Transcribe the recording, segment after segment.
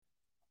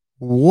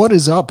What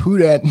is up, Who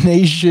Dat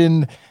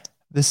Nation?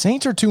 The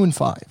Saints are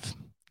 2-5.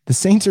 The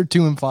Saints are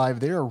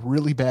 2-5. They're a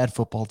really bad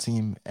football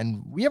team,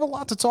 and we have a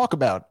lot to talk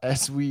about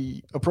as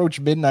we approach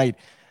midnight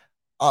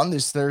on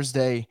this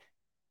Thursday.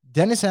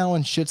 Dennis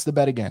Allen shits the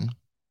bed again.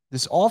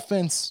 This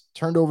offense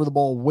turned over the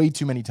ball way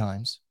too many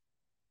times.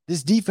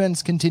 This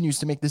defense continues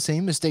to make the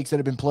same mistakes that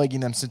have been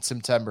plaguing them since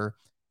September,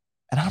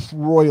 and I'm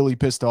royally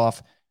pissed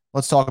off.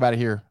 Let's talk about it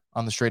here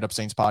on the Straight Up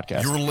Saints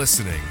podcast. You're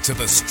listening to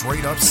the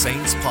Straight Up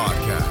Saints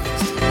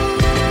podcast.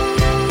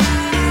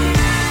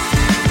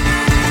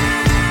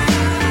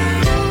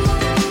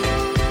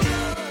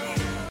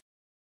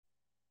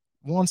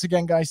 Once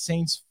again, guys,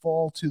 Saints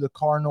fall to the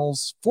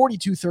Cardinals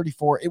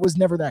 42-34. It was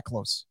never that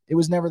close.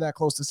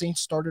 The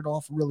Saints started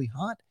off really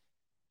hot,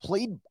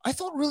 played, I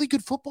thought, really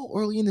good football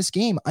early in this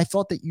game. I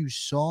thought that you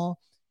saw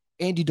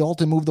Andy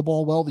Dalton move the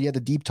ball well. He had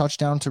the deep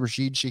touchdown to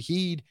Rashid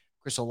Shaheed.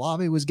 Chris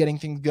Olave was getting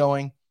things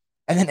going.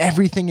 And then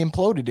everything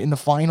imploded in the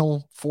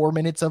final 4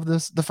 minutes of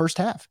the first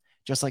half,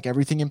 just like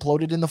everything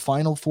imploded in the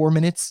final 4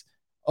 minutes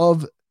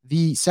of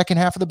the second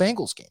half of the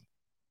Bengals game.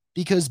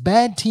 Because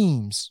bad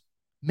teams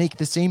make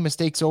the same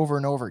mistakes over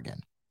and over again,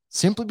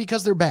 simply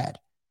because they're bad.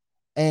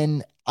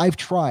 And I've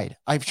tried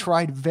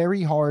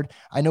very hard.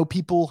 I know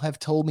people have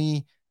told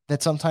me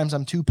that sometimes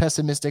I'm too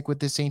pessimistic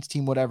with this Saints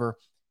team, whatever.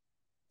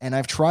 And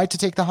I've tried to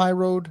take the high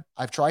road.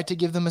 I've tried to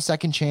give them a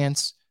second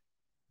chance.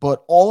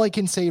 But all I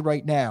can say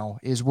right now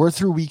is we're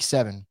through week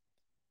 7.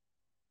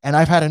 And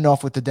I've had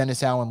enough with the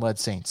Dennis Allen-led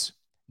Saints.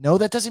 No,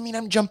 that doesn't mean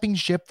I'm jumping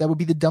ship. That would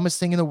be the dumbest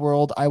thing in the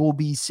world. I will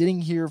be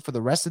sitting here for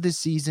the rest of this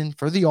season,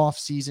 for the off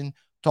season,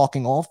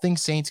 talking all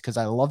things Saints because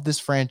I love this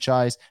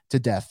franchise to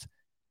death.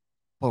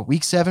 But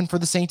week 7 for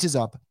the Saints is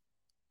up,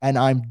 and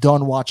I'm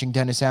done watching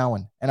Dennis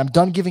Allen, and I'm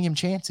done giving him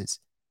chances.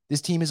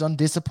 This team is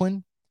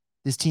undisciplined.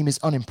 This team is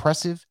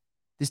unimpressive.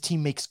 This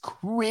team makes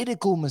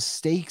critical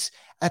mistakes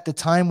at the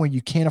time where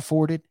you can't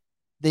afford it.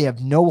 They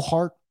have no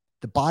heart.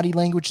 The body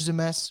language is a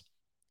mess.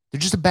 They're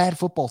just a bad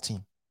football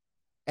team.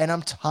 And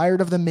I'm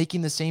tired of them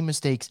making the same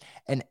mistakes.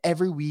 And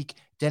every week,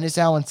 Dennis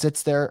Allen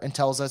sits there and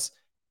tells us,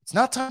 it's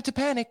not time to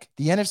panic.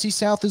 The NFC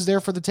South is there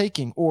for the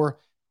taking. Or,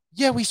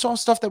 yeah, we saw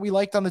stuff that we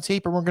liked on the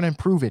tape and we're going to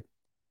improve it.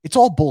 It's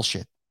all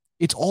bullshit.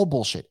 It's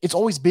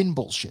always been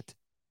bullshit.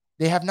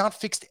 They have not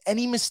fixed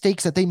any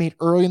mistakes that they made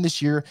early in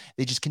this year.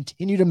 They just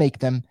continue to make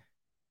them.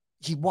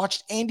 He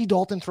watched Andy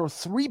Dalton throw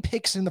 3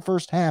 picks in the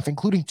first half,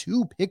 including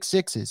 2 pick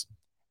sixes.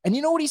 And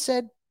you know what he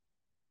said?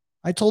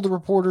 I told the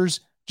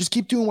reporters, just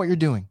keep doing what you're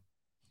doing.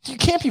 You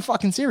can't be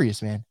fucking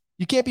serious, man.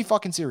 You can't be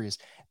fucking serious.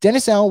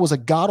 Dennis Allen was a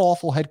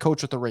god-awful head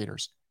coach with the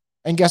Raiders.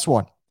 And guess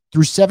what?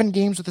 Through 7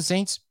 games with the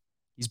Saints,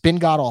 he's been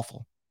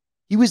god-awful.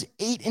 He was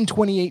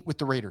 8-28 with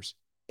the Raiders.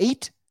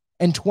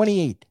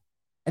 8-28.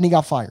 And he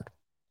got fired.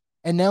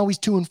 And now he's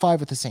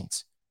 2-5 with the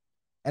Saints.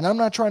 And I'm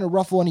not trying to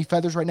ruffle any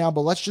feathers right now,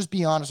 but let's just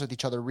be honest with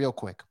each other real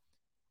quick.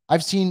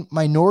 I've seen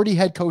minority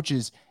head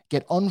coaches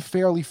get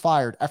unfairly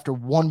fired after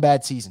 1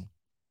 bad season.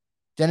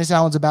 Dennis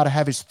Allen's about to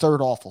have his 3rd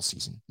awful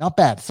season. Not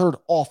bad, 3rd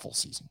awful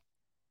season.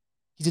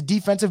 He's a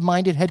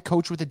defensive-minded head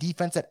coach with a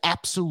defense that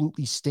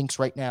absolutely stinks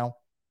right now.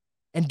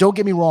 And don't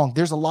get me wrong,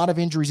 there's a lot of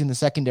injuries in the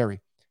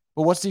secondary.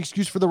 But what's the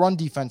excuse for the run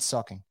defense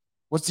sucking?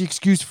 What's the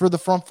excuse for the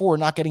front 4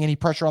 not getting any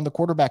pressure on the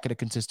quarterback at a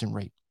consistent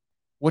rate?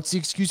 What's the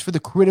excuse for the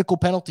critical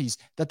penalties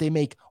that they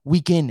make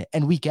week in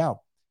and week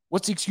out?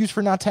 What's the excuse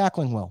for not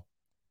tackling well?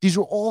 These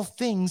are all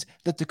things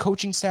that the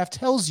coaching staff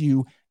tells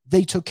you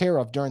they took care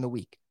of during the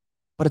week.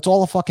 But it's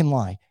all a fucking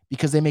lie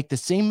because they make the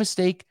same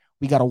mistake.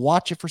 We got to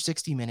watch it for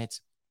 60 minutes.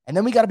 And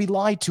then we got to be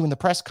lied to in the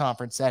press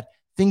conference that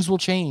things will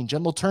change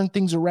and they'll turn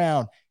things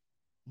around.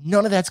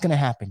 None of that's going to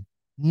happen.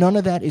 None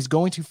of that is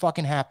going to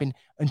fucking happen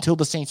until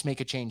the Saints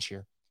make a change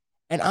here.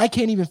 And I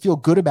can't even feel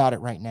good about it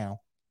right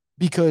now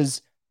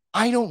because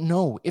I don't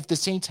know if the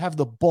Saints have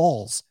the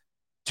balls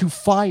to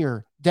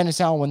fire Dennis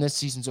Allen when this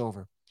season's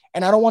over.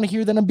 And I don't want to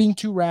hear that I'm being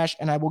too rash,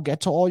 and I will get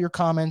to all your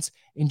comments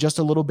in just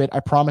a little bit. I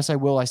promise I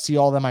will. I see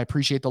all of them. I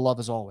appreciate the love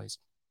as always.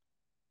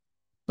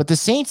 But the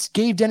Saints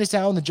gave Dennis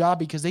Allen the job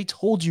because they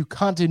told you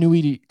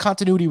continuity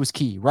was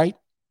key, right?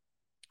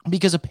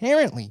 Because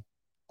apparently,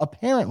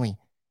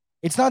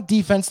 it's not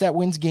defense that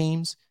wins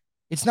games.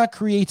 It's not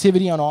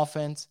creativity on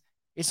offense.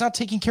 It's not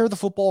taking care of the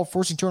football or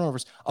forcing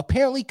turnovers.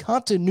 Apparently,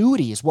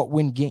 continuity is what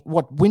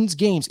wins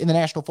games in the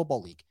National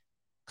Football League.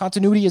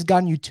 Continuity has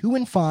gotten you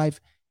 2-5.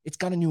 It's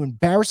gotten you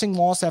embarrassing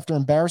loss after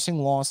embarrassing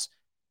loss.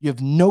 You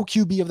have no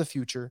QB of the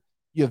future.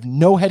 You have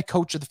no head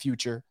coach of the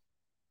future.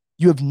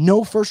 You have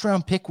no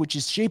first-round pick, which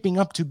is shaping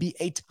up to be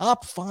a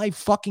top 5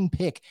 fucking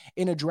pick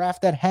in a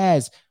draft that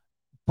has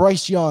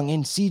Bryce Young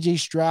and C.J.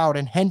 Stroud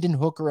and Hendon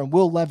Hooker and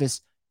Will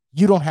Levis.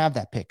 You don't have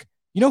that pick.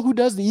 You know who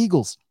does? The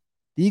Eagles.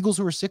 The Eagles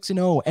who are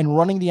 6-0 and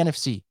running the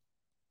NFC.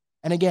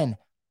 And again,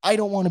 I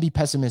don't want to be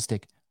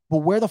pessimistic, but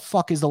where the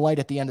fuck is the light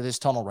at the end of this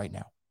tunnel right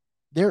now?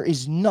 There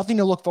is nothing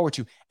to look forward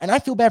to. And I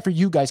feel bad for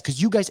you guys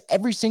because you guys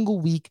every single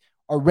week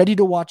are ready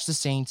to watch the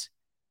Saints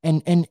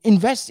and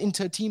invest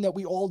into a team that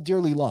we all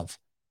dearly love.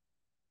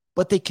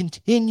 But they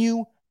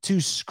continue to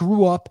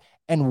screw up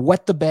and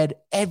wet the bed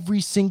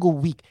every single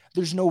week.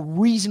 There's no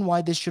reason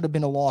why this should have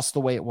been a loss the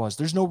way it was.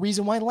 There's no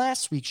reason why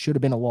last week should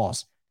have been a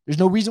loss. There's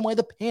no reason why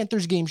the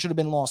Panthers game should have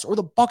been lost or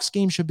the Bucks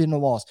game should have been a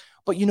loss.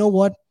 But you know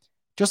what?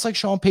 Just like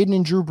Sean Payton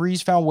and Drew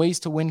Brees found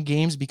ways to win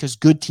games because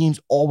good teams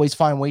always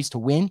find ways to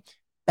win,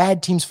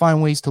 bad teams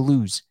find ways to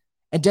lose.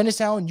 And Dennis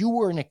Allen, you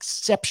were an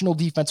exceptional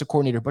defensive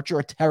coordinator, but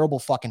you're a terrible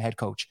fucking head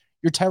coach.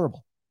 You're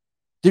terrible.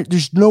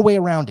 There's no way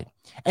around it.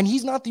 And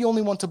he's not the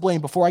only one to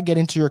blame. Before I get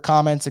into your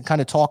comments and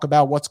kind of talk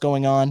about what's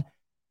going on,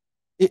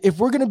 if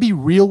we're going to be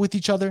real with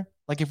each other,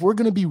 like if we're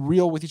going to be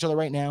real with each other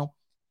right now,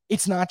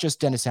 it's not just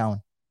Dennis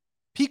Allen.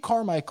 Pete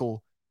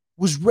Carmichael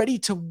was ready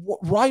to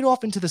ride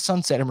off into the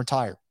sunset and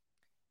retire.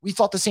 We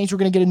thought the Saints were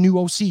going to get a new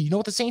OC. You know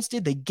what the Saints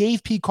did? They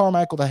gave Pete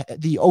Carmichael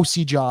the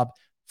OC job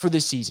for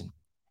this season.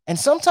 And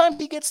sometimes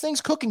he gets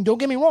things cooking. Don't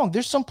get me wrong.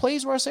 There's some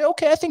plays where I say,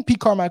 okay, I think Pete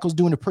Carmichael's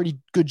doing a pretty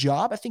good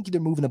job. I think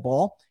they're moving the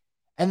ball.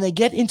 And they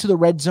get into the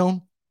red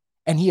zone,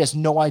 and he has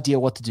no idea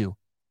what to do.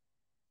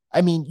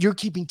 I mean, you're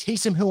keeping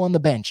Taysom Hill on the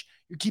bench.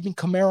 You're keeping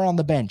Kamara on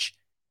the bench.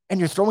 And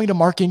you're throwing to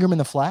Mark Ingram in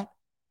the flat.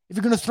 If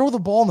you're going to throw the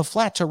ball in the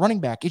flat to a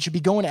running back, it should be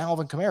going to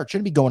Alvin Kamara. It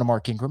shouldn't be going to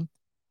Mark Ingram.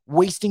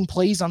 Wasting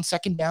plays on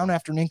second down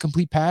after an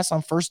incomplete pass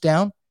on first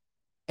down.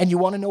 And you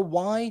want to know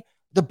why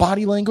the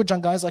body language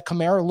on guys like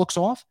Kamara looks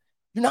off?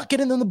 You're not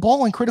getting them the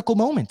ball in critical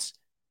moments.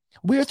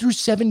 We're through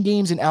 7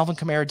 games and Alvin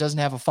Kamara doesn't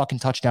have a fucking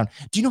touchdown.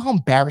 Do you know how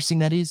embarrassing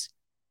that is?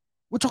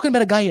 We're talking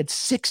about a guy who had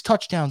 6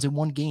 touchdowns in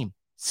one game.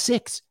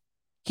 6.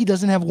 He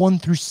doesn't have one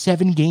through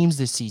 7 games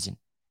this season.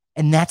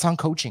 And that's on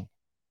coaching.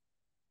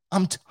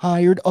 I'm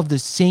tired of the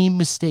same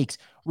mistakes.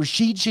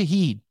 Rashid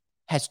Shaheed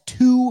has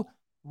 2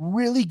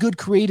 really good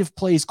creative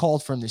plays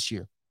called for him this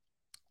year.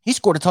 He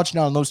scored a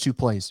touchdown on those 2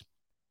 plays.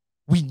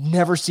 We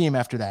never see him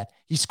after that.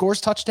 He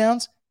scores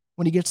touchdowns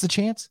when he gets the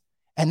chance,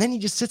 and then he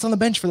just sits on the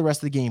bench for the rest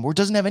of the game or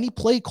doesn't have any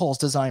play calls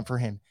designed for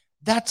him.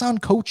 That's on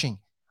coaching.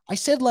 I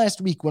said last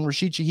week when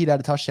Rashid Shaheed had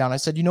a touchdown, I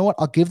said, you know what?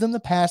 I'll give them the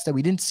pass that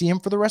we didn't see him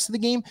for the rest of the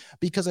game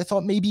because I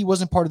thought maybe he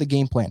wasn't part of the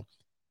game plan.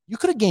 You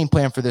could have game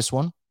planned for this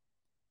one,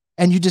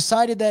 and you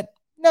decided that,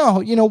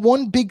 no,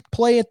 one big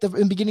play in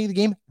the beginning of the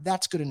game,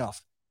 that's good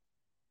enough.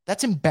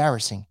 That's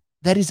embarrassing.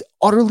 That is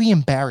utterly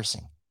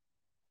embarrassing.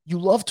 You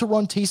love to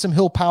run Taysom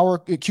Hill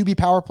QB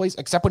power plays,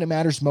 except when it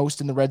matters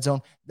most in the red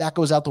zone. That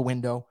goes out the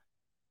window.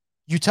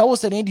 You tell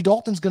us that Andy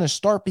Dalton's going to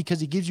start because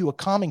he gives you a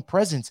calming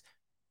presence.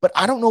 But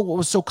I don't know what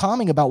was so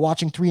calming about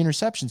watching 3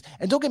 interceptions.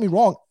 And don't get me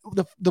wrong,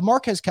 the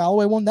Marquez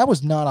Callaway one, that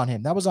was not on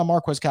him. That was on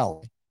Marquez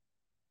Callaway.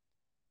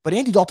 But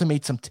Andy Dalton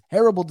made some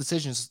terrible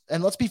decisions.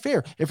 And let's be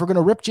fair. If we're going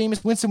to rip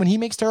Jameis Winston when he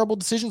makes terrible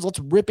decisions, let's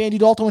rip Andy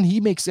Dalton when he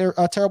makes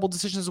terrible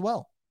decisions as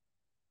well.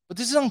 But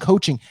this is on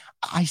coaching.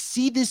 I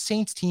see this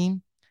Saints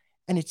team,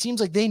 and it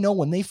seems like they know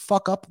when they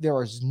fuck up,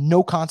 there is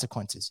no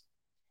consequences.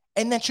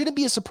 And that shouldn't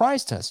be a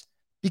surprise to us.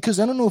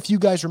 Because I don't know if you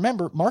guys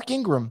remember, Mark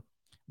Ingram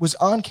was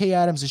on Kay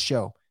Adams'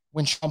 show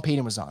when Sean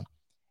Payton was on.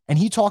 And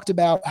he talked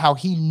about how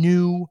he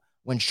knew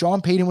when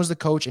Sean Payton was the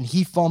coach and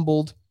he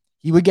fumbled,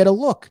 he would get a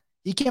look.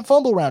 He can't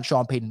fumble around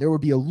Sean Payton. There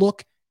would be a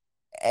look,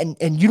 and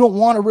you don't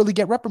want to really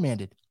get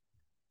reprimanded.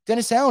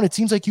 Dennis Allen, it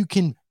seems like you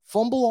can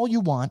fumble all you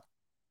want.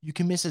 You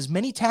can miss as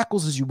many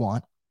tackles as you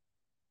want.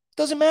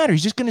 Doesn't matter.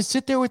 He's just going to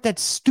sit there with that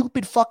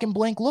stupid fucking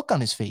blank look on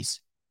his face.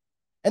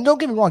 And don't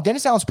get me wrong,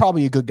 Dennis Allen's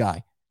probably a good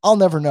guy. I'll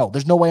never know.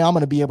 There's no way I'm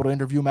going to be able to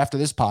interview him after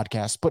this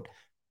podcast, but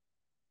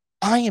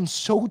I am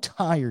so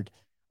tired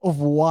of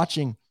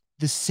watching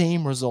the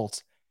same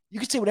results. You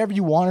can say whatever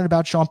you wanted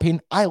about Sean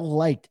Payton. I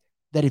liked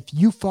that if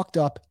you fucked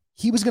up,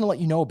 he was going to let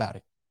you know about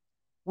it.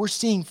 We're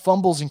seeing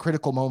fumbles in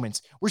critical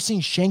moments. We're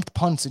seeing shanked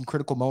punts in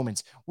critical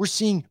moments. We're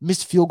seeing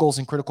missed field goals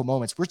in critical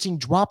moments. We're seeing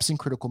drops in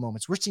critical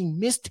moments. We're seeing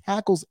missed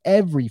tackles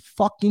every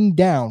fucking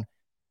down.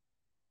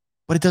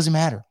 But it doesn't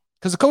matter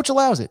because the coach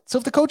allows it. So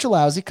if the coach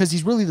allows it, because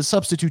he's really the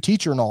substitute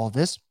teacher in all of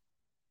this,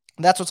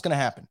 that's what's going to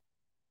happen.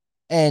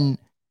 And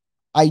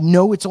I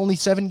know it's only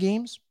 7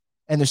 games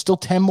and there's still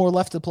 10 more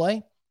left to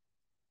play.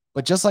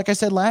 But just like I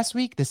said last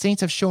week, the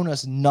Saints have shown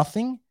us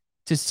nothing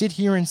to sit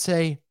here and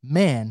say,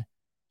 man,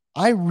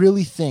 I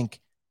really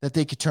think that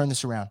they could turn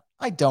this around.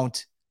 I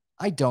don't.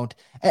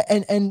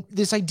 And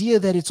this idea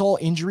that it's all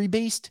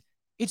injury-based,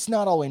 it's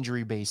not all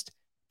injury-based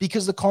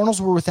because the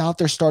Cardinals were without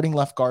their starting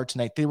left guard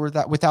tonight. They were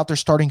without their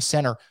starting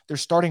center. Their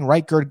starting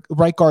right guard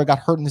got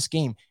hurt in this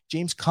game.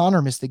 James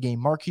Conner missed the game.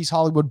 Marquise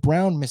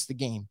Hollywood-Brown missed the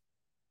game.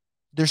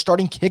 Their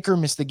starting kicker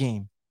missed the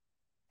game.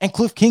 And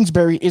Cliff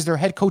Kingsbury is their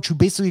head coach who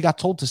basically got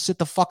told to sit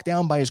the fuck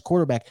down by his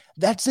quarterback.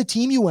 That's the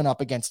team you went up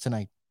against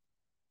tonight.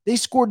 They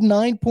scored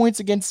 9 points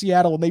against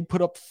Seattle, and they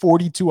put up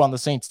 42 on the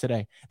Saints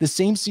today. The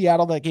same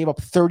Seattle that gave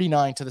up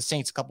 39 to the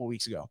Saints a couple of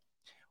weeks ago.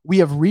 We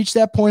have reached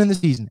that point in the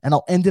season, and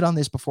I'll end it on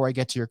this before I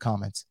get to your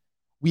comments.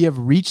 We have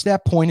reached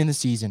that point in the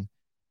season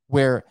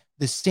where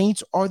the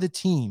Saints are the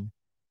team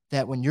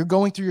that when you're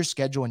going through your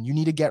schedule and you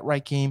need a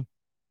get-right game,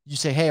 you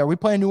say, hey, are we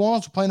playing New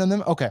Orleans? We're playing on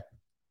them? Okay.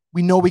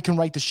 We know we can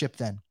right the ship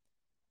then.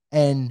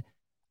 And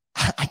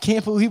I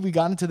can't believe we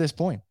got into this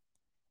point.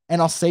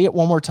 And I'll say it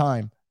one more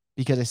time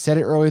because I said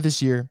it earlier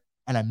this year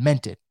and I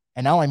meant it.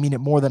 And now I mean it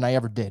more than I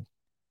ever did.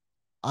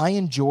 I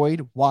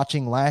enjoyed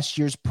watching last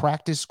year's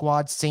practice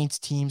squad Saints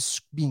team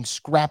being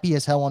scrappy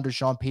as hell under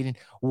Sean Payton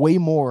way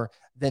more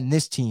than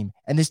this team.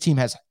 And this team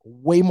has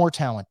way more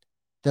talent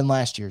than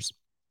last year's.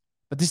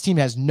 But this team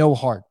has no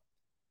heart.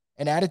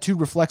 And attitude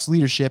reflects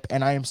leadership,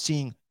 and I am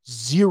seeing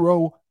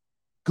zero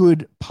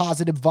good,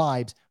 positive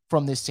vibes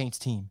from this Saints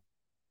team.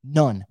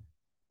 None.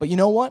 But you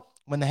know what?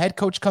 When the head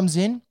coach comes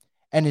in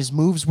and his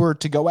moves were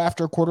to go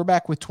after a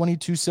quarterback with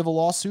 22 civil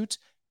lawsuits,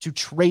 to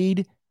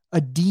trade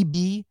a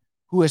DB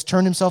who has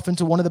turned himself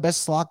into one of the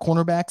best slot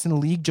cornerbacks in the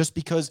league just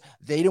because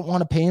they didn't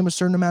want to pay him a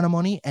certain amount of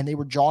money and they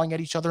were jawing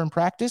at each other in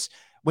practice,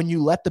 when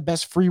you let the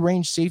best free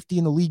range safety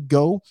in the league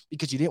go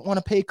because you didn't want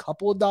to pay a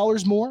couple of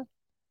dollars more,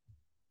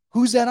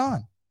 who's that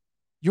on?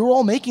 You're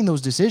all making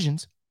those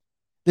decisions.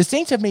 The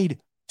Saints have made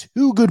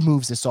two good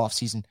moves this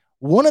offseason.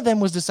 One of them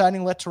was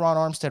deciding to let Teron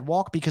Armstead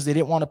walk because they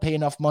didn't want to pay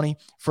enough money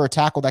for a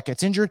tackle that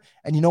gets injured.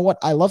 And you know what?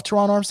 I love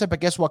Teron Armstead, but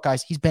guess what,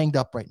 guys? He's banged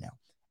up right now.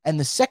 And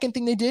the second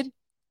thing they did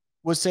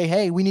was say,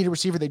 hey, we need a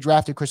receiver. They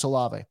drafted Chris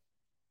Olave.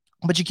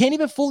 But you can't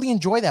even fully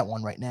enjoy that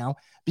one right now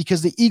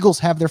because the Eagles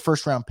have their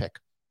first round pick.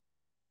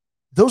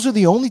 Those are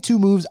the only two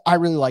moves I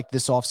really like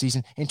this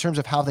offseason in terms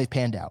of how they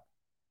panned out.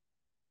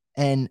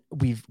 And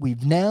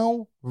we've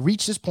now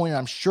reached this point, and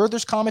I'm sure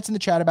there's comments in the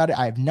chat about it.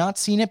 I have not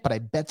seen it, but I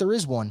bet there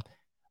is one.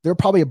 There are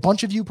probably a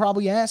bunch of you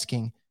probably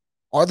asking,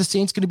 are the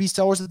Saints going to be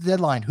sellers at the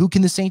deadline? Who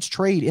can the Saints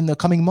trade in the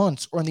coming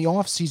months or in the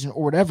offseason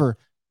or whatever?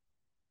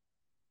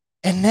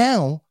 And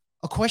now,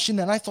 a question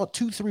that I thought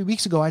 2-3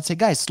 weeks ago, I'd say,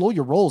 guys, slow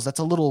your rolls. That's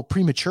a little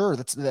premature.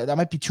 That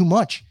might be too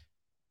much.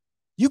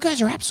 You guys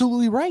are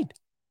absolutely right.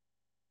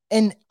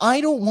 And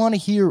I don't want to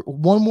hear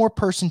one more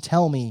person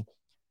tell me,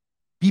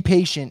 be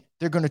patient,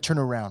 they're going to turn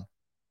around,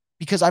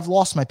 because I've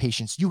lost my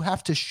patience. You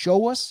have to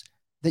show us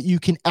that you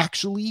can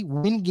actually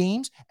win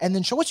games and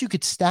then show us you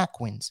could stack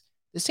wins.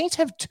 The Saints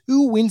have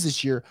 2 wins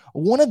this year.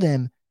 One of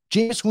them,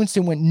 Jameis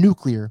Winston went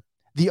nuclear.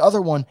 The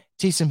other one,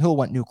 Taysom Hill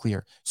went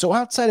nuclear. So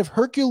outside of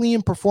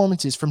Herculean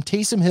performances from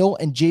Taysom Hill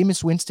and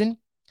Jameis Winston,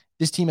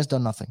 this team has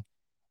done nothing.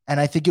 And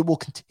I think it will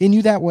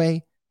continue that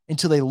way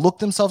until they look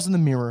themselves in the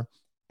mirror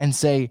and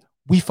say,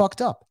 we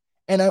fucked up.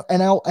 And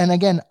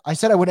again, I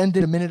said I would end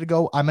it a minute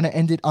ago. I'm going to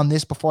end it on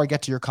this before I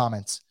get to your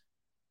comments.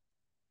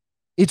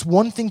 It's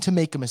one thing to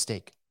make a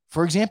mistake.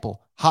 For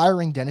example,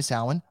 hiring Dennis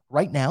Allen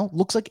right now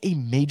looks like a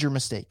major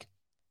mistake.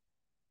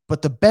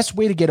 But the best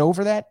way to get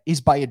over that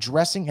is by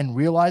addressing and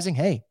realizing,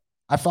 hey,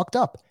 I fucked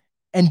up,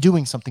 and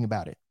doing something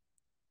about it.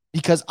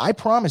 Because I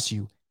promise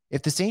you,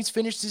 if the Saints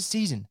finish this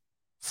season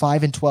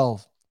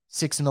 5-12,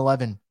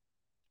 6-11,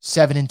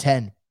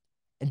 7-10,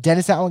 and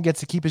Dennis Allen gets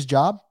to keep his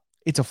job,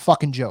 it's a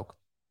fucking joke.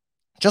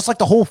 Just like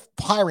the whole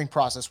hiring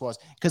process was,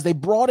 because they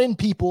brought in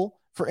people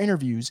for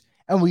interviews,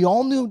 and we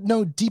all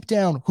know deep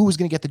down who was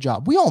going to get the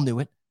job. We all knew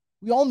it.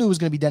 We all knew it was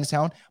going to be Dennis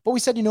Allen, but we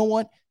said, you know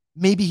what?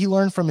 Maybe he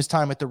learned from his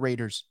time at the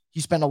Raiders.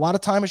 He spent a lot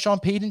of time with Sean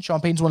Payton.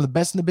 Sean Payton's one of the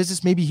best in the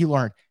business. Maybe he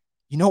learned.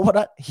 You know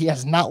what? He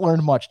has not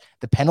learned much.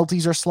 The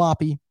penalties are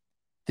sloppy.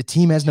 The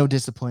team has no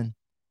discipline.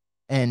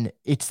 And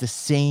it's the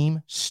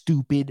same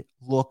stupid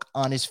look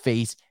on his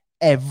face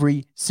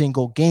every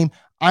single game.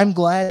 I'm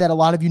glad that a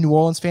lot of you New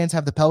Orleans fans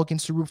have the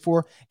Pelicans to root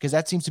for, because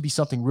that seems to be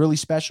something really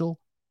special.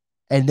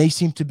 And they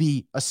seem to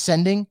be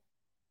ascending,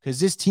 because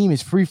this team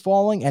is free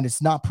falling and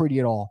it's not pretty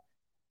at all.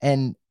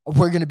 And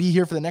we're going to be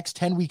here for the next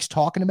 10 weeks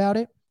talking about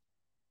it.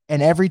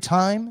 And every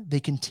time they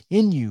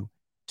continue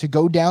to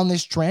go down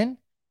this trend,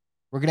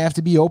 we're going to have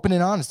to be open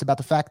and honest about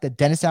the fact that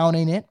Dennis Allen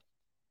ain't it.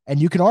 And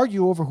you can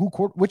argue over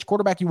which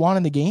quarterback you want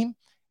in the game.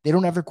 They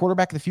don't have their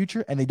quarterback of the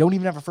future, and they don't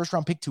even have a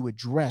first-round pick to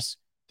address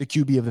the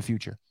QB of the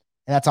future.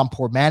 And that's on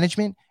poor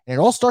management. And it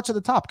all starts at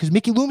the top, because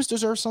Mickey Loomis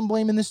deserves some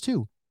blame in this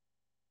too.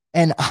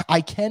 And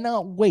I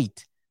cannot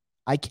wait.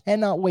 I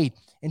cannot wait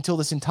until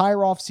this entire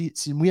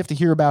offseason. We have to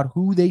hear about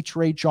who they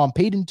trade Sean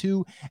Payton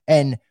to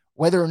and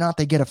whether or not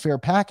they get a fair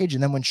package.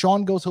 And then when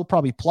Sean goes, he'll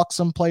probably pluck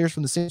some players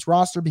from the Saints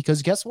roster,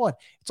 because guess what?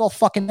 It's all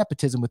fucking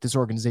nepotism with this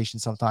organization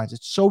sometimes.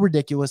 It's so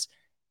ridiculous.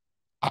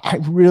 I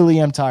really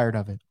am tired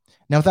of it.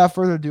 Now, without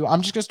further ado,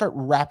 I'm just going to start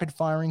rapid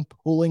firing,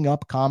 pulling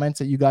up comments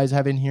that you guys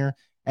have in here.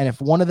 And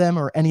if one of them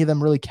or any of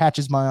them really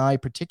catches my eye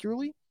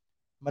particularly,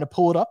 I'm going to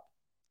pull it up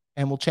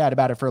and we'll chat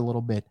about it for a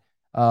little bit.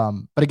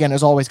 But again,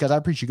 as always, guys, I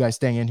appreciate you guys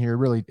staying in here.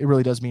 It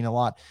really does mean a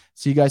lot.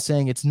 So you guys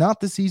saying it's not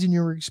the season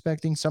you were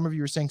expecting. Some of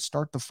you are saying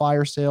start the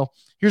fire sale.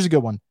 Here's a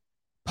good one.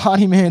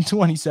 Pottyman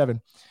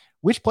 27.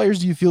 Which players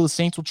do you feel the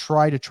Saints will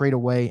try to trade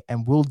away,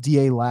 and will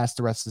DA last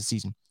the rest of the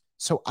season?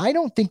 So I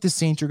don't think the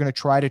Saints are going to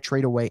try to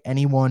trade away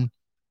anyone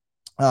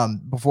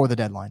before the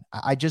deadline.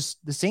 The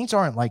Saints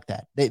aren't like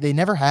that. They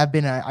never have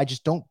been. I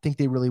just don't think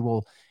they really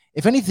will.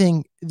 If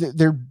anything,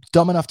 they're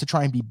dumb enough to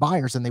try and be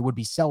buyers than they would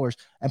be sellers.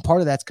 And part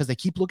of that's because they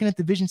keep looking at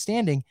the division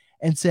standing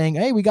and saying,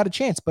 hey, we got a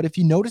chance. But if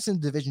you notice in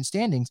the division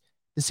standings,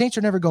 the Saints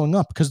are never going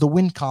up because the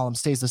win column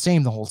stays the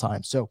same the whole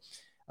time. So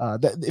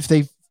if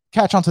they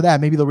catch on to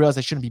that, maybe they'll realize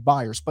they shouldn't be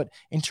buyers. But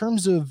in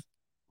terms of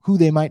who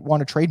they might want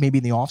to trade maybe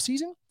in the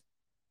offseason,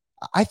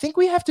 I think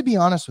we have to be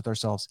honest with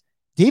ourselves.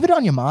 David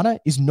Onyemata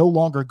is no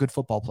longer a good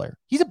football player.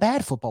 He's a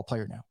bad football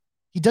player now.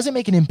 He doesn't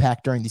make an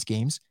impact during these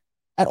games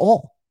at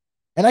all.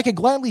 And I can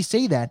gladly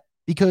say that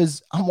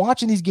because I'm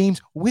watching these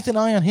games with an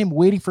eye on him,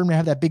 waiting for him to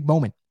have that big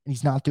moment, and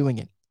he's not doing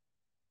it.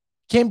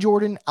 Cam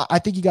Jordan, I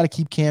think you got to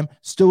keep Cam.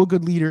 Still a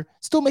good leader,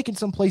 still making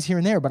some plays here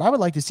and there, but I would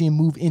like to see him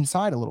move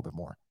inside a little bit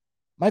more.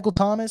 Michael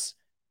Thomas,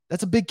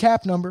 that's a big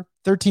cap number,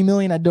 $13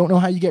 million. I don't know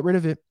how you get rid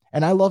of it.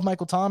 And I love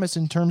Michael Thomas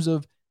in terms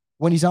of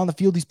when he's on the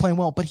field, he's playing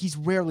well, but he's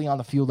rarely on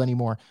the field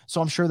anymore.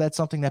 So I'm sure that's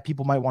something that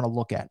people might want to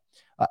look at.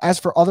 As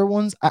for other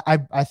ones,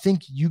 I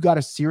think you got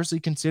to seriously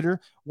consider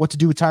what to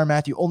do with Tyrann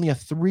Mathieu. Only a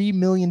 $3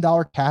 million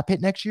cap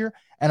hit next year.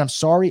 And I'm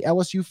sorry,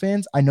 LSU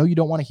fans, I know you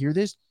don't want to hear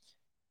this.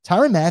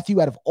 Tyrann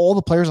Mathieu, out of all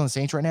the players on the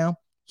Saints right now,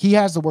 he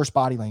has the worst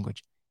body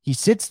language. He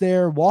sits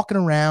there walking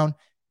around.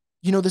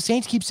 You know, the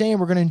Saints keep saying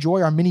we're going to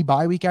enjoy our mini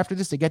bye week after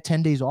this. They get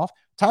 10 days off.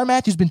 Tyrann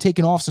Mathieu's been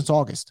taken off since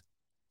August.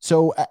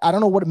 So I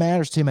don't know what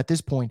matters to him at this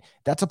point.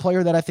 That's a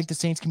player that I think the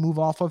Saints can move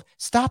off of.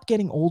 Stop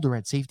getting older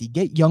at safety.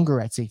 Get younger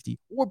at safety.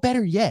 Or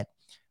better yet,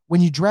 when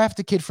you draft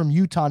a kid from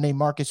Utah named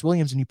Marcus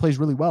Williams and he plays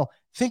really well,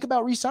 think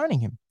about re-signing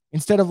him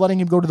instead of letting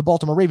him go to the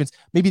Baltimore Ravens.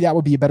 Maybe that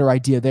would be a better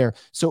idea there.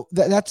 So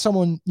that's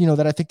someone, you know,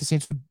 that I think the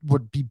Saints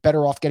would be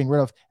better off getting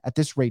rid of at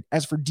this rate.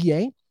 As for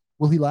DA,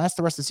 will he last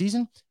the rest of the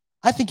season?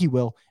 I think he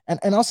will. And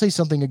I'll say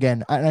something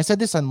again. And I said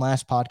this on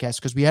last podcast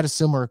because we had a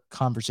similar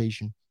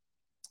conversation.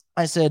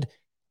 I said,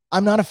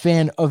 I'm not a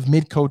fan of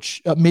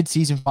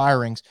mid-season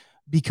firings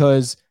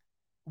because,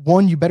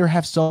 one, you better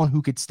have someone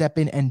who could step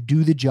in and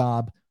do the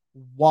job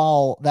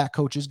while that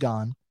coach is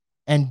gone.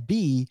 And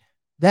B,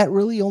 that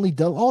really only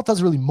does, all it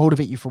does really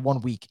motivate you for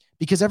 1 week,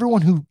 because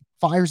everyone who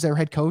fires their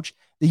head coach,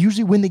 they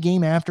usually win the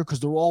game after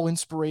because they're all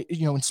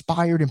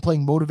inspired and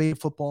playing motivated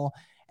football.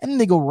 And then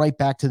they go right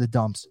back to the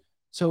dumps.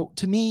 So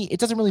to me, it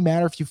doesn't really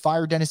matter if you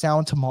fire Dennis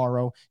Allen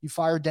tomorrow, you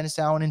fire Dennis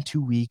Allen in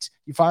 2 weeks,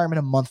 you fire him in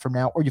a month from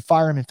now, or you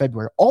fire him in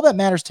February. All that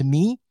matters to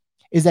me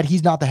is that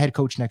he's not the head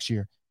coach next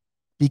year,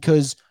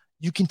 because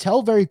you can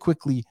tell very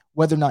quickly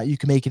whether or not you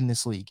can make it in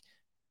this league.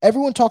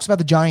 Everyone talks about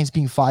the Giants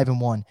being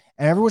 5-1,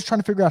 and everyone's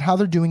trying to figure out how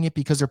they're doing it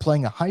because they're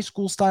playing a high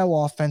school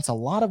style offense, a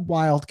lot of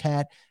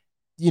wildcat.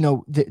 You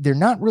know, they're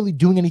not really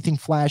doing anything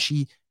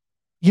flashy.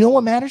 You know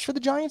what matters for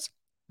the Giants?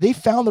 They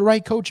found the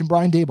right coach in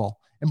Brian Daboll.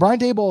 And Brian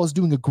Daboll is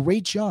doing a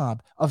great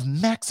job of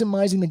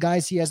maximizing the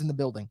guys he has in the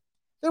building.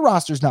 Their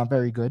roster's not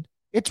very good.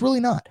 It's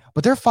really not.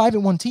 But they're a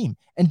 5-1 team.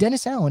 And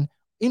Dennis Allen,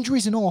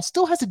 injuries and all,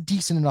 still has a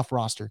decent enough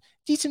roster.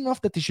 Decent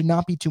enough that they should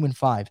not be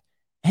 2-5.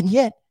 And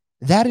yet,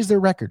 that is their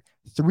record.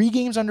 3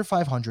 games under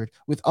 500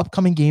 with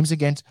upcoming games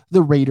against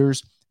the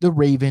Raiders, the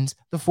Ravens,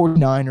 the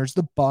 49ers,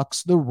 the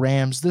Bucks, the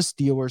Rams, the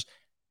Steelers.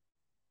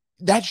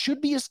 That should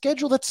be a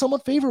schedule that's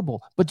somewhat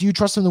favorable. But do you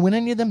trust them to win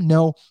any of them?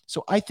 No.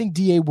 So I think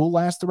DA will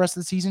last the rest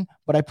of the season.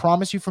 But I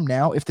promise you from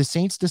now, if the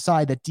Saints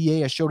decide that DA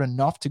has showed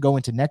enough to go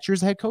into next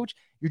year's head coach,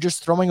 you're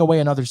just throwing away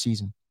another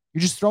season.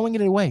 You're just throwing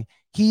it away.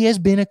 He has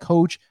been a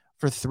coach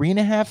for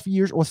 3.5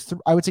 years, or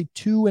I would say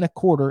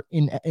 2.25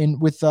 in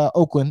with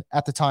Oakland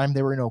at the time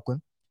they were in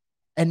Oakland.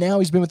 And now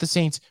he's been with the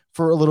Saints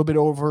for a little bit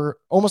over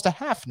almost a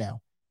half now.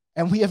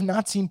 And we have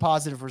not seen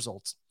positive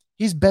results.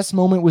 His best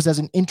moment was as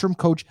an interim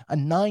coach, a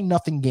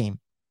 9-0 game.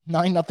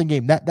 9-0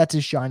 game. That's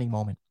his shining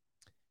moment.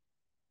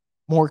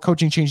 More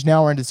coaching change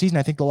now or into the season.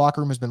 I think the locker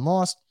room has been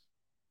lost.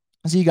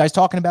 I see you guys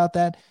talking about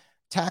that.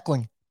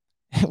 Tackling.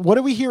 What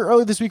did we hear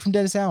earlier this week from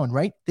Dennis Allen,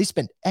 right? They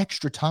spent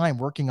extra time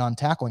working on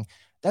tackling.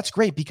 That's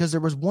great, because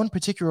there was one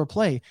particular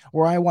play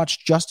where I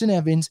watched Justin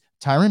Evans,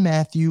 Tyrann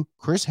Mathieu,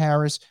 Chris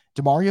Harris,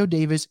 Demario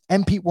Davis,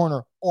 and Pete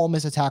Werner all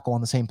miss a tackle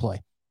on the same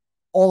play.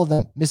 All of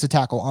them miss a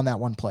tackle on that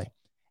one play.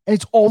 And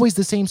it's always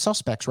the same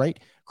suspects, right?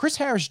 Chris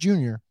Harris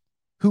Jr.,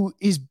 who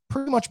is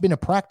pretty much been a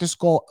practice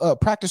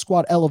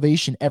squad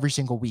elevation every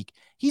single week.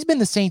 He's been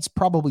the Saints'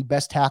 probably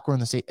best tackler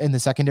in the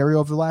secondary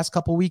over the last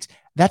couple of weeks.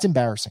 That's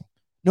embarrassing.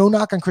 No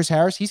knock on Chris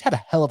Harris. He's had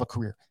a hell of a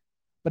career.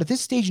 But at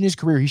this stage in his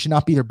career, he should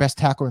not be their best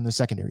tackler in the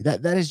secondary.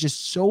 That is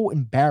just so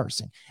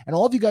embarrassing. And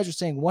all of you guys are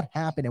saying what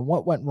happened and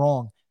what went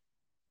wrong.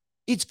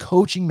 It's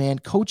coaching, man.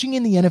 Coaching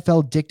in the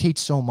NFL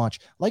dictates so much.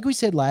 Like we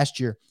said last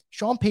year,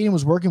 Sean Payton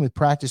was working with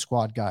practice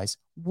squad guys,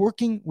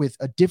 working with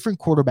a different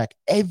quarterback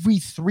every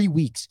 3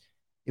 weeks.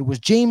 It was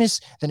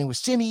Jameis, then it was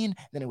Simeon,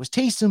 then it was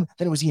Taysom,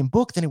 then it was Ian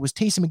Book, then it was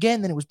Taysom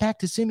again, then it was back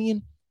to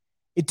Simeon.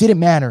 It didn't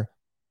matter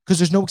because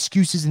there's no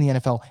excuses in the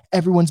NFL.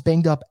 Everyone's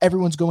banged up.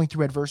 Everyone's going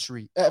through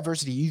adversity.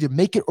 You either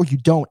make it or you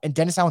don't. And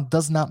Dennis Allen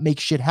does not make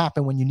shit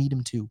happen when you need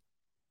him to.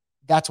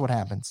 That's what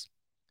happens.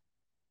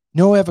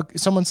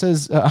 Someone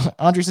says,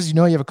 Andre says,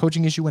 you have a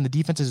coaching issue when the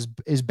defense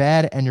is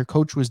bad and your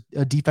coach was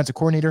a defensive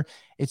coordinator.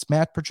 It's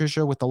Matt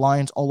Patricia with the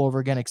Lions all over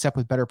again, except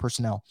with better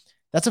personnel.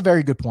 That's a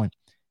very good point.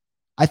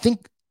 I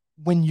think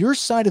when your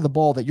side of the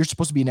ball that you're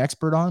supposed to be an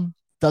expert on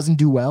doesn't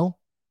do well,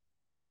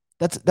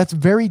 that's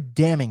very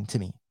damning to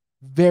me.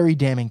 Very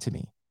damning to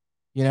me.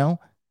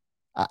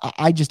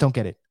 I just don't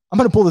get it. I'm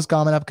going to pull this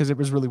comment up because it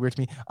was really weird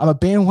to me. I'm a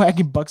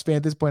bandwagon Bucks fan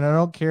at this point. I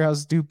don't care how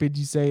stupid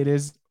you say it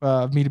is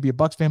of me to be a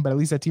Bucks fan, but at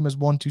least that team has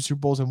won 2 Super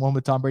Bowls and one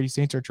with Tom Brady.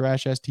 Saints are a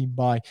trash-ass team.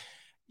 Bye.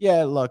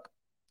 Yeah, look,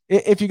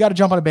 if you got to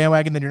jump on a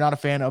bandwagon, then you're not a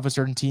fan of a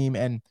certain team.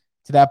 And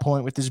to that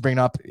point with this bringing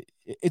up.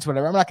 It's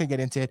whatever. I'm not going to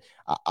get into it.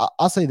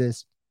 I'll say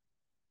this.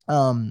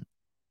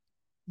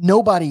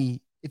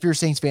 Nobody, if you're a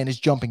Saints fan, is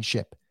jumping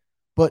ship.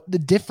 But the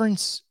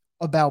difference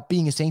about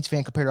being a Saints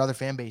fan compared to other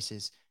fan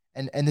bases,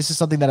 and this is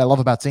something that I love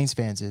about Saints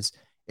fans, is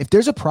if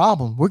there's a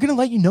problem, we're going to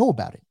let you know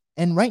about it.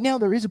 And right now,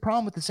 there is a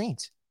problem with the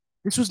Saints.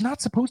 This was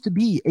not supposed to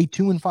be a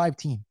 2-5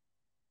 team.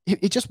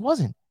 It just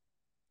wasn't.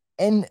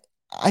 And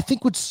I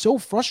think what's so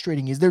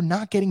frustrating is they're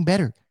not getting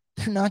better.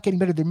 They're not getting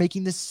better. They're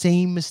making the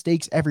same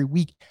mistakes every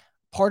week.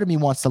 Part of me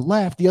wants to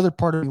laugh. The other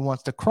part of me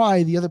wants to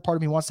cry. The other part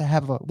of me wants to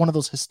have one of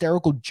those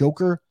hysterical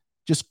Joker,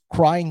 just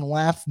crying,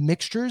 laugh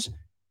mixtures.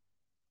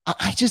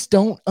 I just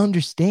don't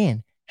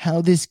understand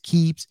how this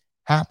keeps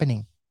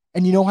happening.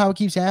 And you know how it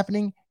keeps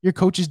happening? Your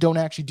coaches don't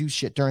actually do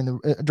shit during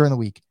the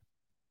week.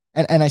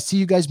 And I see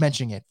you guys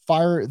mentioning it.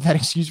 Fire that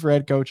excuse for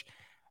head coach.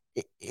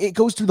 It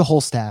goes through the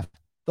whole staff.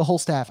 The whole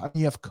staff. I mean,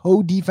 you have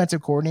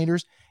co-defensive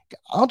coordinators.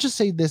 I'll just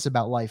say this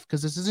about life,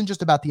 because this isn't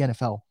just about the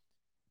NFL.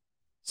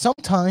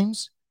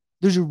 Sometimes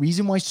there's a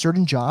reason why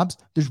certain jobs,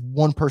 there's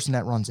one person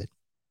that runs it.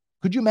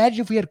 Could you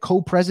imagine if we had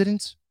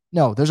co-presidents?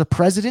 No, there's a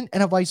president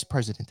and a vice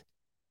president.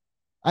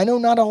 I know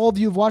not all of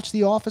you have watched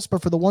The Office,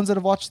 but for the ones that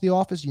have watched The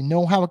Office, you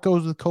know how it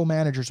goes with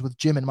co-managers with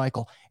Jim and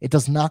Michael. It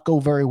does not go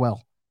very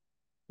well.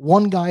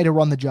 One guy to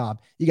run the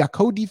job. You got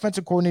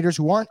co-defensive coordinators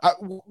who aren't.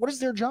 What is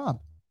their job?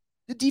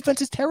 The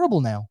defense is terrible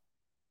now.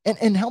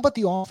 And how about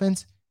the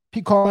offense?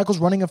 Pete Carmichael's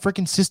running a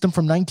freaking system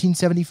from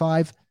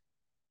 1975.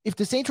 If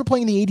the Saints were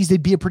playing in the 80s,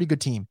 they'd be a pretty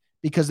good team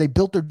because they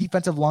built their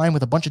defensive line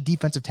with a bunch of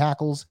defensive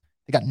tackles.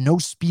 They got no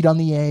speed on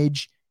the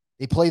edge.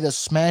 They play the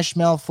smash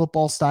mouth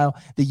football style.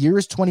 The year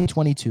is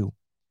 2022.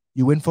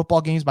 You win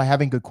football games by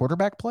having good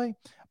quarterback play,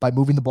 by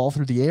moving the ball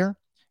through the air,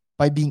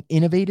 by being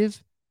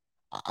innovative.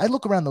 I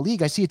look around the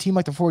league. I see a team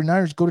like the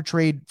 49ers go to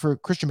trade for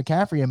Christian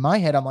McCaffrey. In my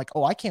head, I'm like,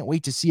 oh, I can't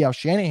wait to see how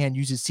Shanahan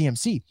uses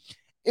CMC.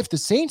 If the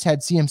Saints had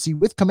CMC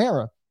with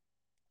Kamara,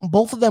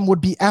 both of them would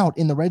be out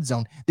in the red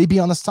zone. They'd be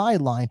on the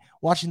sideline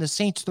watching the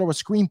Saints throw a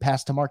screen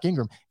pass to Mark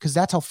Ingram, because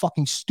that's how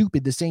fucking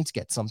stupid the Saints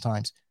get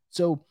sometimes.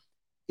 So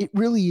it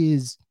really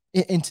is,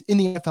 in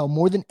the NFL,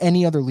 more than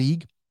any other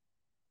league,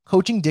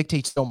 coaching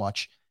dictates so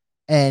much.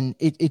 And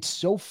it's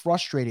so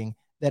frustrating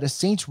that a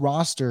Saints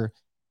roster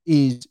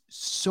is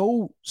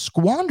so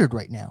squandered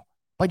right now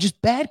by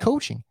just bad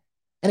coaching.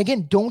 And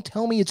again, don't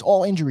tell me it's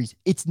all injuries.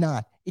 It's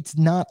not. It's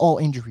not all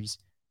injuries.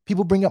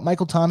 People bring up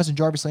Michael Thomas and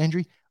Jarvis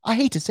Landry. I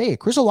hate to say it.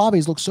 Chris Olave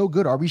has looked so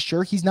good. Are we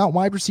sure he's not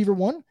wide receiver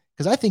one?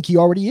 Because I think he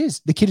already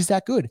is. The kid is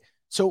that good.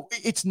 So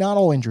it's not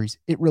all injuries.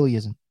 It really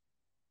isn't.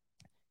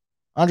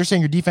 I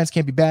understand your defense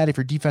can't be bad if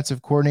you're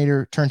defensive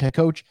coordinator turned head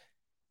coach.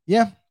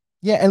 Yeah.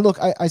 And look,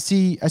 I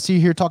see you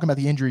here talking about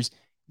the injuries.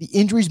 The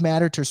injuries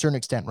matter to a certain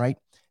extent, right?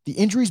 The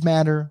injuries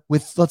matter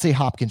with, let's say,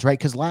 Hopkins, right?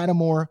 Because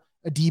Lattimore,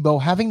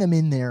 Adebo, having them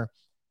in there,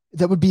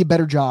 that would be a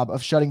better job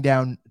of shutting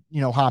down,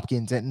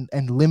 Hopkins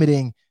and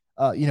limiting,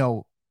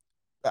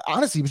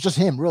 honestly, it was just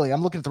him, really.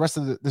 I'm looking at the rest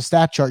of the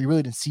stat chart. You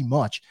really didn't see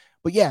much.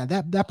 But yeah,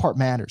 that part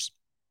matters.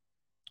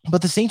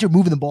 But the Saints are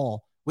moving the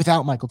ball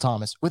without Michael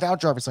Thomas,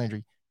 without Jarvis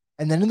Landry.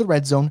 And then in the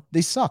red zone,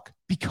 they suck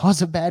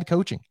because of bad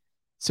coaching.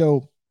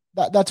 So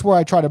that's where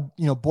I try to,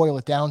 boil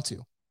it down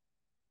to.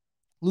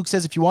 Luke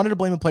says, if you wanted to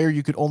blame a player,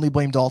 you could only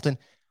blame Dalton.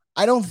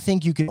 I don't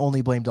think you can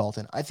only blame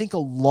Dalton. I think a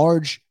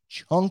large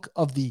chunk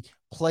of the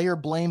player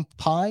blame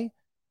pie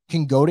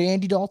can go to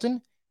Andy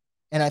Dalton.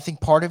 And I think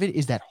part of it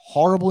is that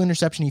horrible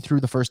interception he threw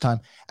the first time.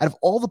 Out of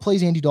all the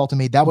plays Andy Dalton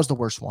made, that was the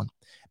worst one.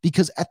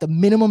 Because at the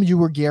minimum, you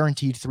were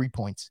guaranteed 3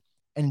 points.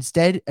 And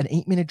instead, an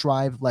 8-minute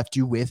drive left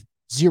you with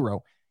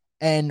 0.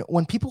 And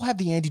when people have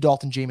the Andy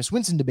Dalton, Jameis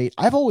Winston debate,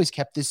 I've always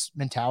kept this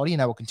mentality,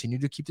 and I will continue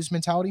to keep this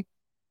mentality.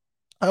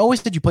 I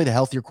always said you play the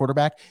healthier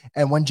quarterback.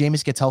 And when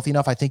Jameis gets healthy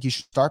enough, I think you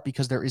should start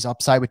because there is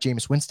upside with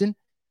Jameis Winston.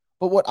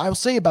 But what I'll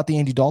say about the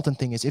Andy Dalton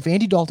thing is if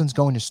Andy Dalton's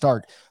going to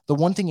start, the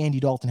one thing Andy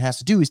Dalton has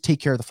to do is take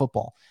care of the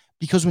football.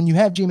 Because when you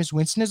have Jameis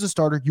Winston as a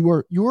starter, you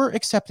are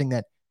accepting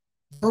that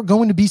there are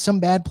going to be some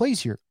bad plays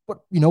here. But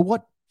you know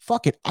what?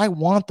 Fuck it. I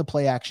want the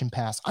play action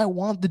pass. I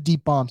want the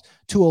deep bombs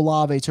to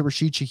Olave, to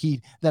Rashid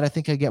Shaheed that I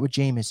think I get with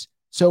Jameis.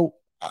 So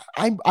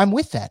I'm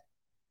with that.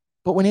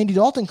 But when Andy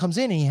Dalton comes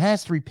in and he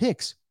has 3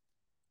 picks,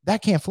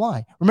 that can't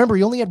fly. Remember,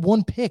 he only had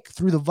 1 pick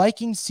through the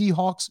Vikings,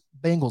 Seahawks,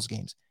 Bengals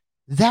games.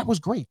 That was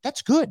great.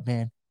 That's good,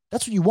 man.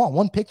 That's what you want.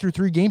 1 pick through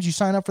 3 games. You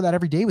sign up for that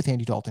every day with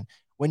Andy Dalton.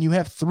 When you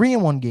have 3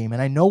 in 1 game,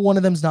 and I know one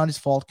of them's not his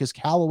fault because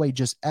Callaway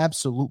just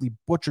absolutely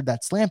butchered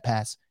that slant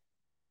pass,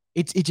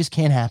 it just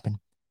can't happen.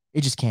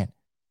 It just can't.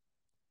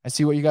 I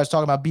see what you guys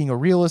talking about being a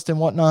realist and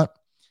whatnot.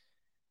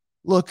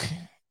 Look,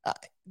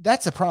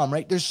 that's a problem,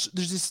 right? There's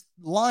this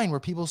line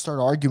where people start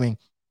arguing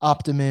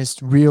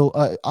optimist,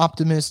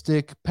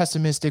 optimistic,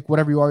 pessimistic,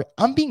 whatever you are.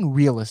 I'm being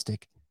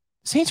realistic.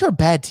 Saints are a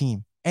bad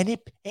team, and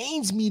it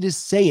pains me to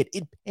say it.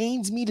 It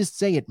pains me to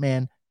say it,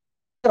 man.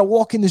 You got to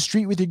walk in the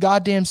street with your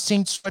goddamn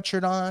Saints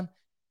sweatshirt on.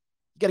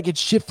 You got to get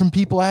shit from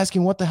people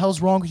asking what the hell's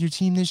wrong with your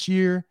team this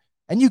year.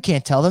 And you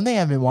can't tell them. They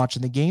haven't been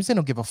watching the games. They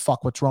don't give a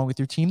fuck what's wrong with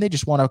your team. They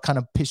just want to kind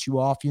of piss you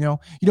off, you know?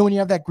 You know when you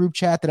have that group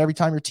chat that every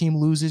time your team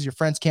loses, your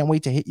friends can't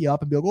wait to hit you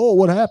up and be like, oh,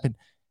 what happened?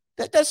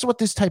 That's what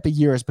this type of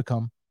year has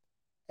become.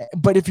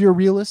 But if you're a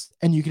realist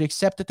and you can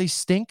accept that they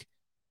stink,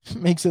 it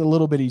makes it a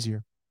little bit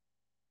easier.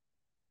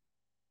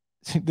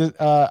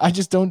 I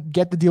just don't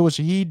get the deal with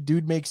Shaheed.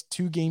 Dude makes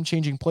 2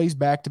 game-changing plays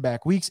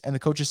back-to-back weeks, and the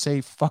coaches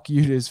say, fuck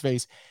you to his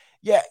face.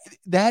 Yeah,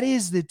 that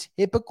is the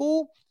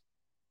typical...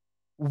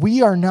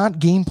 We are not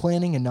game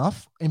planning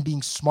enough and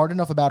being smart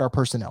enough about our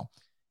personnel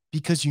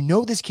because you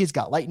know this kid's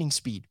got lightning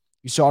speed.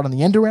 You saw it on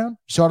the end around,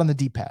 you saw it on the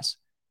deep pass.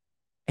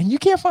 And you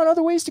can't find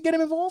other ways to get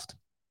him involved.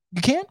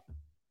 You can't.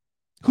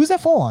 Who's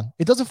that fall on?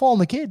 It doesn't fall on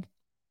the kid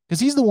because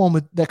he's the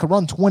one that could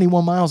run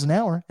 21 miles an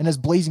hour and has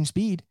blazing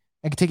speed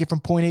and can take it from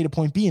point A to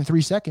point B in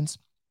 3 seconds.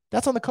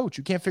 That's on the coach.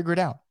 You can't figure it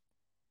out.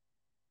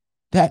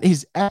 That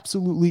is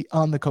absolutely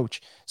on the coach.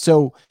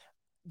 So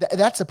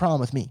that's the problem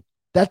with me.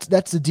 That's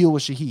the deal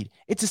with Shaheed.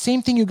 It's the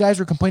same thing you guys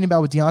were complaining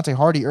about with Deontay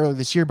Hardy earlier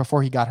this year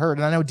before he got hurt.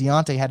 And I know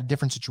Deontay had a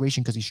different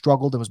situation because he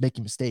struggled and was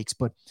making mistakes.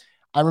 But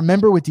I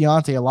remember with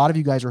Deontay, a lot of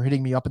you guys were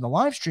hitting me up in the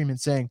live stream and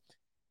saying,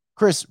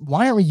 Chris,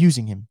 why aren't we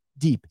using him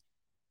deep?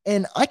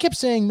 And I kept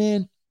saying,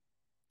 man,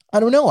 I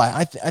don't know.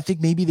 I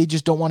think maybe they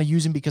just don't want to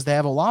use him because they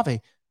have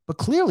Olave. But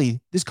clearly,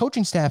 this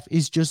coaching staff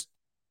is just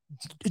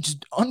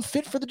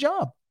unfit for the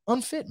job.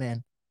 Unfit,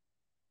 man.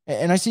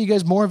 And I see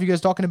more of you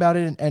guys talking about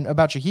it and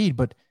about Shaheed,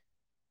 but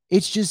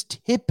it's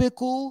just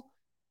typical,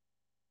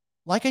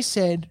 like I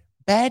said,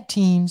 bad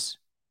teams.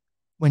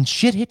 When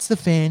shit hits the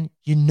fan,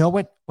 you know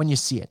it when you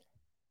see it.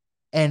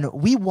 And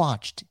we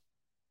watched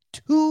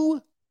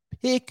 2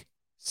 pick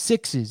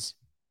sixes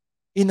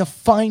in the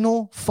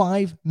final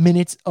 5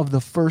 minutes of the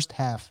first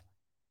half.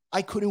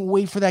 I couldn't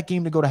wait for that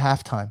game to go to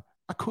halftime.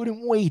 I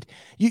couldn't wait.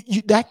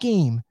 That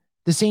game,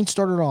 the Saints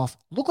started off,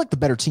 looked like the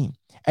better team.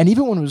 And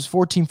even when it was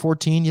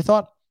 14-14, you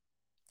thought,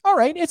 all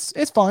right, it's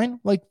fine.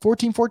 Like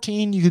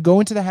 14-14, you could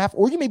go into the half,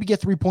 or you maybe get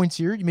 3 points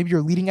here. Maybe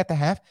you're leading at the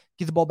half,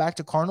 give the ball back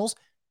to Cardinals.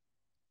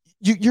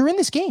 You're in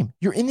this game.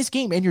 You're in this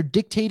game, and you're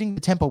dictating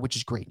the tempo, which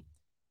is great.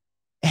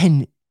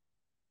 And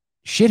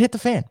shit hit the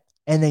fan,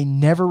 and they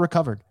never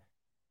recovered.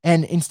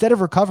 And instead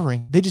of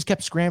recovering, they just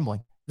kept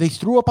scrambling. They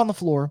threw up on the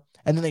floor,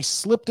 and then they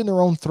slipped in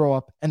their own throw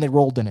up, and they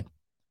rolled in it.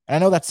 And I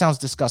know that sounds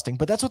disgusting,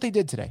 but that's what they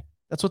did today.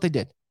 That's what they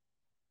did.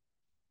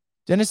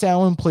 Dennis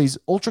Allen plays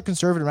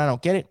ultra-conservative, and I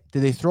don't get it.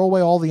 Did they throw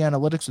away all the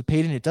analytics with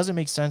Peyton? It doesn't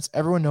make sense.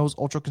 Everyone knows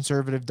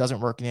ultra-conservative doesn't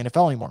work in the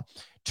NFL anymore.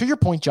 To your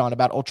point, John,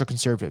 about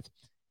ultra-conservative,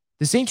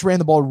 the Saints ran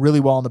the ball really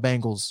well on the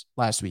Bengals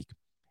last week.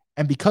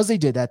 And because they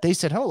did that, they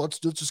said, oh, let's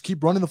just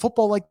keep running the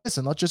football like this,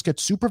 and let's just get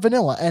super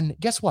vanilla. And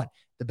guess what?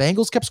 The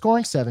Bengals kept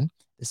scoring 7.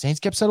 The Saints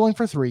kept settling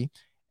for 3.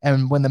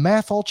 And when the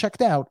math all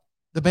checked out,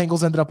 the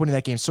Bengals ended up winning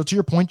that game. So to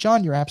your point,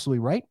 John, you're absolutely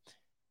right.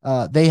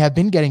 They have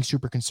been getting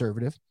super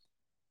conservative.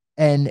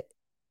 And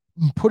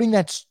putting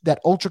that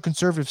ultra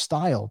conservative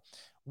style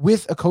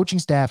with a coaching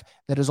staff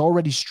that is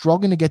already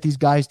struggling to get these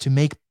guys to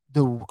make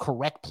the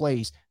correct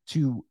plays,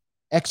 to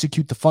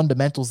execute the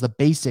fundamentals, the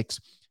basics,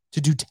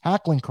 to do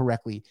tackling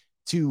correctly,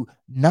 to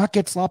not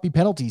get sloppy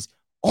penalties,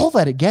 all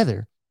that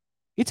together,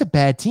 it's a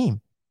bad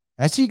team.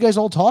 And I see you guys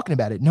all talking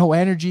about it. No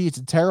energy. It's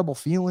a terrible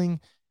feeling.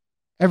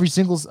 Every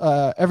single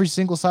side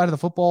of the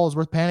football is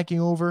worth panicking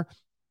over.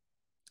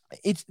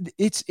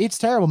 It's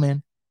terrible,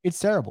 man. It's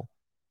terrible.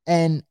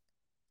 And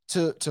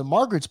to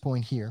Margaret's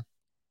point here,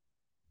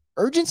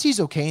 urgency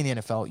is okay in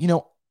the NFL. You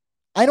know,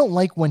 I don't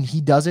like when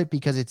he does it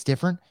because it's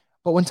different.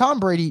 But when Tom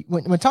Brady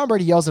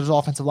yells at his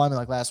offensive lineman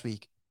like last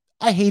week,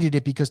 I hated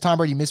it because Tom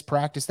Brady missed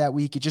practice that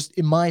week. It just,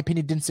 in my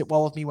opinion, didn't sit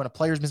well with me when a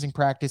player's missing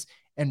practice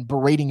and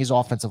berating his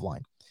offensive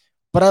line.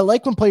 But I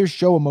like when players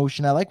show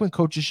emotion. I like when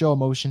coaches show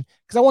emotion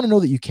because I want to know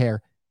that you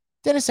care.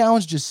 Dennis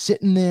Allen's just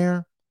sitting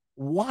there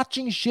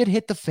watching shit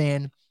hit the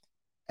fan,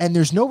 and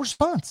there's no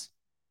response.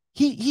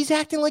 He's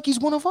acting like he's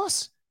one of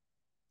us.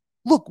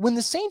 Look, when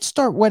the Saints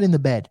start wetting the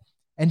bed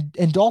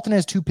and Dalton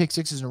has 2 pick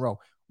sixes in a row,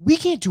 we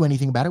can't do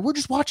anything about it. We're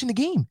just watching the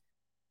game.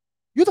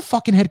 You're the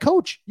fucking head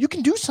coach. You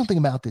can do something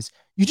about this.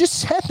 You just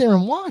sat there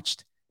and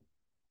watched.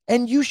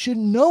 And you should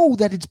know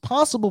that it's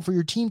possible for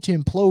your team to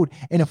implode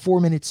in a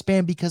 4-minute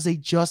span because they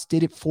just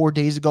did it 4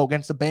 days ago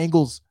against the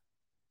Bengals.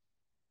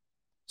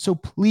 So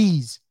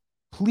please,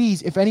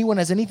 if anyone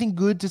has anything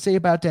good to say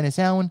about Dennis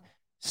Allen,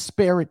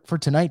 spare it for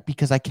tonight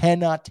because I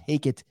cannot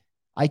take it.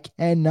 I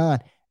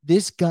cannot.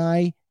 This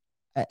guy,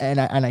 and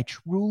I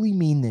truly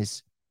mean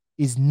this,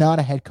 is not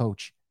a head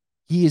coach.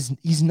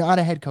 He's not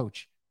a head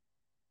coach.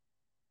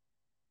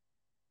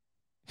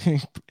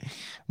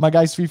 My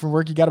guy's free from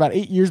work. You got about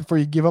 8 years before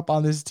you give up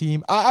on this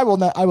team. I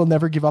will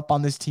never give up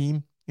on this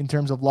team in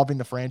terms of loving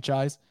the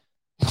franchise.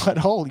 But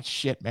holy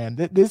shit, man,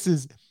 this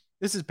is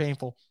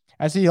painful.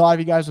 I see a lot of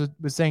you guys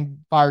was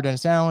saying fire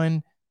Dennis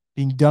Allen,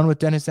 being done with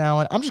Dennis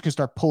Allen. I'm just gonna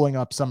start pulling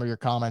up some of your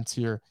comments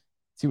here,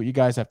 see what you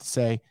guys have to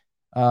say.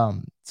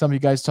 Some of you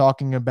guys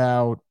talking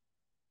about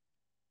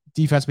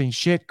defense being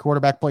shit,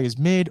 quarterback play is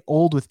mid,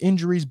 old with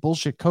injuries,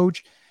 bullshit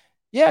coach.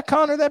 Yeah,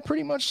 Connor, that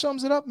pretty much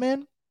sums it up,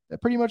 man.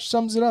 That pretty much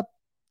sums it up.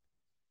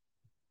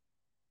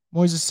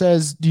 Moises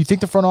says, do you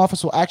think the front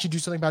office will actually do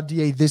something about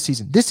DA this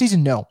season? This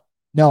season, no.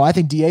 No, I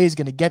think DA is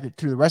going to get it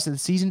through the rest of the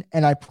season.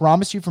 And I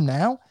promise you from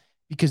now,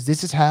 because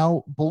this is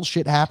how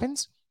bullshit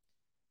happens,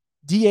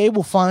 DA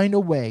will find a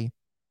way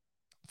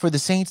for the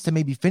Saints to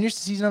maybe finish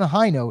the season on a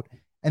high note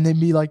and then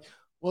be like,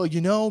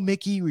 well,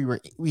 Mickey,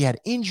 we had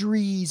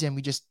injuries and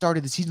we just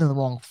started the season on the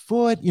wrong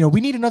foot.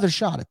 We need another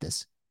shot at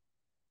this.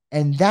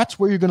 And that's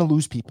where you're going to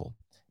lose people.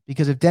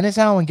 Because if Dennis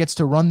Allen gets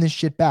to run this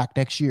shit back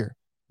next year,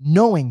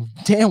 knowing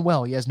damn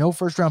well he has no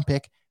first round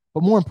pick,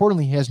 but more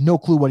importantly, he has no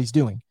clue what he's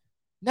doing.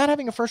 Not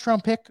having a first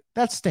round pick,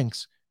 that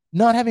stinks.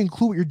 Not having a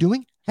clue what you're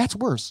doing, that's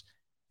worse.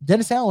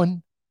 Dennis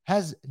Allen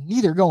has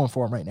neither going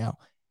for him right now.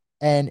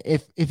 And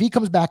if he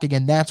comes back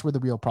again, that's where the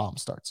real problem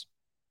starts.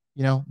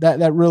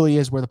 That really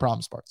is where the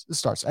problem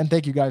starts. And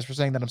thank you guys for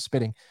saying that I'm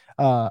spitting.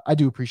 I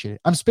do appreciate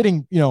it. I'm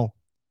spitting,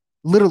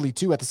 literally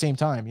two at the same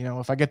time.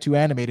 If I get too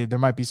animated, there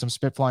might be some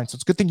spit flying. So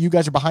it's a good thing you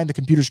guys are behind the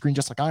computer screen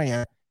just like I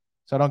am.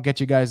 So I don't get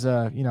you guys,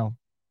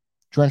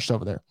 drenched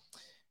over there.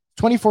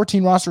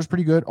 2014 roster is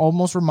pretty good.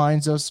 Almost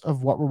reminds us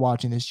of what we're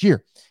watching this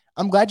year.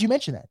 I'm glad you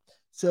mentioned that.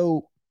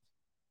 So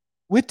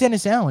with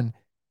Dennis Allen,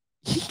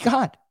 he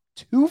got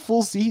 2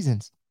 full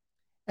seasons.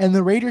 And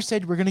the Raiders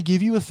said, we're going to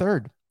give you a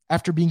third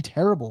after being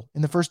terrible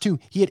in the first 2.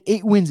 He had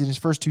 8 wins in his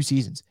first 2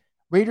 seasons.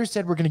 Raiders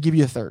said, we're going to give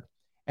you a third.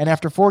 And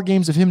after 4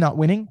 games of him not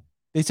winning,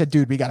 they said,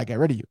 dude, we got to get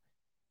rid of you.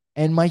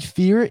 And my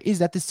fear is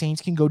that the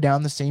Saints can go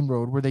down the same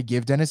road where they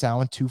give Dennis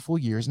Allen 2 full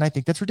years. And I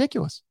think that's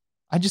ridiculous.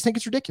 I just think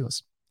it's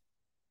ridiculous.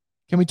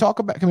 Can we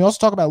also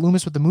talk about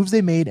Loomis with the moves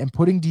they made and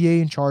putting DA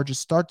in charge?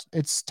 It's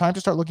time to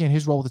start looking at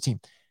his role with the team.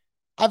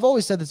 I've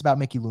always said this about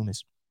Mickey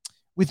Loomis.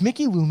 With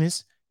Mickey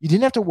Loomis, you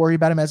didn't have to worry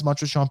about him as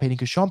much as Sean Payton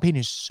because Sean Payton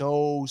is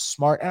so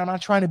smart. And I'm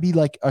not trying to be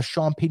like a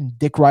Sean Payton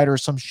dick rider or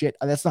some shit.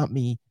 That's not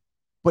me.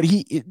 But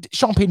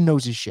Sean Payton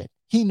knows his shit.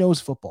 He knows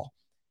football.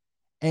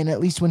 And at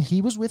least when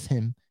he was with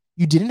him,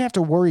 you didn't have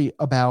to worry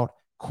about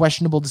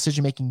questionable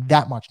decision-making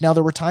that much. Now,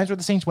 there were times where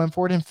the Saints went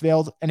for it and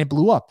failed, and it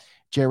blew up.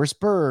 Jairus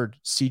Byrd,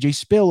 CJ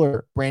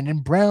Spiller, Brandon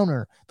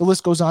Browner. The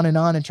list goes on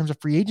in terms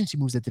of free agency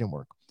moves that didn't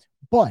work.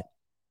 But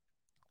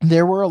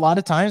there were a lot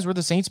of times where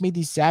the Saints made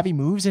these savvy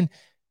moves, and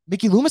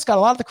Mickey Loomis got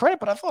a lot of the credit,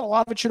 but I thought a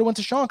lot of it should have went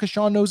to Sean because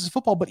Sean knows his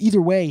football. But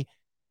either way,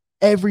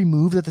 every big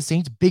move that the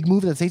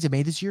Saints have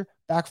made this year,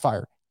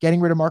 backfire.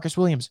 Getting rid of Marcus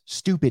Williams,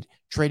 stupid.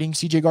 Trading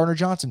CJ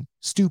Gardner-Johnson,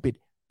 stupid.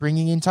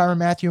 Bringing in Tyrann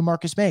Mathieu and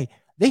Marcus May.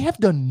 They have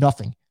done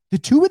nothing. The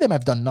 2 of them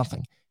have done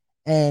nothing.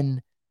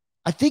 And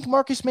I think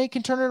Marcus May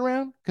can turn it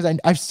around because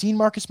I've seen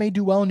Marcus May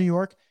do well in New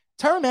York.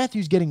 Tyrann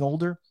Mathieu's getting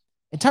older,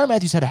 and Tyrann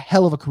Mathieu's had a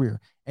hell of a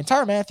career. And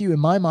Tyrann Mathieu, in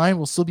my mind,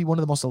 will still be one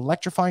of the most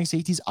electrifying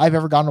safeties I've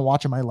ever gotten to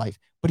watch in my life.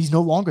 But he's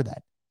no longer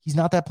that. He's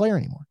not that player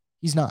anymore.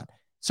 He's not.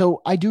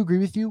 So I do agree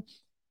with you.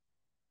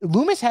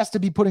 Loomis has to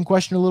be put in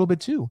question a little bit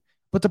too.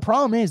 But the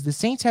problem is the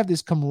Saints have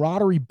this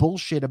camaraderie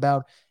bullshit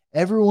about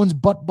everyone's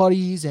butt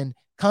buddies and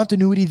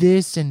continuity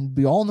this, and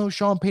we all know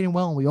Sean Payton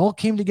well, and we all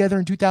came together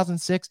in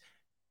 2006.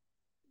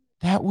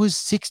 That was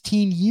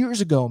 16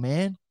 years ago,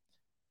 man.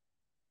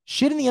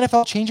 Shit in the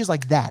NFL changes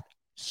like that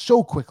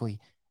so quickly.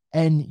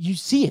 And you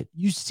see it.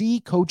 You see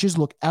coaches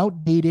look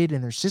outdated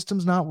and their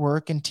systems not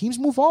work, and teams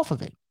move off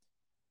of it.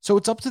 So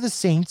it's up to the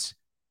Saints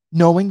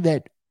knowing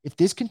that if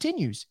this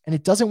continues and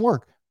it doesn't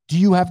work, do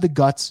you have the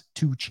guts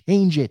to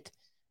change it?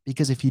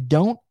 Because if you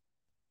don't,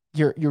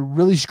 you're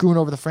really screwing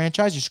over the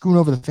franchise. You're screwing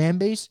over the fan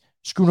base,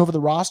 screwing over the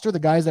roster, the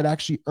guys that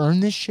actually earn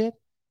this shit.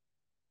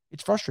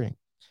 It's frustrating.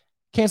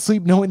 Can't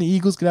sleep knowing the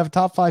Eagles could have a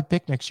top 5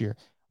 pick next year.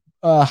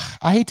 I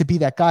hate to be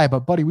that guy,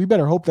 but buddy, we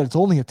better hope that it's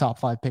only a top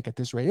 5 pick at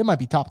this rate. It might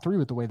be top 3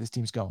 with the way this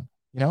team's going,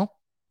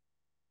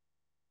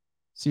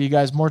 See you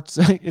guys more.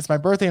 It's my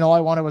birthday and all I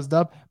wanted was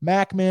dub.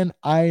 Mac, man,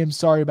 I am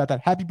sorry about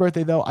that. Happy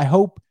birthday, though. I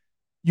hope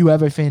you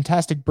have a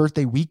fantastic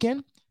birthday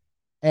weekend.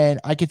 And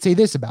I could say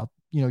this about,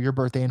 your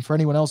birthday, and for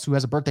anyone else who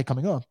has a birthday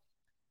coming up,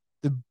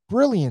 the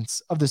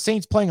brilliance of the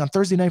Saints playing on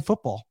Thursday Night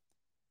Football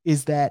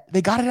is that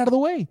they got it out of the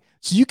way.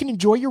 So you can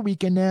enjoy your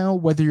weekend now,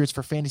 whether it's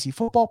for fantasy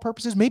football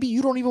purposes. Maybe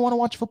you don't even want to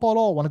watch football at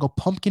all. Want to go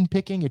pumpkin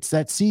picking. It's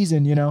that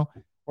season,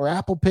 or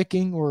apple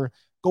picking, or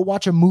go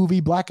watch a movie.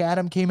 Black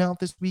Adam came out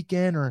this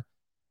weekend, or,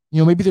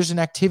 maybe there's an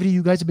activity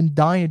you guys have been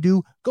dying to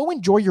do. Go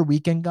enjoy your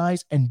weekend,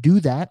 guys, and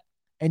do that.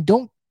 And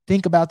don't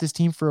think about this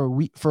team for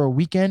a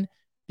weekend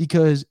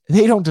because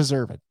they don't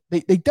deserve it.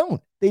 They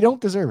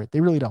don't deserve it.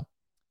 They really don't.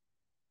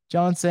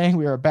 John saying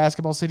we are a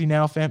basketball city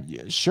now, fam.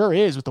 Yeah, sure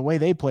is with the way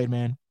they played,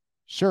 man.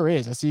 Sure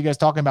is. I see you guys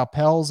talking about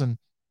Pels, and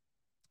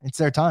it's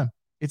their time.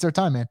 It's their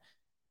time, man.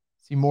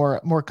 See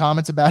more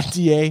comments about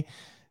DA.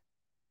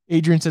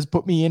 Adrian says,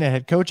 put me in at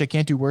head coach. I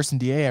can't do worse than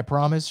DA, I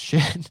promise.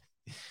 Shit.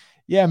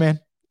 Yeah, man.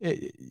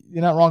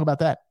 You're not wrong about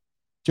that.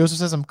 Joseph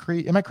says, am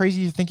I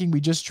crazy thinking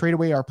we just trade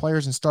away our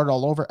players and start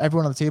all over?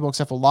 Everyone on the table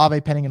except for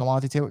Olave, Penning, and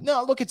Alontae Taylor.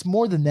 No, look, it's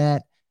more than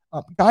that.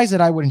 Guys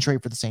that I wouldn't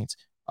trade for the Saints.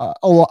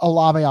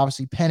 Olave,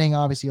 obviously. Penning,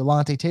 obviously.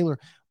 Alontae Taylor.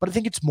 But I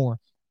think it's more.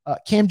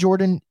 Cam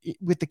Jordan,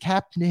 with the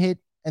cap hit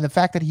and the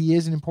fact that he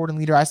is an important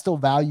leader, I still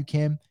value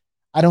Cam.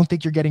 I don't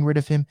think you're getting rid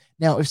of him.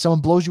 Now, if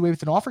someone blows you away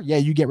with an offer, yeah,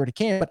 you get rid of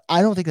Cam, but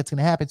I don't think that's going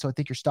to happen. So I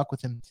think you're stuck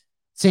with him.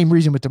 Same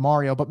reason with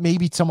DeMario, but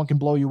maybe someone can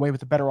blow you away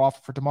with a better offer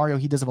for DeMario.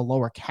 He does have a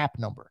lower cap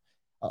number.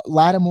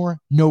 Lattimore,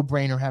 no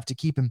brainer, have to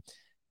keep him.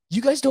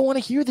 You guys don't want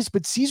to hear this,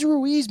 but Cesar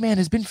Ruiz, man,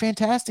 has been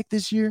fantastic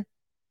this year.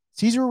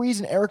 Cesar Ruiz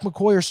and Eric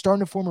McCoy are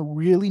starting to form a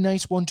really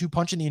nice 1-2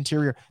 punch in the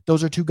interior.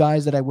 Those are two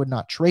guys that I would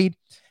not trade.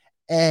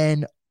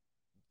 And,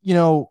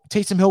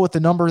 Taysom Hill with the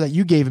number that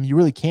you gave him, you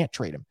really can't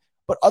trade him.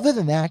 But other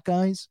than that,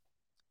 guys,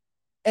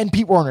 and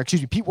Pete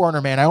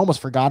Werner, man, I almost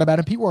forgot about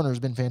him. Pete Werner has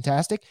been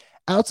fantastic.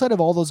 Outside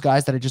of all those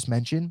guys that I just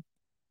mentioned,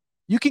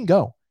 you can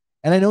go.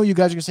 And I know you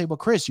guys are going to say, well,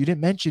 Chris, you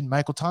didn't mention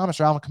Michael Thomas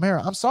or Alvin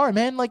Kamara. I'm sorry,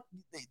 man. Like,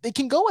 they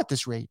can go at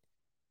this rate.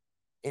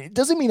 It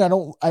doesn't mean I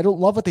don't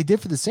love what they did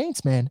for the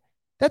Saints, man.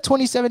 That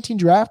 2017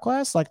 draft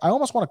class, like, I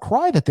almost want to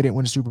cry that they didn't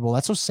win a Super Bowl.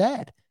 That's so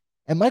sad.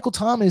 And Michael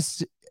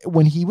Thomas,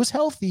 when he was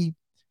healthy,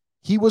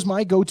 he was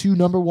my go-to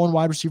number one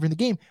wide receiver in the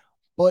game.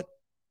 But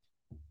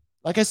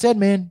like I said,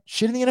 man,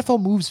 shit in the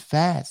NFL moves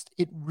fast.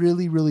 It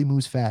really, really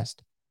moves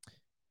fast.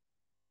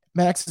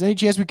 Max, is there any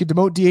chance we could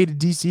demote DA to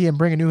DC and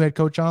bring a new head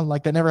coach on?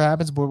 Like, that never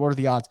happens, but what are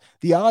the odds?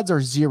 The odds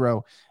are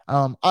 0.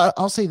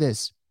 I'll say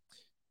this.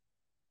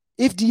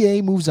 If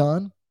DA moves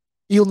on,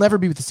 he'll never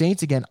be with the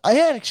Saints again.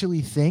 I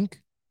actually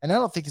think, and I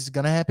don't think this is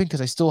going to happen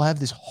because I still have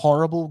this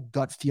horrible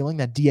gut feeling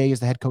that DA is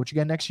the head coach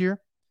again next year.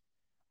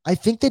 I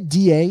think that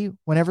DA,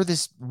 whenever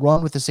this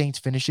run with the Saints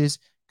finishes,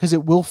 because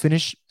it will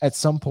finish at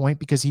some point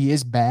because he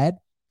is bad,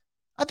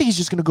 I think he's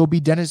just going to go be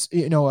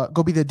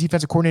go be the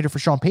defensive coordinator for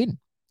Sean Payton.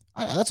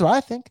 That's what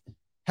I think.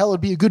 Hell,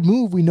 it'd be a good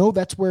move. We know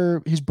that's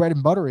where his bread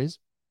and butter is.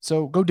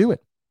 So go do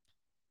it.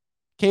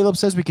 Caleb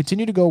says we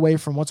continue to go away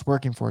from what's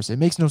working for us. It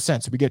makes no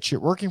sense. We get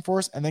shit working for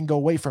us and then go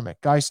away from it.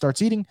 Guy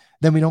starts eating,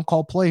 then we don't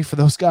call play for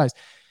those guys.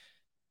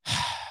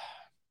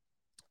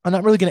 I'm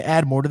not really going to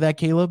add more to that,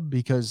 Caleb,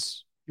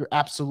 because you're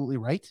absolutely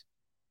right.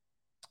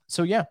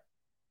 So yeah,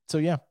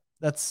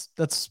 that's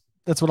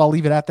what I'll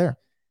leave it at there.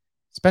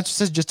 Spencer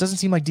says, just doesn't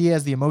seem like DA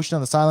has the emotion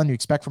on the sideline you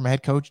expect from a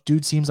head coach.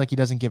 Dude seems like he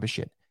doesn't give a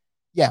shit.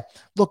 Yeah,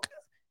 look,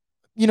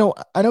 I know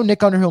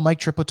Nick Underhill, Mike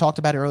Triplett talked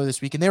about it earlier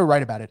this week, and they were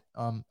right about it,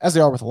 as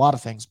they are with a lot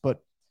of things.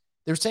 But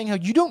they're saying how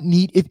you don't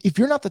need, if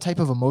you're not the type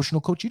of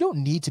emotional coach, you don't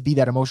need to be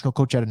that emotional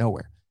coach out of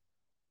nowhere.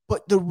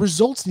 But the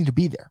results need to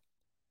be there.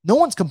 No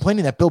one's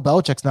complaining that Bill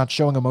Belichick's not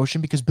showing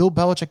emotion because Bill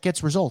Belichick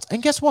gets results.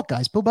 And guess what,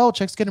 guys? Bill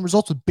Belichick's getting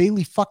results with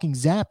Bailey fucking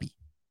Zappi.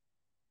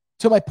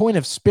 To my point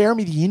of spare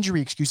me the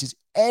injury excuses,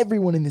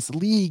 everyone in this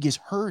league is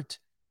hurt.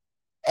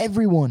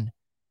 Everyone.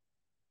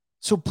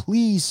 So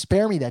please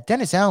spare me that.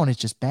 Dennis Allen is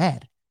just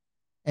bad.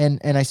 And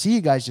I see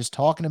you guys just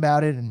talking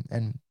about it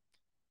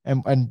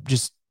and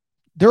just,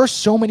 there are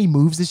so many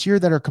moves this year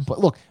that are complete.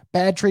 Look,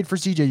 bad trade for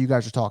CJ you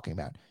guys are talking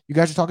about. You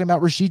guys are talking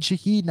about Rashid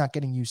Shaheed not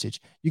getting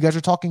usage. You guys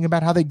are talking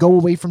about how they go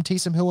away from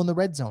Taysom Hill in the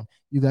red zone.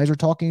 You guys are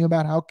talking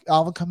about how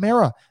Alvin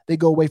Kamara, they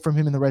go away from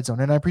him in the red zone.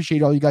 And I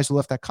appreciate all you guys who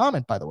left that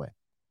comment, by the way.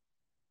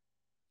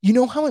 You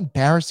know how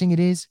embarrassing it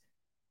is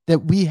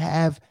that we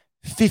have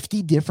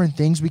 50 different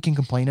things we can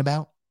complain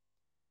about?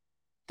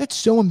 That's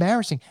so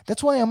embarrassing.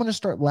 That's why I'm going to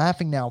start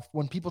laughing now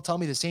when people tell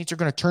me the Saints are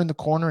going to turn the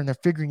corner and they're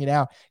figuring it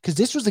out. Because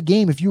this was a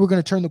game if you were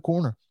going to turn the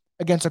corner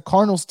against a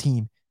Cardinals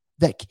team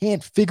that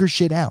can't figure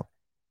shit out.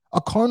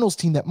 A Cardinals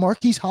team that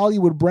Marquise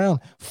Hollywood Brown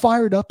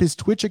fired up his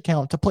Twitch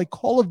account to play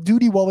Call of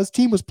Duty while his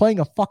team was playing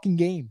a fucking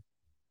game.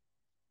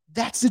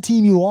 That's the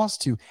team you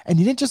lost to. And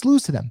you didn't just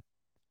lose to them.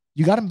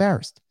 You got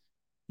embarrassed.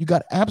 You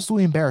got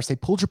absolutely embarrassed. They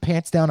pulled your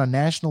pants down on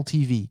national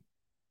TV.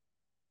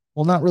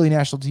 Well, not really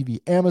national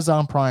TV,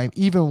 Amazon Prime,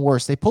 even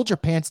worse. They pulled your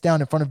pants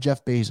down in front of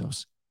Jeff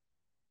Bezos.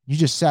 You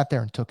just sat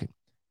there and took it.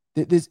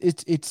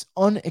 It's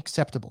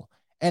unacceptable.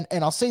 And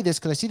I'll say this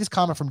because I see this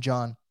comment from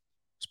John.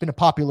 It's been a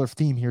popular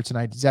theme here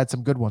tonight. He's had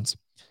some good ones.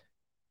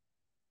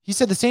 He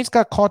said the Saints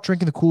got caught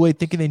drinking the Kool-Aid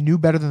thinking they knew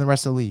better than the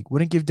rest of the league.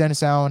 Wouldn't give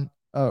Dennis Allen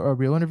a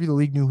real interview. The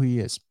league knew who he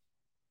is.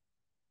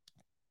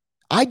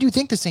 I do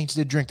think the Saints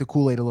did drink the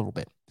Kool-Aid a little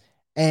bit.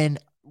 And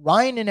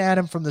Ryan and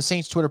Adam from the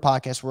Saints Twitter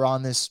podcast were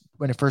on this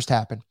when it first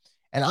happened.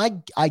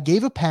 And I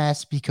gave a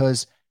pass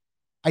because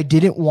I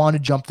didn't want to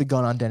jump the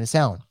gun on Dennis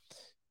Allen.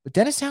 But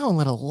Dennis Allen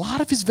let a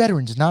lot of his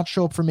veterans not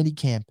show up for mini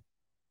camp.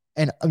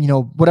 And,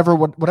 whatever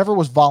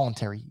was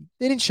voluntary,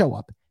 they didn't show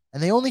up.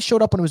 And they only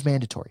showed up when it was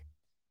mandatory.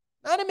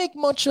 I didn't make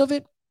much of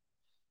it.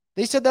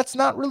 They said that's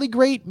not really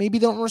great. Maybe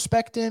they don't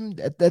respect him.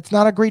 That's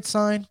not a great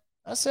sign.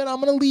 I said, I'm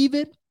going to leave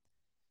it.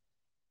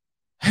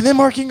 And then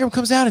Mark Ingram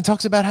comes out and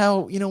talks about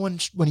how,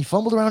 when he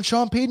fumbled around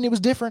Sean Payton, it was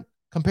different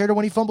compared to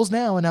when he fumbles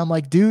now. And I'm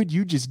like, dude,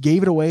 you just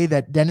gave it away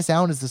that Dennis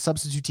Allen is the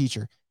substitute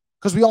teacher.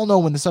 Because we all know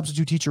when the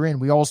substitute teacher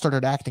we all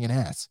started acting an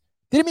ass.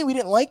 Didn't mean we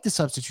didn't like the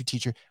substitute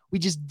teacher. We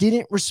just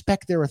didn't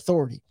respect their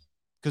authority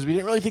because we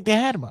didn't really think they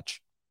had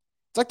much.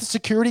 It's like the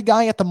security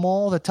guy at the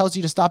mall that tells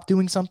you to stop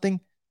doing something.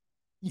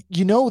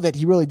 You know that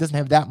he really doesn't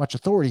have that much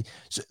authority.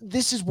 So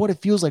this is what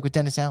it feels like with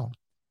Dennis Allen.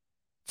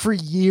 For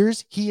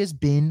years, he has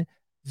been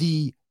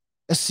the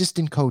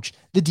assistant coach,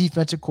 the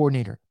defensive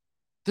coordinator,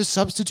 the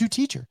substitute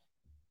teacher.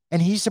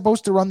 And he's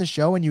supposed to run the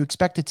show, and you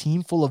expect a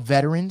team full of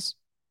veterans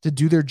to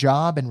do their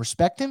job and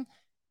respect him,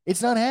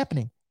 it's not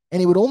happening.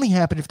 And it would only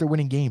happen if they're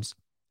winning games.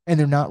 And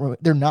they're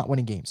not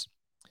winning games.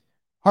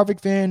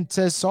 Harvick fan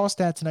says, saw a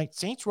stat tonight.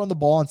 Saints run the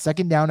ball on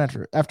second down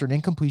after an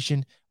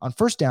incompletion on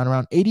first down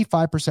around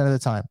 85% of the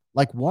time.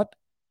 Like what?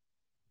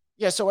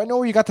 Yeah, so I know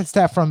where you got that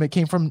stat from. It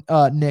came from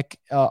Nick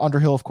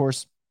Underhill, of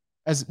course,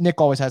 as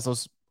Nick always has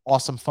those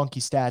awesome,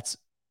 funky stats.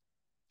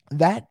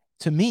 That,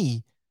 to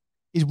me,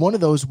 is one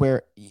of those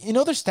where,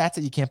 there's stats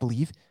that you can't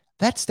believe.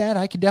 That stat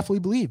I can definitely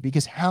believe,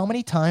 because how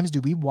many times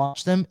do we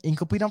watch them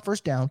incomplete on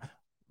first down,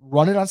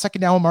 run it on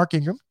second down with Mark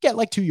Ingram, get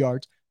like 2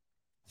 yards,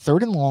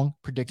 third and long,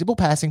 predictable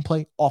passing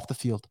play off the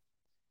field.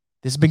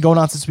 This has been going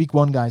on since week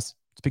 1, guys.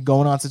 It's been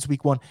going on since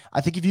week 1.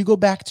 I think if you go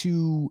back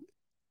to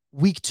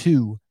week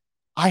 2,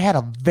 I had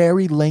a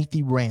very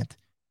lengthy rant.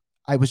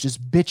 I was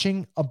just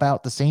bitching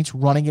about the Saints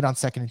running it on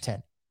 2nd and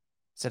 10.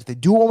 Said if they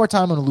do it one more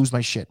time, I'm going to lose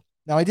my shit.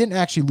 Now, I didn't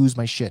actually lose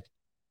my shit.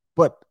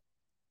 But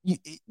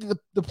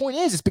the point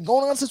is, it's been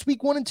going on since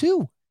week 1 and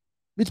 2.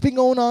 It's been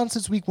going on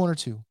since week 1 or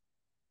 2.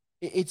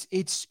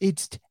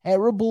 It's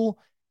terrible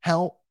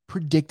how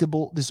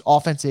predictable this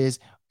offense is.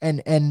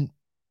 And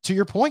to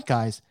your point,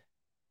 guys,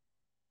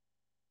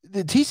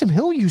 the Taysom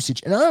Hill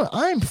usage, and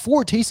I'm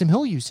for Taysom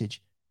Hill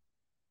usage.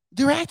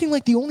 They're acting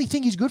like the only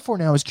thing he's good for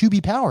now is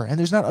QB power, and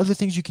there's not other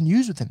things you can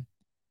use with him.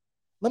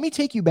 Let me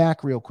take you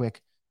back real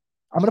quick.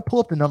 I'm going to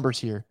pull up the numbers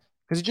here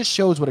because it just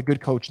shows what a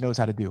good coach knows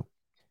how to do.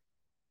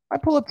 I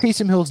pull up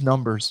Taysom Hill's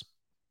numbers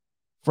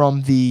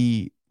from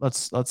the,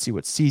 let's see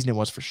what season it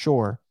was for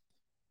sure.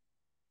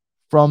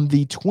 From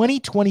the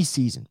 2020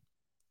 season,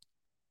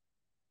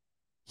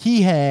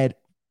 he had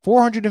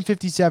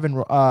 457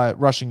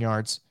 rushing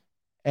yards,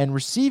 and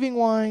receiving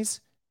wise,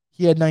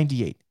 he had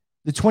 98.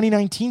 The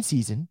 2019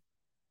 season,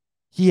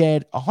 he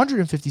had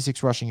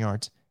 156 rushing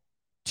yards,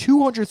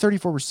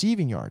 234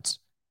 receiving yards,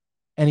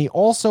 and he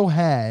also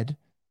had,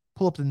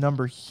 pull up the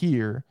number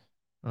here.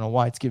 I don't know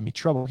why it's giving me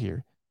trouble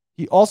here.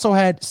 He also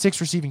had 6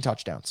 receiving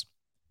touchdowns.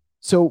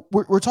 So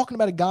we're talking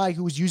about a guy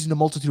who was used in a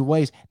multitude of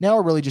ways. Now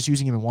we're really just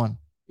using him in one.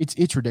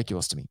 It's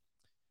ridiculous to me.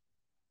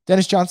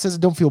 Dennis John says,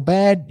 don't feel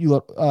bad. You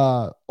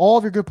all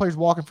of your good players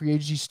walking free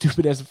agency,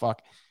 stupid as a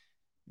fuck.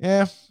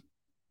 Yeah.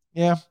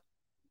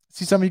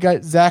 See some of you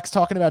guys, Zach's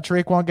talking about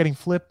Traquan getting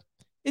flipped.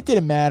 It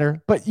didn't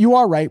matter, but you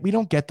are right. We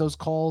don't get those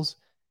calls.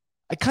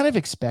 I kind of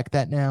expect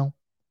that now,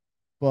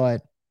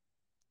 but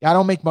I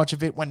don't make much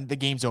of it when the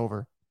game's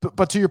over.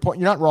 But to your point,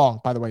 you're not wrong,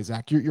 by the way,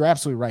 Zach. You're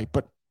absolutely right.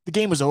 But the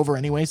game was over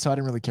anyway, so I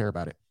didn't really care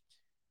about it.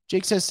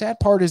 Jake says, sad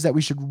part is that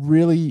we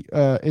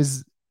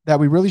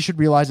really should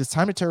realize it's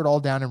time to tear it all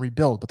down and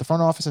rebuild. But the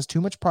front office has too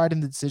much pride in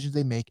the decisions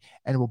they make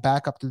and will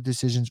back up the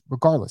decisions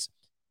regardless.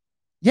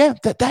 Yeah,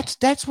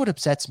 that's what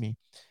upsets me.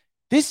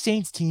 This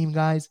Saints team,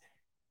 guys,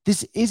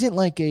 this isn't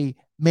like a,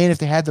 man, if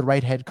they had the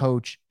right head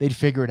coach, they'd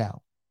figure it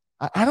out.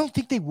 I don't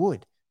think they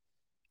would.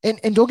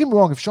 And don't get me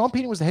wrong, if Sean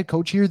Payton was the head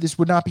coach here, this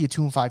would not be a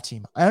 2-5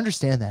 team. I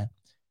understand that.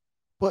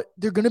 But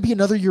they're going to be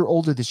another year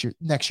older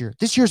next year.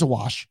 This year's a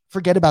wash.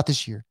 Forget about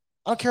this year.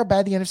 I don't care how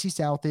bad the NFC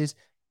South is.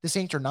 The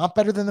Saints are not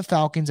better than the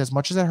Falcons, as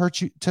much as that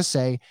hurts you to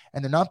say,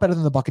 and they're not better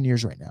than the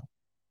Buccaneers right now.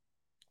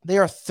 They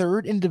are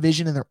third in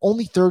division, and they're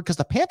only third because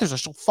the Panthers are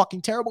so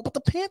fucking terrible, but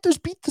the Panthers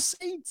beat the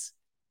Saints.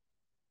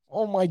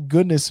 Oh my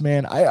goodness,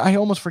 man. I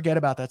almost forget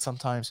about that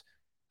sometimes.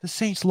 The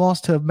Saints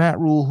lost to Matt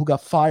Rule, who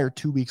got fired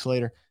 2 weeks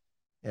later.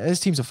 Yeah,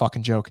 this team's a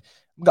fucking joke.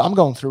 I'm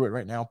going through it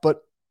right now.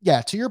 But yeah,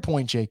 to your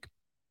point, Jake,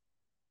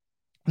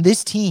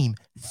 this team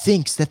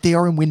thinks that they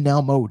are in win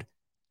now mode.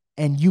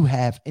 And you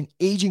have an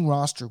aging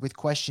roster with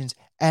questions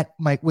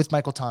with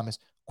Michael Thomas,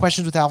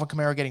 questions with Alvin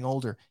Kamara getting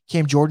older,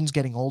 Cam Jordan's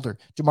getting older,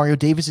 Demario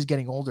Davis is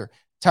getting older,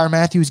 Tyrann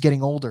Mathieu is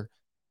getting older.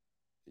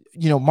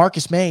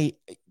 Marcus May,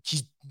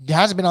 he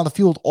hasn't been on the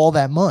field all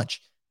that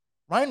much.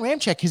 Ryan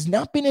Ramczyk has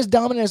not been as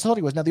dominant as I thought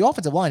he was. Now, the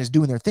offensive line is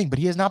doing their thing, but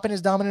he has not been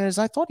as dominant as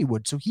I thought he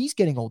would. So he's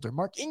getting older.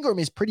 Mark Ingram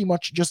is pretty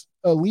much just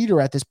a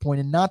leader at this point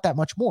and not that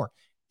much more.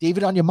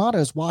 David Onyemata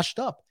is washed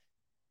up.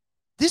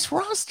 This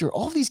roster,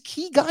 all these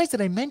key guys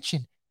that I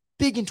mentioned,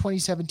 big in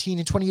 2017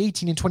 and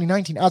 2018 and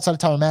 2019, outside of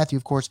Tyrann Mathieu,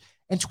 of course,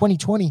 and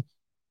 2020,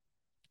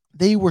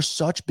 they were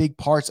such big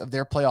parts of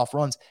their playoff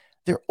runs.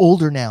 They're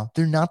older now.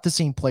 They're not the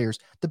same players.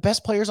 The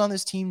best players on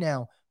this team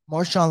now,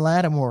 Marshawn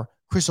Lattimore,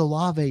 Chris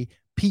Olave,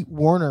 Pete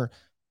Werner.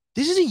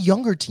 This is a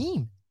younger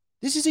team.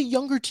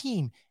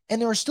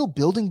 And there are still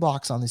building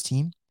blocks on this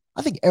team.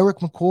 I think Eric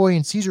McCoy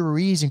and Cesar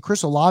Ruiz and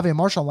Chris Olave and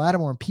Marshawn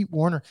Lattimore and Pete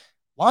Werner,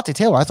 Lante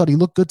Taylor, I thought he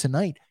looked good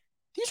tonight.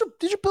 These are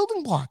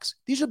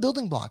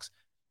building blocks.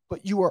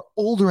 But you are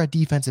older at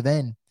defensive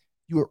end.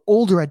 You are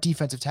older at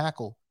defensive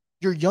tackle.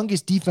 Your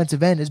youngest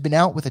defensive end has been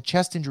out with a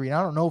chest injury. And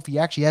I don't know if he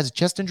actually has a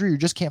chest injury or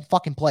just can't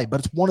fucking play,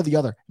 but it's one or the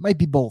other. It might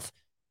be both.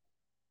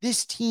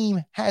 This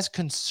team has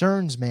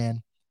concerns,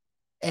 man.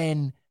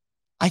 And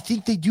I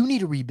think they do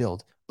need a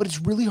rebuild, but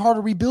it's really hard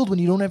to rebuild when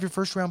you don't have your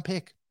first round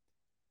pick.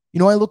 I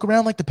look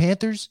around like the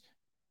Panthers.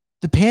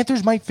 The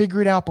Panthers might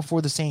figure it out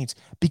before the Saints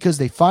because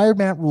they fired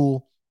Matt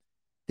Rule.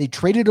 They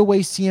traded away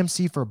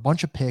CMC for a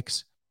bunch of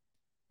picks.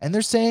 And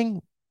they're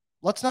saying,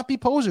 let's not be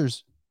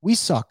posers. We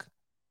suck.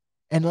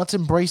 And let's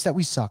embrace that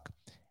we suck.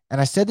 And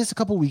I said this a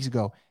couple weeks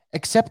ago.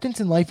 Acceptance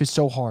in life is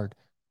so hard.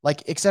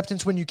 Like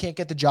acceptance when you can't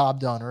get the job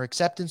done, or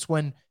acceptance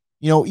when,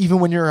 even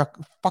when you're a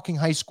fucking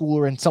high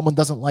schooler and someone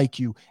doesn't like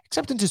you.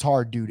 Acceptance is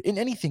hard, dude, in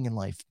anything in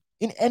life,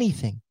 in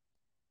anything.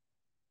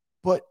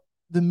 But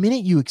the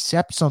minute you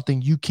accept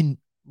something, you can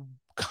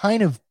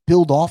kind of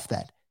build off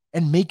that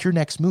and make your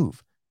next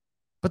move.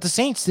 But the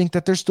Saints think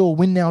that they're still a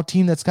win now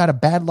team that's got a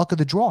bad luck of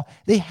the draw.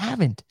 They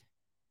haven't.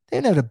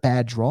 They've had a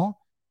bad draw.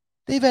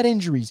 They've had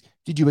injuries.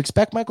 Did you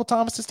expect Michael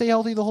Thomas to stay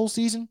healthy the whole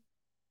season?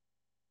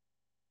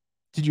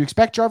 Did you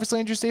expect Jarvis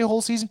Landry to stay the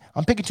whole season?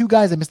 I'm picking two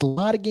guys that missed a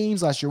lot of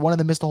games last year. One of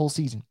them missed the whole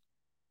season.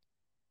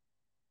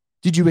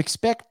 Did you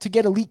expect to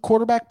get elite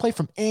quarterback play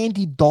from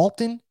Andy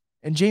Dalton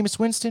and Jameis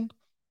Winston?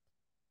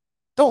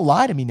 Don't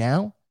lie to me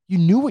now. You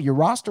knew what your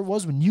roster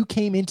was when you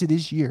came into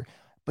this year,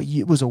 but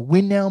it was a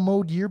win now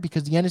mode year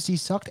because the NFC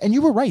sucked. And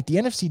you were right. The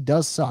NFC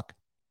does suck.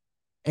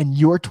 And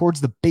you're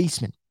towards the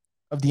basement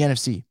of the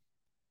NFC.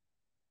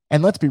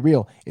 And let's be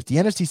real. If the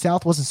NFC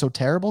South wasn't so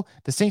terrible,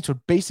 the Saints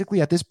would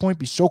basically at this point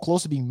be so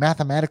close to being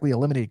mathematically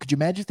eliminated. Could you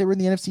imagine if they were in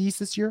the NFC East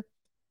this year?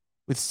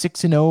 With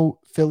 6-0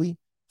 Philly,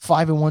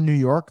 5-1 New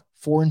York,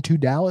 4-2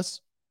 Dallas,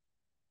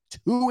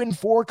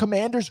 2-4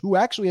 Commanders, who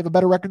actually have a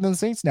better record than the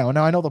Saints now. And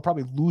now I know they'll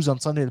probably lose on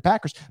Sunday to the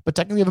Packers, but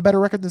technically have a better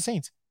record than the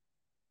Saints.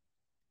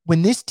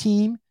 When this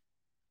team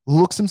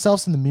looks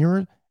themselves in the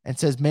mirror and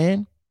says,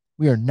 man,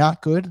 we are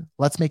not good,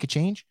 let's make a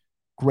change,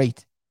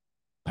 great.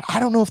 But I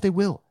don't know if they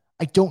will.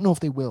 I don't know if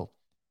they will.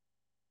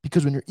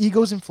 Because when your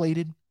ego's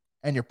inflated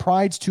and your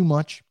pride's too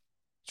much,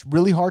 it's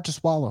really hard to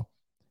swallow.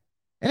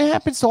 And it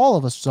happens to all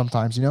of us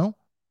sometimes, It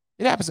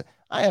happens.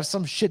 I have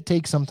some shit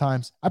take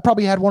sometimes. I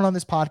probably had one on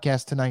this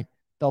podcast tonight.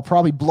 They'll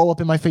probably blow up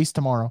in my face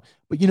tomorrow.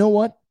 But you know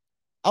what?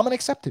 I'm going to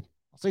accept it.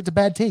 I'll say it's a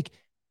bad take.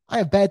 I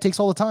have bad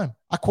takes all the time.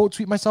 I quote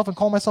tweet myself and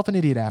call myself an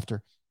idiot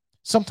after.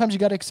 Sometimes you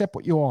got to accept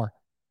what you are.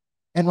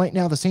 And right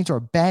now, the Saints are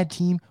a bad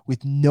team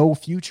with no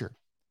future.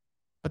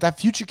 But that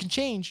future can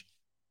change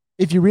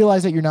if you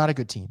realize that you're not a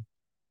good team.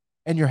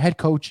 And your head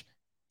coach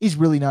is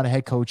really not a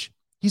head coach.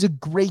 He's a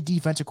great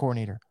defensive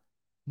coordinator,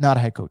 not a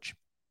head coach.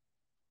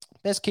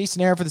 Best case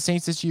scenario for the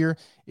Saints this year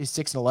is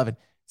 6-11.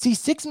 See,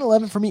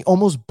 6-11 for me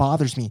almost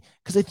bothers me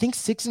because I think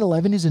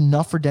 6-11 is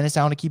enough for Dennis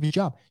Allen to keep his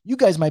job. You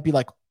guys might be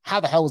like, how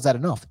the hell is that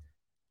enough?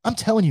 I'm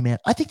telling you, man,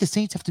 I think the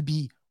Saints have to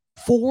be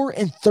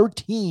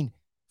 4-13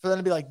 for them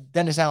to be like,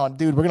 Dennis Allen,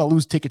 dude, we're going to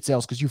lose ticket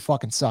sales because you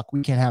fucking suck.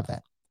 We can't have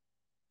that.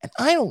 And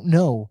I don't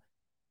know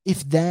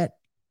if that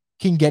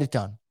can get it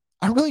done.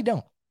 I really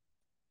don't.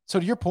 So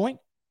to your point,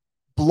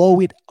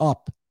 blow it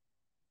up.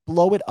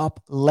 Blow it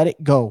up. Let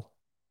it go.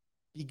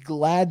 Be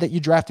glad that you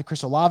drafted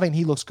Chris Olave and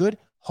he looks good.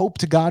 Hope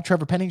to God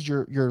Trevor Penning's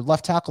your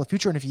left tackle of the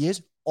future. And if he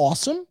is,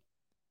 awesome.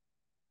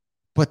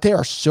 But there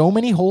are so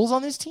many holes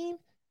on this team.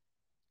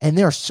 And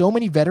there are so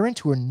many veterans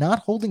who are not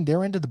holding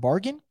their end of the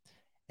bargain.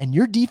 And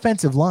your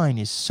defensive line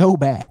is so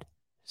bad.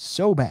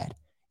 So bad.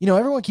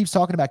 Everyone keeps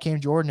talking about Cam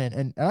Jordan.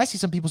 And I see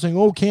some people saying,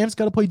 oh, Cam's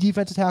got to play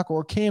defensive tackle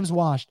or Cam's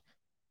washed.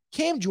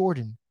 Cam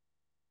Jordan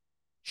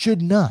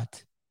should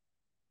not,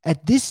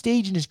 at this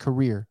stage in his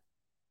career,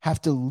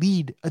 have to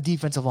lead a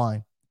defensive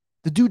line.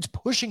 The dude's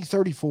pushing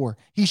 34.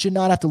 He should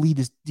not have to lead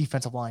this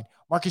defensive line.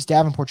 Marcus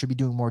Davenport should be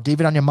doing more.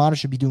 David Onyemata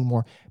should be doing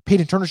more.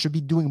 Peyton Turner should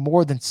be doing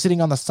more than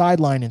sitting on the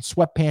sideline in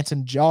sweatpants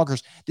and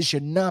joggers. This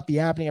should not be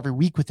happening every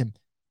week with him.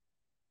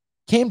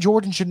 Cam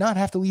Jordan should not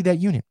have to lead that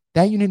unit.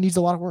 That unit needs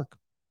a lot of work.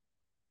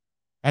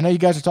 I know you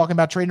guys are talking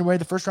about trading away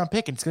the first-round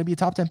pick, and it's going to be a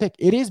top 10 pick.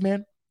 It is,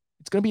 man.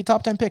 It's going to be a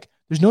top 10 pick.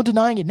 There's no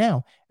denying it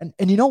now. And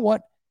you know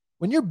what?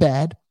 When you're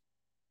bad,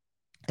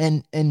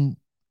 and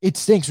it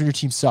stinks when your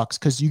team sucks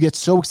because you get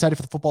so excited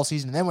for the football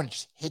season, and then when it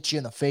just hits you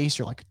in the face,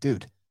 you're like,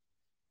 dude,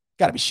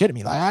 got to be shitting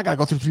me. Like, I got to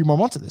go through 3 more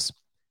months of this.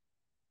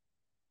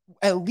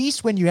 At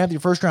least when you have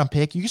your first-round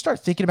pick, you can start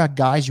thinking about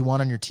guys you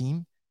want on your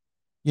team.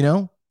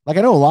 Like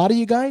I know a lot of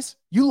you guys,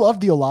 you love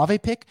the Olave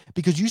pick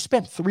because you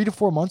spent 3 to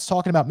 4 months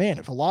talking about, man,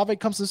 if Olave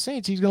comes to the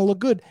Saints, he's going to look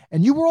good.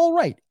 And you were all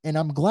right. And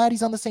I'm glad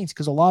he's on the Saints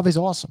because Olave's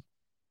awesome.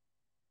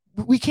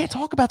 But we can't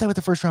talk about that with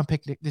the first-round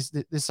pick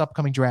this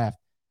upcoming draft.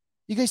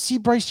 You guys see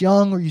Bryce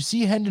Young or you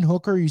see Hendon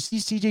Hooker or you see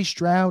CJ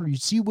Stroud or you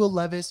see Will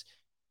Levis.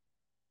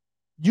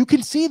 You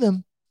can see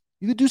them.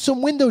 You can do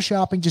some window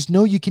shopping. Just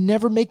know you can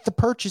never make the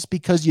purchase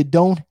because you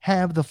don't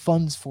have the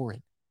funds for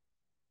it.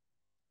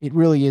 It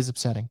really is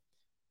upsetting.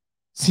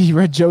 See,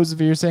 Red Joseph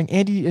here saying,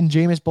 Andy and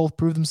Jameis both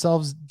proved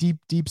themselves.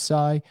 Deep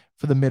sigh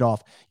for the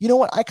mid-off. You know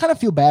what? I kind of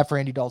feel bad for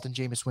Andy Dalton,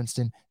 Jameis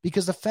Winston,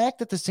 because the fact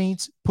that the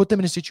Saints put them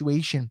in a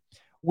situation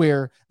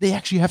where they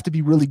actually have to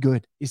be really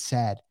good is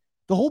sad.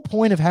 The whole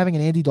point of having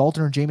an Andy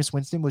Dalton or Jameis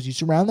Winston was you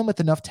surround them with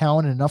enough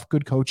talent and enough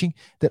good coaching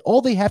that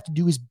all they have to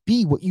do is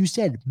be what you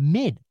said,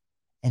 mid,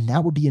 and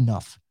that would be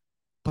enough.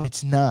 But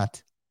it's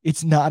not.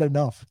 It's not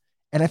enough.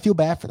 And I feel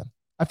bad for them.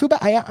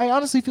 I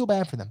honestly feel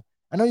bad for them.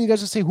 I know you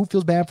guys will say, who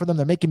feels bad for them?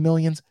 They're making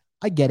millions.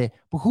 I get it.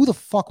 But who the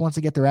fuck wants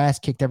to get their ass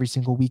kicked every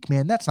single week,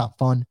 man? That's not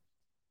fun.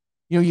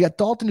 You got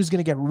Dalton who's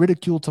going to get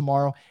ridiculed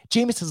tomorrow.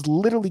 Jameis has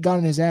literally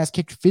gotten his ass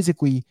kicked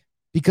physically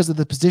because of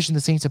the position the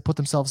Saints have put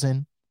themselves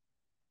in.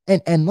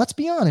 And let's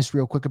be honest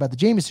real quick about the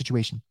Jameis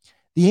situation.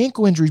 The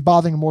ankle injury is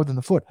bothering him more than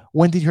the foot.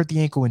 When did he hurt the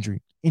ankle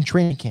injury? In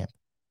training camp.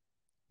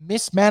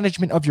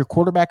 Mismanagement of your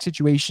quarterback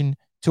situation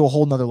to a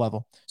whole nother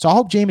level. So I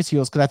hope Jameis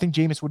heals because I think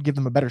Jameis would give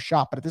them a better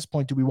shot. But at this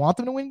point, do we want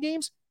them to win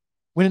games?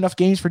 Win enough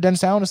games for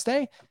Dennis Allen to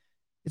stay?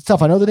 It's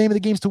tough. I know the name of the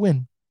game's to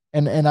win.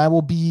 And I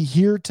will be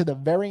here to the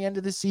very end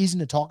of the season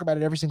to talk about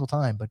it every single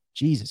time. But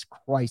Jesus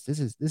Christ, this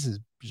is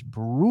just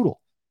brutal.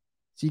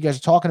 So you guys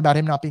are talking about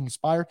him not being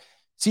inspired.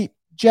 See,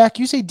 Jack,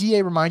 you say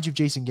DA reminds you of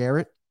Jason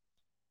Garrett.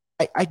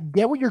 I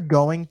get where you're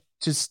going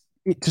to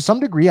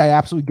some degree. I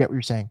absolutely get what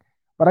you're saying.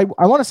 But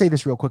I want to say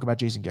this real quick about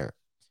Jason Garrett.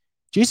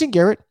 Jason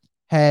Garrett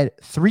had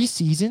 3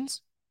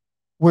 seasons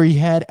where he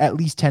had at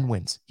least 10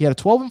 wins. He had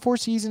a 12-4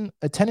 season,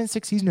 a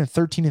 10-6 season, and a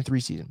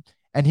 13-3 season.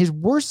 And his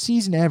worst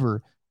season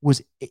ever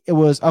was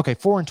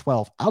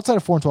 4-12. Outside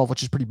of 4-12,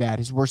 which is pretty bad,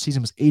 his worst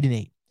season was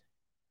 8-8.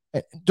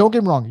 Don't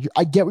get me wrong.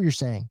 I get what you're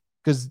saying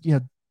because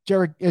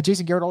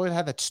Jason Garrett always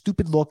had that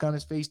stupid look on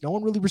his face. No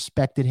one really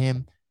respected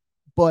him.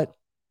 But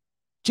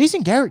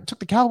Jason Garrett took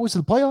the Cowboys to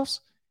the playoffs.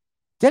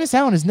 Dennis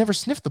Allen has never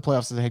sniffed the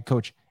playoffs as a head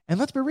coach. And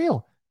let's be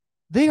real,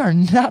 they are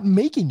not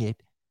making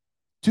it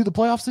to the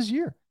playoffs this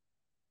year.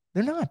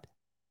 They're not.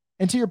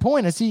 And to your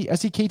point, I see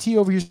KT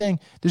over here saying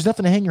there's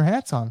nothing to hang your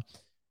hats on.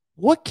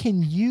 What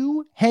can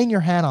you hang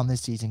your hat on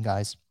this season,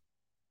 guys?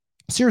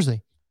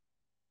 Seriously.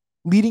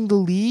 Leading the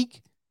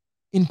league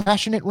in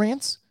passionate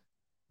rants?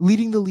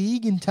 Leading the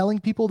league in telling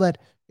people that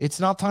it's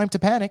not time to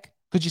panic?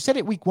 Because you said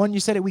it week 1, you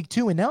said it week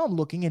 2, and now I'm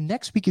looking, and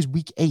next week is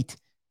week 8.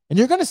 And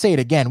you're going to say it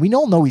again. We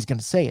all know he's going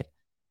to say it.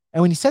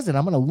 And when he says it,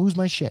 I'm going to lose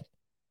my shit.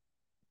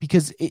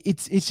 Because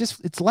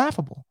it's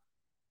laughable.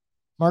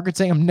 Margaret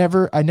saying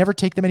I never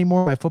take them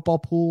anymore in my football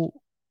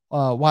pool.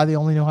 Why they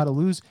only know how to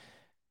lose.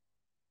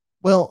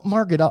 Well,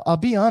 Margaret, I'll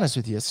be honest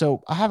with you.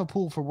 So I have a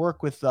pool for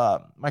work with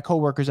my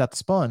coworkers at the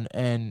Spun,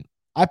 and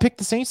I picked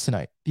the Saints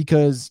tonight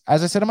because,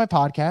 as I said on my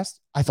podcast,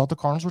 I thought the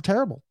Cardinals were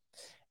terrible,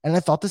 and I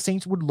thought the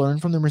Saints would learn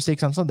from their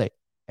mistakes on Sunday.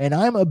 And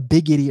I'm a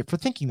big idiot for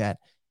thinking that.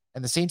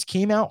 And the Saints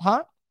came out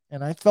hot,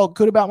 and I felt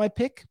good about my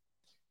pick,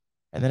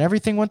 and then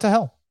everything went to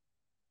hell.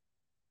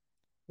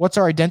 What's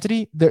our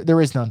identity?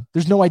 There is none.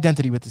 There's no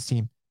identity with this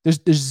team. There's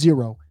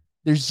zero.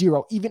 There's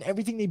zero. Even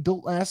everything they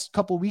built last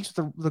couple of weeks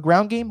with the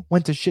ground game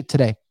went to shit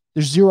today.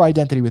 There's zero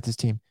identity with this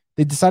team.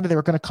 They decided they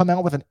were going to come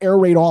out with an air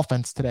raid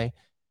offense today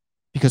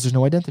because there's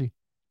no identity.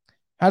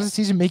 How does the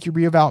season make you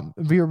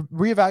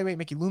reevaluate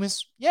Mickey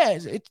Loomis? Yeah,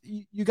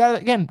 you got to,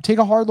 again, take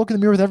a hard look in the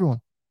mirror with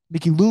everyone.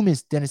 Mickey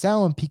Loomis, Dennis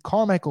Allen, Pete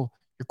Carmichael,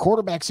 your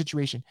quarterback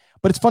situation.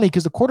 But it's funny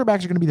because the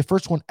quarterbacks are going to be the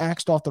first one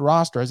axed off the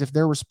roster as if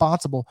they're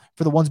responsible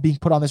for the ones being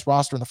put on this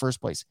roster in the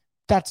first place.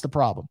 That's the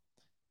problem.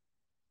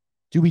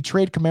 Do we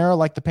trade Kamara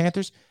like the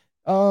Panthers?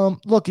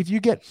 Look, if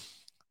you get...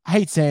 I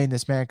hate saying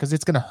this, man, because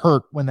it's going to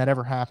hurt when that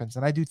ever happens.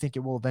 And I do think it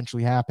will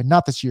eventually happen.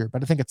 Not this year,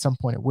 but I think at some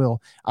point it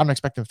will. I don't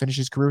expect him to finish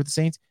his career with the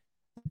Saints.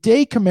 The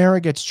day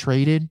Kamara gets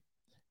traded,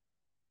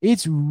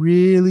 it's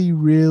really,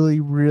 really,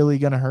 really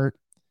going to hurt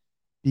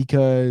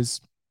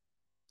because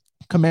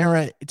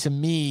Kamara, to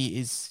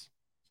me,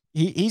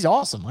 he's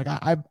awesome. Like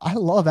I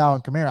love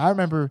Alvin Kamara. I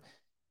remember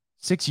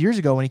 6 years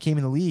ago when he came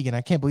in the league, and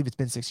I can't believe it's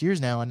been 6 years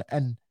now.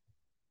 And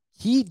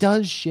he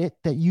does shit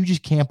that you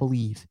just can't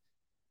believe.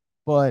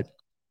 But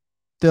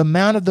the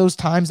amount of those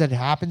times that it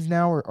happens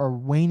now are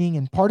waning,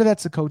 and part of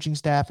that's the coaching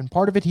staff, and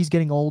part of it he's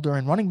getting older,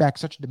 and running back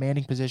such a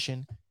demanding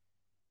position.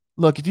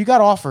 Look, if you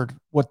got offered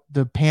what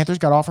the Panthers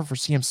got offered for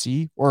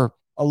CMC, or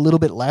a little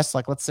bit less,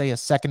 like let's say a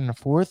second and a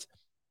fourth,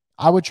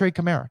 I would trade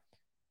Kamara.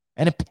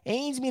 And it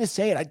pains me to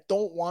say it. I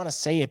don't want to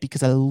say it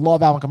because I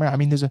love Alvin Kamara. I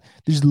mean,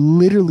 there's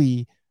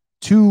literally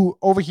 2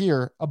 over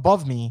here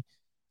above me,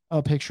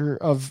 a picture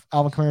of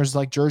Alvin Kamara's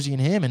like jersey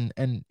and him,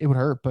 and it would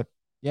hurt. But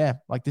yeah,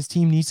 like this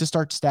team needs to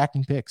start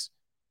stacking picks.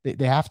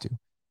 They have to,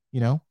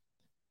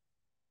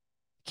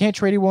 Can't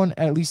trade anyone,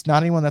 at least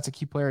not anyone that's a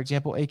key player.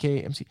 Example,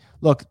 aka MC.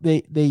 Look,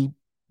 they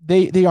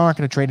aren't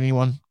going to trade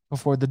anyone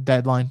before the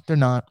deadline. They're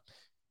not.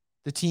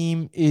 The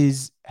team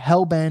is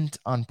hell-bent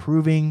on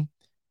proving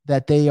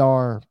that they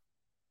are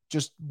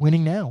just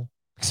winning now,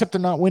 except they're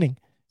not winning.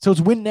 So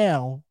it's win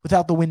now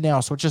without the win now.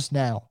 So it's just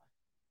now.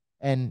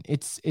 And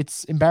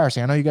it's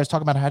embarrassing. I know you guys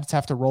talk about heads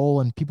have to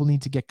roll and people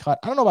need to get cut.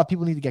 I don't know about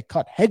people need to get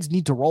cut. Heads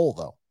need to roll,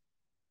 though.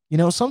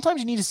 Sometimes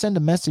you need to send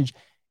a message.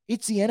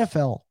 It's the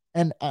NFL.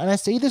 And I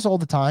say this all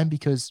the time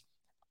because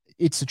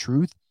it's the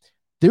truth.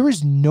 There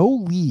is no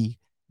league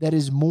that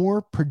is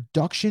more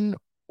production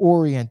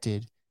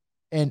oriented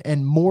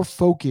and more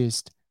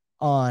focused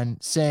on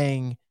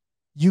saying,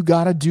 you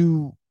got to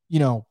do,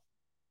 you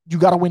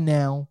got to win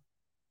now.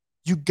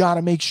 You got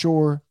to make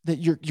sure that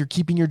you're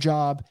keeping your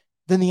job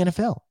than the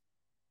NFL.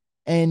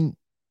 And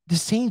the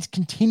Saints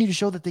continue to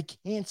show that they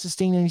can't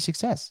sustain any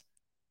success.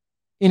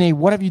 In a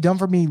what have you done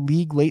for me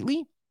league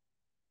lately?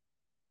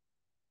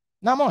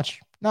 Not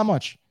much.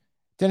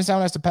 Dennis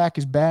Allen has to pack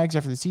his bags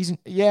after the season.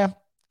 Yeah,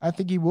 I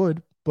think he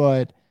would,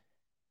 but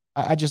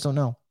I just don't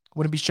know.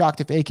 Wouldn't be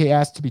shocked if AK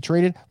asked to be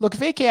traded. Look,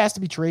 if AK asked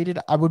to be traded,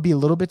 I would be a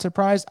little bit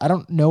surprised. I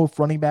don't know if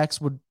running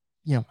backs would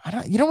you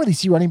don't really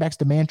see running backs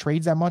demand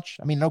trades that much.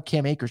 I mean, no,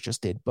 Cam Akers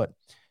just did, but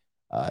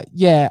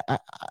yeah,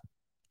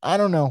 I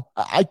don't know.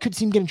 I could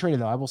see him getting traded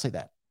though. I will say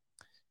that.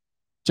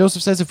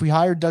 Joseph says if we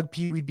hired Doug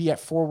P, we'd be at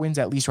 4 wins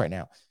at least right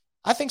now.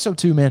 I think so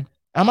too, man.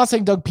 I'm not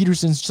saying Doug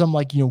Peterson's some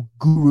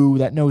guru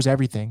that knows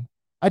everything.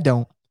 I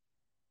don't,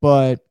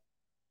 but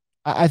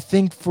I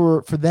think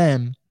for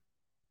them,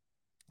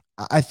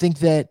 I think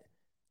that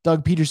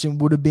Doug Peterson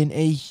would have been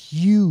a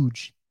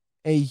huge,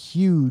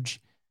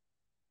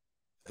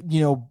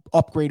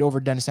 upgrade over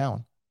Dennis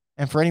Allen.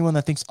 And for anyone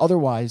that thinks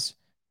otherwise,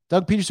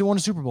 Doug Peterson won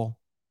a Super Bowl.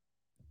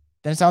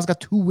 Dennis Allen's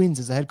got 2 wins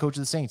as the head coach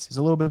of the Saints. There's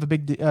a little bit of a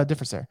big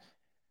difference there.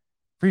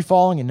 Free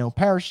falling and no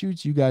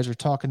parachutes. You guys are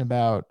talking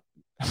about.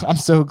 I'm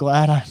so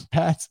glad I'm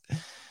Pat.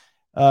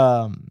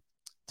 Talking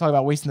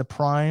about wasting the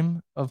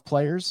prime of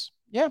players.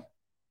 Yeah.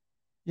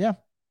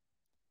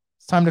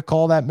 It's time to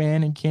call that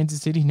man in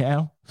Kansas City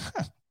now.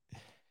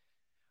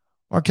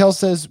 Markel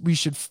says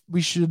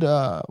who should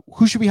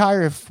we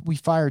hire if we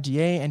fire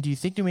DA? And do you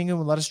think New England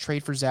would let us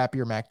trade for Zappe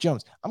or Mac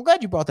Jones? I'm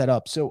glad you brought that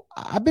up. So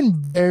I've been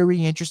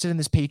very interested in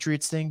this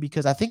Patriots thing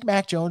because I think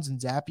Mac Jones and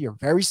Zappe are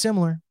very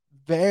similar.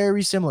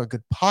 Very similar.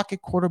 Good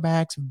pocket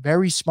quarterbacks,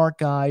 very smart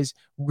guys,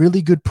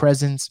 really good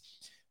presence,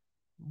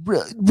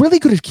 really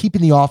good at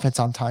keeping the offense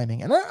on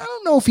timing. And I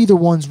don't know if either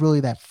one's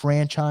really that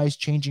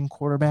franchise-changing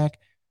quarterback,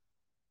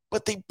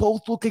 but they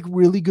both look like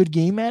really good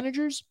game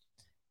managers.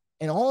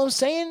 And all I'm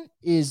saying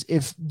is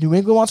if New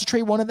England wants to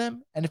trade one of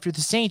them, and if you're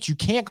the Saints, you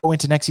can't go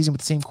into next season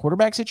with the same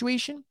quarterback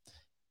situation,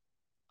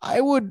 I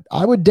would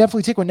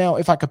definitely take one. Now,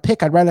 if I could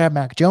pick, I'd rather have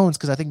Mac Jones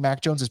because I think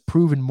Mac Jones has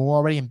proven more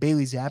already, and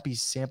Bailey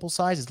Zappe's sample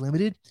size is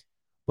limited.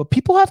 But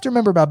people have to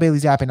remember about Bailey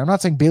Zappe. And I'm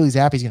not saying Bailey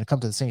Zappe is going to come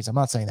to the Saints. I'm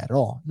not saying that at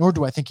all. Nor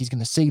do I think he's going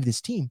to save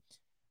this team.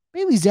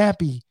 Bailey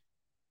Zappe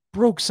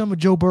broke some of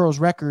Joe Burrow's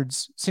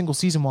records single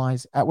season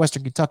wise at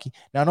Western Kentucky.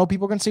 Now, I know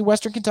people are going to say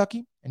Western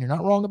Kentucky, and you're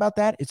not wrong about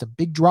that. It's a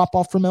big drop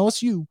off from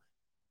LSU,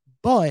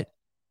 but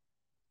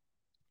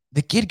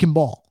the kid can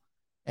ball,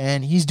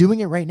 and he's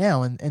doing it right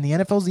now. And the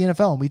NFL is the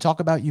NFL. And we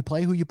talk about you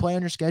play who you play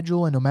on your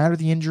schedule, and no matter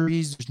the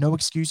injuries, there's no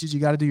excuses. You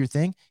got to do your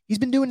thing. He's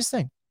been doing his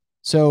thing.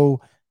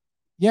 So,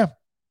 yeah,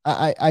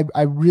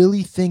 I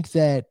really think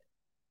that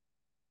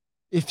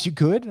if you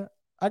could,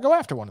 I'd go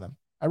after one of them.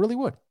 I really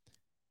would.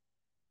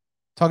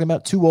 Talking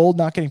about too old,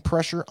 not getting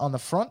pressure on the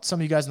front. Some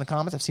of you guys in the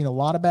comments, I've seen a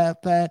lot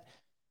about that.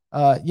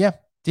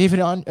 David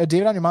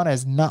Onyemata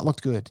has not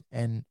looked good.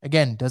 And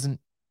again,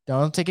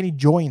 don't take any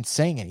joy in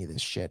saying any of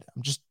this shit.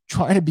 I'm just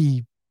trying to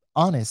be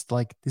honest.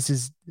 Like this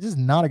is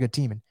not a good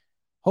team. And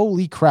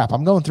holy crap,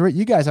 I'm going through it.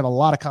 You guys have a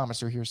lot of comments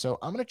through here. So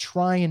I'm going to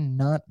try and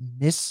not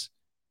miss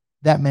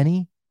that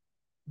many.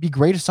 It'd be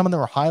great if some of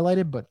them were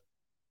highlighted, but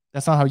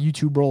that's not how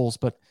YouTube rolls.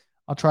 But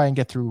I'll try and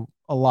get through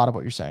a lot of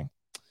what you're saying.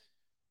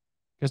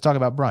 Let's talk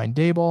about Brian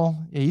Daboll.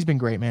 Yeah, he's been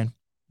great, man.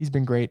 He's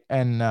been great.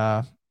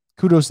 And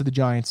kudos to the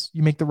Giants.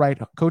 You make the right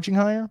coaching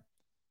hire.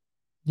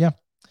 Yeah.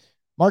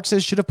 Mark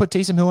says should have put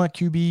Taysom Hill at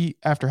QB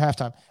after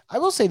halftime. I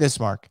will say this,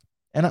 Mark,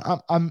 and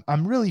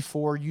I'm really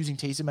for using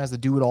Taysom as the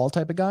do-it-all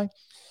type of guy.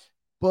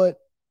 But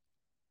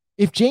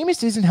if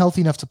Jameis isn't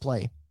healthy enough to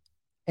play,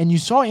 and you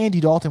saw Andy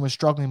Dalton was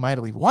struggling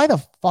mightily, why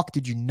the fuck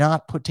did you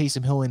not put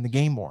Taysom Hill in the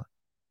game more?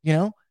 You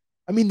know?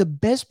 I mean, the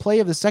best play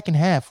of the second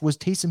half was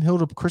Taysom Hill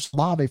to Chris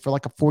Olave for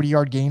like a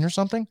 40-yard gain or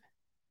something.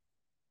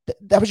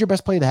 That was your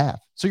best play of the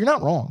half. So you're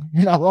not wrong.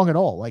 You're not wrong at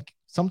all. Like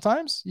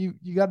sometimes you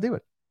got to do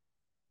it.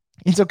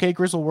 It's okay.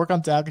 Chris will work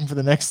on tackling for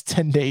the next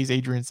 10 days,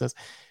 Adrian says.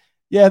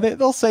 Yeah,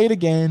 they'll say it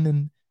again,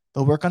 and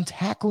they'll work on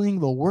tackling.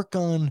 They'll work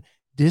on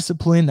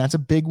discipline. That's a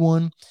big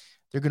one.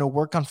 They're going to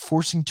work on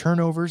forcing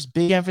turnovers.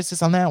 Big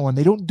emphasis on that one.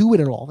 They don't do it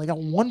at all. They got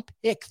 1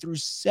 pick through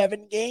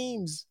 7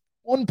 games.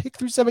 1 pick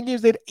through 7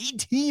 games. They had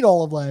 18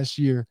 all of last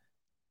year.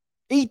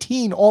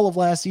 18 all of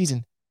last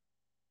season.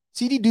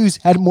 CD Deuce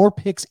had more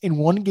picks in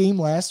 1 game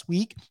last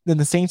week than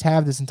the Saints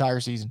have this entire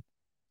season.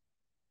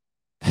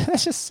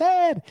 That's just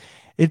sad.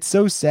 It's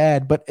so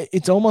sad, but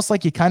it's almost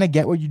like you kind of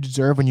get what you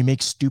deserve when you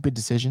make stupid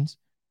decisions.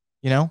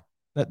 You know,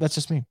 that's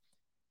just me.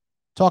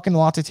 Talking to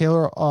Alontae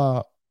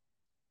Taylor,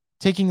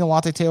 taking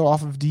Alontae Taylor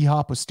off of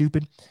D-Hop was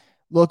stupid.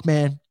 Look,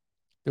 man,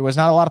 there was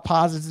not a lot of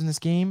positives in this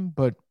game,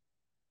 but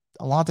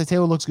Alontae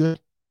Taylor looks good.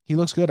 He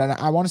looks good, and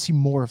I want to see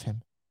more of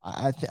him.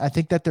 I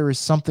think that there is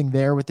something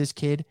there with this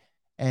kid,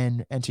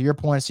 and to your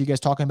point, I see you guys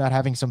talking about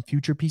having some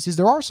future pieces.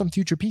 There are some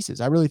future pieces.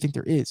 I really think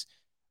there is.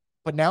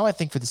 But now I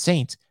think for the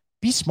Saints,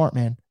 be smart,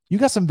 man. You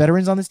got some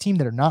veterans on this team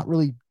that are not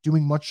really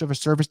doing much of a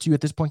service to you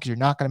at this point because you're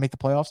not going to make the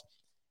playoffs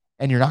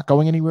and you're not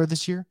going anywhere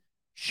this year.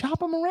 Shop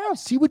them around.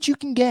 See what you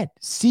can get.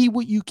 See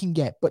what you can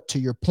get. But to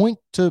your point,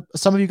 to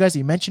some of you guys that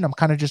you mentioned, I'm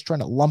kind of just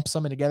trying to lump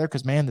something together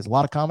because, man, there's a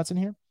lot of comments in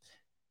here.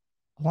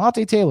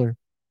 Alontae Taylor,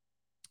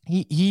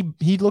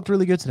 he looked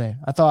really good today.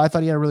 I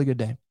thought he had a really good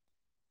day.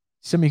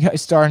 Some of you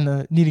guys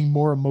starting needing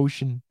more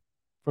emotion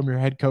from your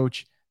head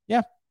coach.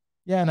 Yeah,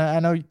 and I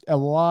know a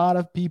lot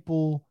of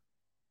people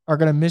are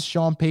going to miss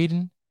Sean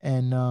Payton,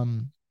 and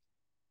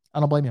I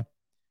don't blame you.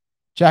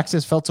 Jack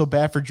says, felt so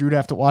bad for Drew to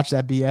have to watch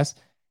that BS.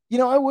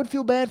 I would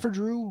feel bad for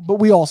Drew, but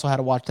we also had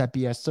to watch that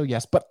BS. So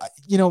yes, but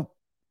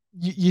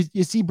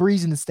you see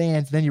Breeze in the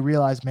stands, then you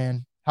realize,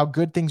 man, how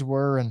good things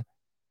were and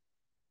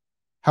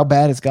how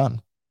bad it's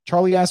gone.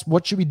 Charlie asked,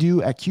 what should we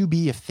do at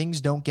QB if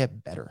things don't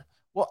get better?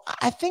 Well,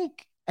 I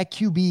think at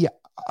QB,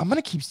 I'm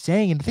going to keep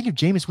saying, and I think if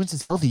Jameis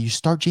Winston's healthy, you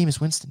start Jameis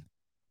Winston.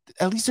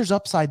 At least there's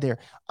upside there.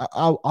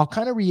 I'll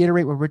kind of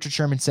reiterate what Richard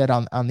Sherman said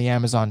on the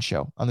Amazon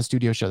show, on the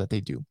studio show that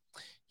they do.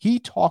 He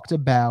talked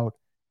about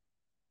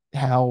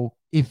how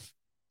if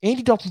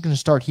Andy Dalton's going to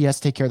start, he has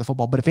to take care of the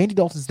football. But if Andy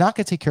Dalton's not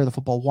going to take care of the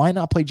football, why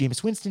not play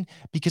Jameis Winston?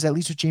 Because at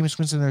least with Jameis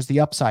Winston, there's the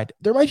upside.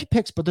 There might be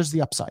picks, but there's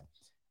the upside.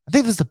 I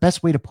think that's the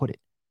best way to put it.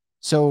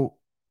 So,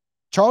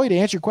 Charlie, to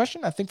answer your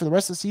question, I think for the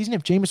rest of the season,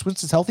 if Jameis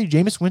Winston's healthy,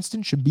 Jameis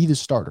Winston should be the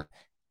starter.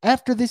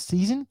 After this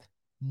season,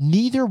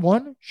 neither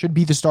one should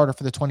be the starter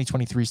for the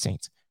 2023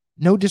 Saints.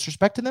 No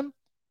disrespect to them.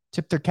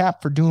 Tip their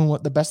cap for doing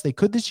what the best they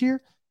could this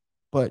year.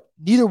 But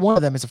neither one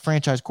of them is a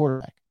franchise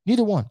quarterback.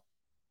 Neither one.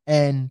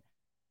 And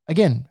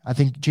again, I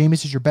think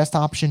Jameis is your best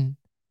option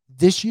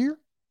this year.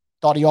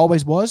 Thought he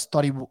always was.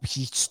 Thought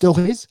he still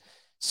is,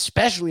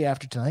 especially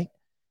after tonight.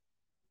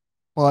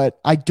 But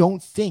I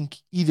don't think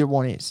either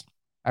one is.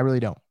 I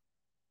really don't.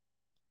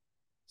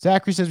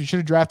 Zachary says we should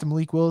have drafted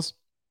Malik Willis.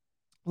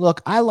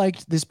 Look, I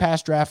liked this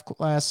past draft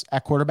class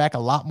at quarterback a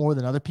lot more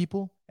than other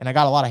people, and I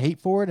got a lot of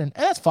hate for it, and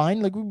that's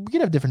fine. Like, we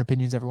can have different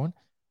opinions, everyone.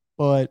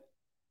 But,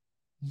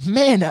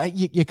 man,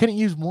 you couldn't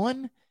use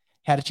one.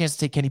 Had a chance to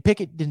take Kenny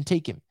Pickett, didn't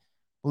take him.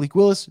 Malik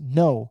Willis,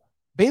 no.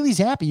 Bailey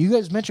Zappi, you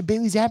guys mentioned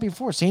Bailey Zappi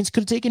before. Saints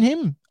could have taken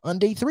him on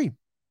day 3.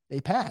 They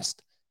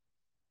passed.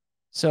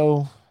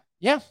 So,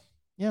 yeah.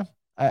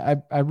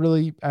 I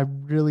really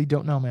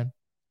don't know, man.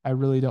 I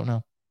really don't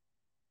know.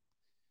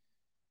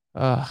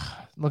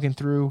 Looking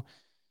through.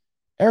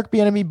 Eric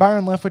Bieniemy,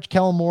 Byron Leftwich,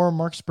 Kellen Moore,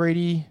 Mark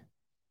Brady.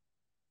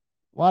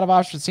 A lot of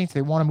options for the Saints.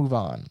 They want to move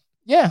on.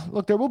 Yeah,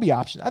 look, there will be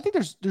options. I think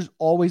there's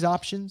always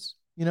options,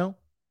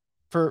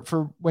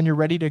 for when you're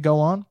ready to go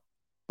on.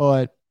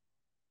 But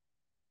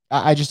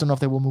I just don't know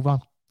if they will move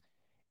on.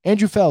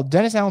 Andrew Feld,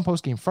 Dennis Allen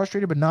postgame,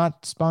 frustrated but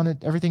not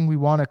despondent. Everything we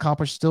want to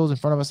accomplish still is in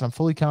front of us, and I'm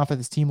fully confident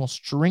this team will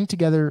string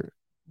together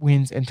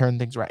wins and turn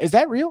things around. Is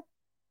that real?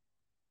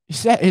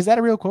 Is that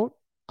a real quote?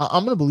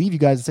 I'm going to believe you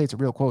guys and say it's a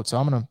real quote, so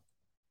I'm going to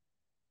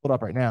pull it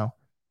up right now.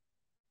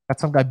 Got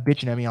some guy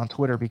bitching at me on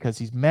Twitter because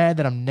he's mad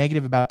that I'm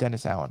negative about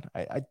Dennis Allen.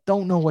 I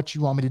don't know what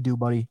you want me to do,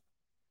 buddy.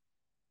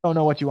 Don't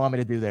know what you want me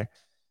to do there.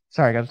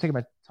 Sorry, I'm taking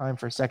my time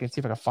for a second, see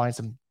if I can find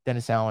some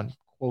Dennis Allen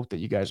quote that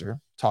you guys are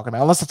talking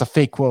about. Unless it's a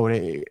fake quote.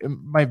 It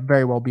might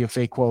very well be a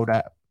fake quote.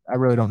 I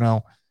really don't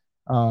know.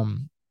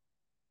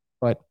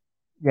 But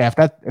yeah,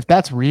 if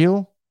that's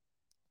real,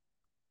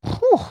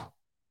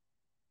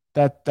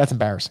 that's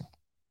embarrassing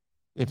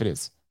if it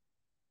is.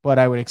 But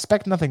I would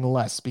expect nothing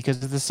less because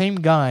it's the same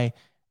guy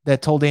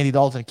that told Andy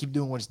Dalton to keep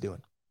doing what he's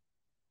doing.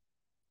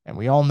 And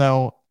we all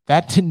know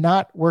that did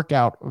not work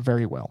out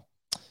very well.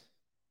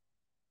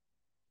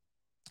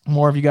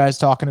 More of you guys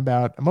talking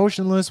about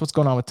emotionless. What's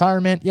going on with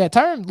Tyron? Yeah,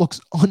 Tyron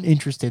looks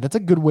uninterested. That's a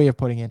good way of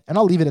putting it. And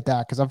I'll leave it at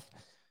that because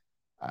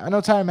I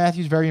know Tyrann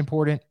Mathieu is very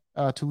important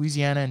to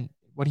Louisiana and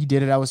what he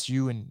did at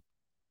LSU. And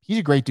he's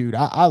a great dude.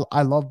 I've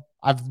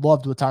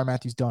loved what Tyrann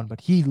Mathieu's done,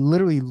 but he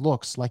literally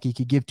looks like he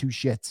could give two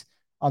shits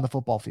on the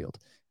football field.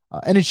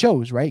 And it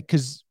shows, right?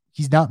 Because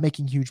he's not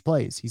making huge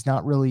plays. He's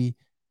not really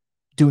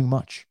doing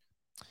much.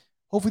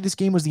 Hopefully this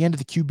game was the end of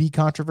the QB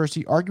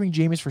controversy. Arguing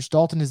Jameis for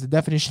Dalton is the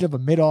definition of a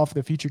mid-off.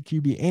 The future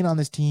QB ain't on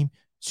this team.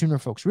 Sooner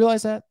folks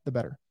realize that, the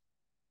better.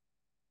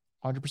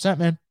 100%,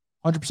 man.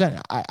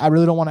 100%. I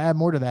really don't want to add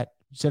more to that.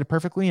 You said it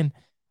perfectly. And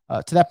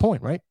to that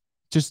point, right?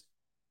 Just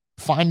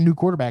find a new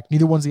quarterback.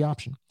 Neither one's the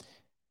option.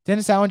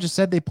 Dennis Allen just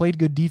said they played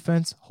good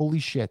defense. Holy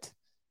shit.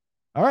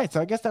 All right,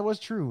 so I guess that was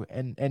true.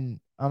 And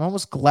I'm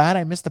almost glad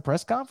I missed the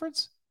press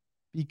conference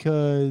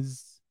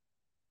because,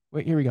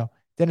 wait, here we go.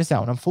 Dennis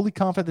Allen, I'm fully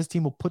confident this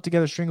team will put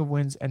together a string of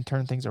wins and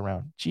turn things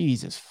around.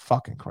 Jesus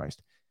fucking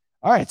Christ.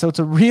 All right, so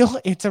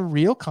it's a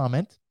real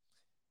comment.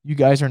 You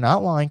guys are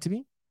not lying to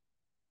me.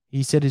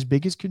 He said his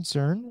biggest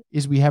concern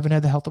is we haven't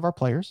had the health of our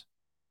players.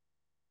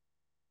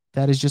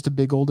 That is just a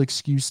big old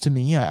excuse to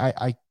me.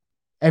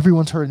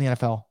 Everyone's hurt in the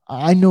NFL.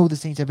 I know the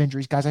Saints have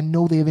injuries, guys. I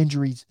know they have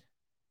injuries.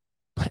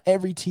 But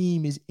every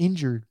team is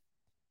injured.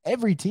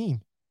 Every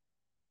team.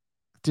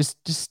 Just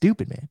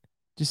stupid, man.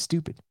 Just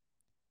stupid.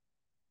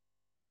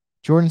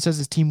 Jordan says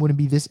his team wouldn't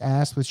be this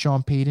ass with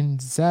Sean Payton.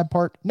 The sad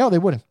part, no, they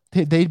wouldn't.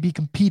 They'd be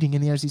competing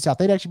in the NFC South.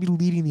 They'd actually be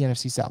leading the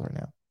NFC South right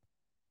now.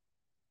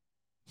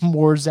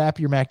 More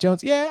Zappy or Mac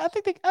Jones. Yeah, I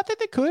think they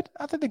could.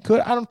 I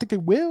don't think they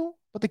will,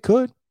 but they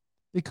could.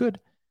 They could.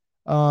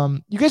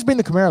 You guys bring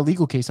the Kamara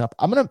legal case up.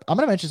 I'm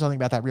gonna mention something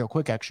about that real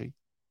quick, actually.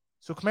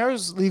 So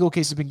Kamara's legal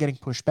case has been getting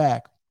pushed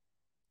back.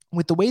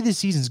 With the way this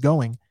season's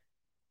going,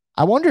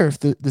 I wonder if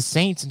the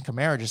Saints and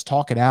Kamara just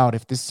talk it out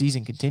if this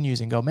season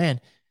continues and go, man,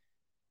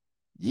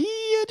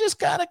 you just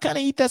gotta kind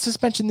of eat that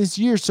suspension this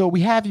year. So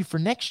we have you for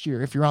next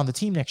year if you're on the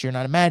team next year. And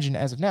I'd imagine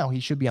as of now, he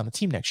should be on the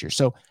team next year.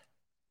 So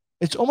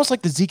It's almost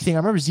like the Zeke thing. I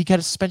remember Zeke had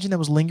a suspension that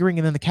was lingering,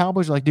 and then the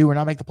Cowboys were like, dude, we're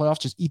not making the playoffs.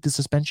 Just eat the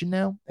suspension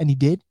now. And he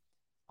did.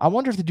 I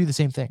wonder if they do the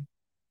same thing.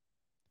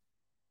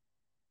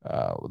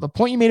 The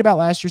point you made about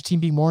last year's team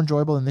being more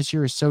enjoyable than this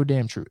year is so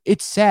damn true.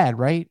 It's sad,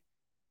 right?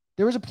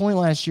 There was a point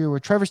last year where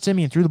Trevor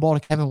Siemian threw the ball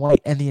to Kevin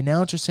White, and the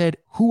announcer said,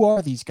 who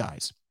are these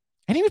guys?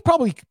 And he was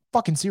probably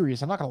fucking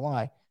serious. I'm not going to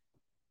lie.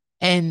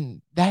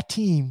 And that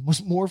team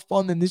was more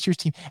fun than this year's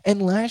team.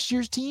 And last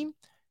year's team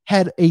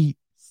had a,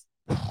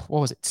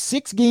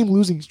 6-game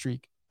losing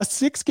streak. A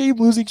 6-game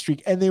losing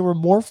streak. And they were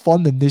more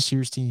fun than this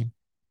year's team.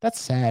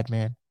 That's sad,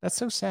 man. That's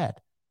so sad.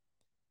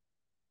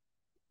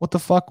 What the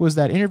fuck was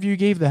that interview you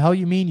gave? The hell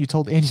you mean? You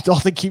told Andy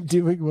Dalton to keep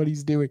doing what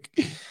he's doing.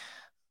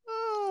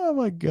 Oh,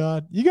 my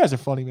God. You guys are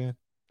funny, man.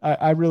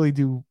 I really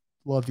do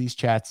love these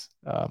chats.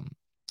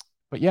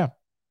 But yeah.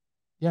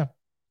 Yeah.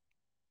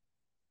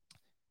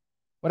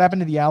 What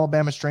happened to the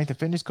Alabama strength and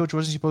fitness coach?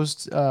 Wasn't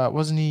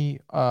he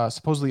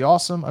supposedly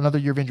awesome? Another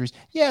year of injuries.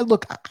 Yeah,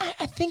 look,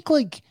 I think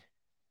like,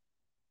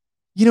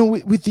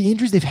 with the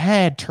injuries they've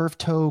had, turf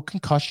toe,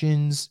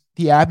 concussions,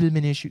 the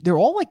abdomen issue, they're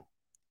all like,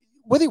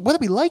 whether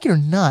we like it or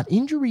not,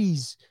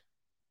 injuries,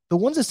 the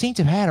ones the Saints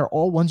have had are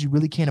all ones you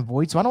really can't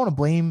avoid. So I don't want to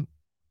blame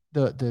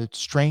the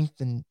strength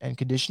and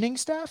conditioning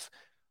staff,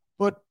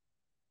 but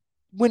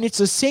when it's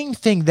the same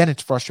thing, then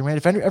it's frustrating, right?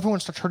 If everyone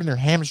starts hurting their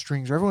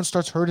hamstrings or everyone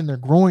starts hurting their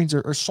groins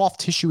or soft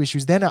tissue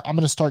issues, then I'm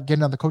going to start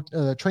getting on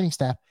the training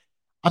staff.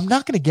 I'm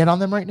not going to get on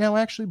them right now,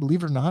 actually,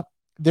 believe it or not.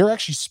 They're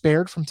actually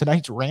spared from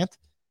tonight's rant.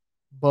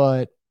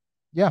 But,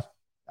 yeah,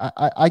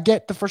 I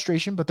get the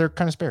frustration, but they're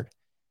kind of spared.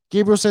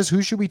 Gabriel says,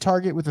 who should we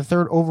target with the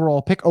 3rd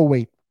overall pick? Oh,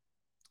 wait.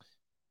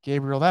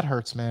 Gabriel, that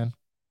hurts, man.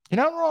 You're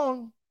not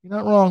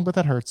wrong, but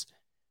that hurts.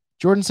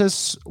 Jordan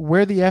says,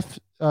 where the F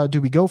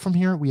do we go from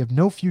here? We have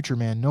no future,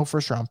 man. No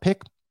first-round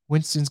pick.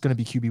 Winston's going to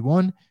be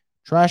QB1.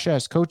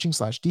 Trash-ass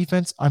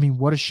coaching/defense. I mean,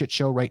 what a shit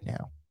show right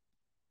now.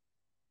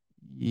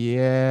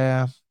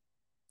 Yeah.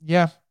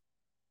 No.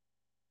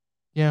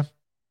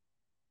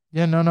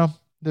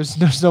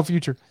 There's no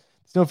future.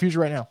 There's no future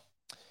right now.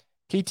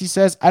 KT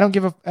says, I don't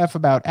give a F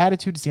about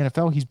attitude. It's the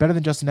NFL. He's better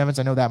than Justin Evans.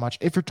 I know that much.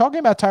 If you're talking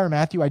about Tyrann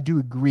Mathieu, I do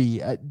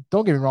agree.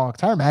 Don't get me wrong.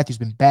 Tyrann Mathieu's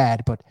been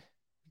bad, but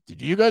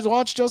did you guys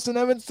watch Justin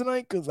Evans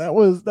tonight? Because that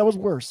was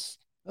worse.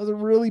 That was a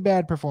really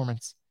bad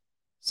performance.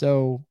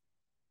 So,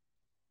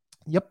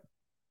 yep.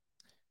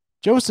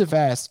 Joseph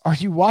asks, are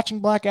you watching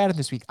Black Adam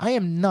this week? I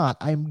am not.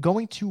 I'm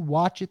going to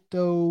watch it,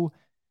 though,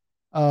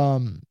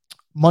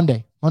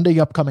 Monday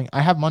upcoming.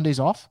 I have Mondays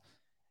off.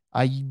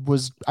 I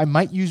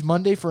might use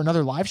Monday for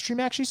another live stream,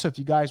 actually. So if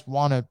you guys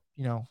want to,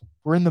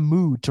 we're in the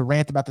mood to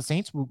rant about the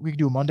Saints, we can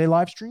do a Monday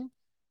live stream.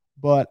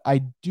 But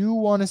I do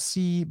want to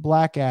see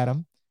Black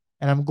Adam.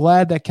 And I'm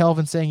glad that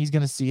Kelvin's saying he's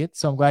going to see it.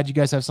 So I'm glad you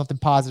guys have something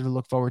positive to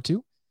look forward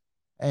to.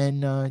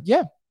 And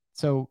yeah.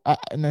 So,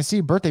 I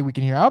see birthday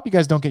weekend here. I hope you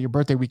guys don't get your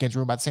birthday weekends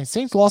ruined by the Saints.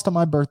 Saints lost on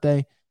my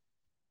birthday.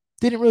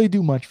 Didn't really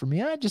do much for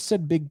me. I just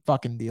said big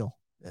fucking deal.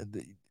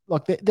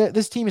 Look,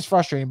 this team is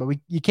frustrating, but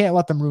you can't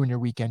let them ruin your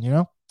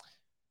weekend,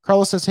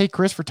 Carlos says, hey,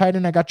 Chris, for tight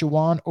end, I got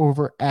Juwan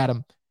over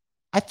Adam.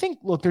 I think,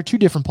 look, they're two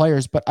different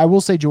players, but I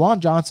will say Juwan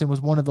Johnson was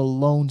one of the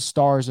lone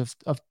stars of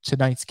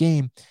tonight's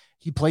game.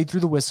 He played through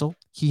the whistle.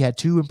 He had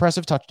 2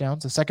 impressive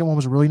touchdowns. The second one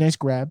was a really nice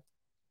grab.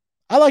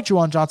 I like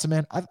Juwan Johnson,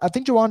 man. I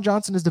think Juwan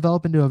Johnson has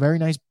developed into a very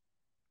nice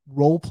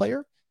role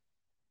player.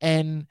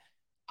 And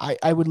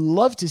I would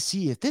love to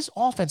see if this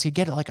offense could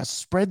get like a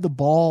spread the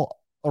ball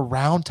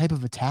around type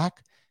of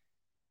attack.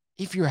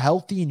 If you're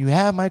healthy and you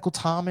have Michael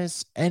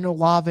Thomas and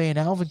Olave and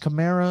Alvin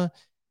Kamara,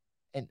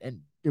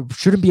 and there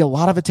shouldn't be a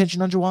lot of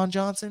attention on Juwan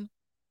Johnson,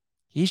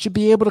 he should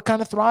be able to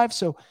kind of thrive.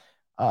 So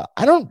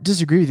I don't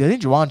disagree with you. I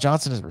think Juwan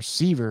Johnson as a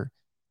receiver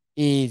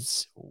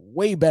is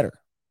way better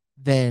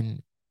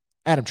than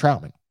Adam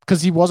Troutman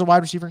because he was a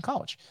wide receiver in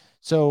college.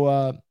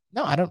 So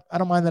no, I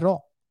don't mind that at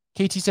all.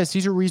 KT says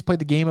Cesar Ruiz played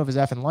the game of his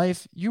effing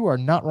life. You are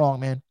not wrong,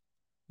 man.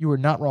 You are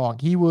not wrong.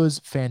 He was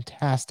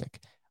fantastic.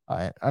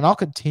 And I'll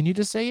continue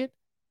to say it,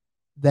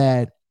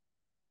 that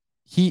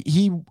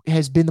he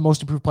has been the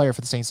most improved player for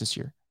the Saints this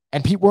year.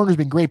 And Pete Werner's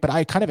been great, but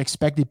I kind of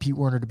expected Pete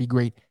Werner to be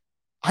great.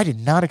 I did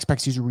not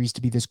expect Cesar Ruiz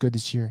to be this good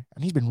this year,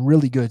 and he's been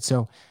really good.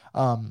 So,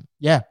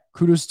 yeah,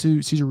 kudos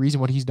to Cesar Ruiz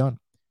and what he's done.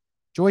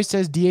 Joy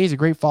says DA is a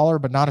great follower,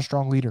 but not a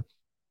strong leader.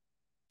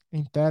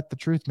 Ain't that the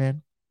truth,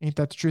 man? Ain't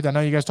that the truth? I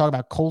know you guys talk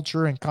about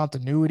culture and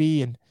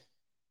continuity, and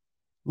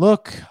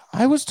look,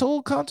 I was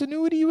told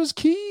continuity was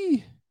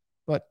key,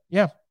 but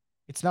yeah,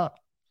 it's not.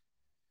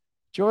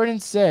 Jordan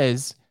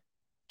says,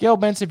 Gail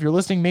Benson, if you're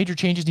listening, major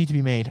changes need to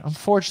be made.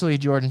 Unfortunately,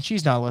 Jordan,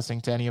 she's not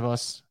listening to any of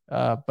us.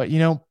 But,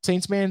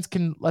 Saints fans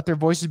can let their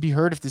voices be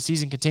heard if the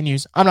season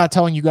continues. I'm not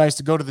telling you guys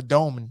to go to the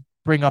Dome and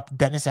bring up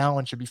Dennis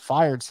Allen should be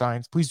fired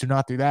signs. Please do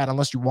not do that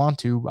unless you want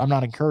to. I'm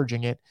not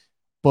encouraging it.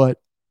 But,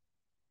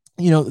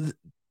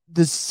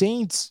 the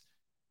Saints,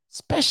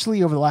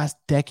 especially over the last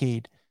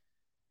decade,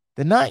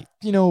 the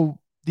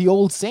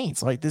old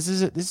Saints, like this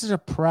is a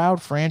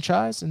proud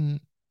franchise.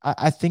 And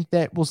I think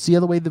that we'll see how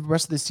the way the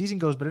rest of the season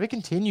goes. But if it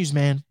continues,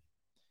 man,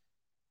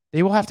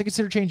 they will have to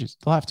consider changes.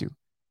 They'll have to.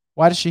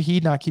 Why does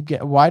Shaheed not keep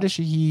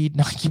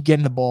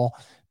getting the ball?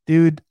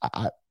 Dude,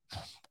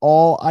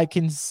 all I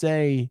can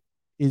say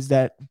is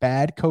that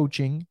bad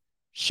coaching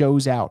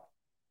shows out.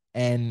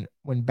 And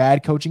when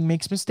bad coaching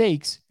makes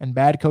mistakes and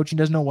bad coaching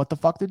doesn't know what the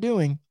fuck they're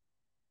doing,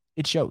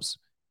 it shows.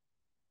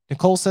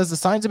 Nicole says the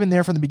signs have been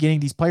there from the beginning.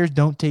 These players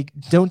don't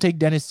take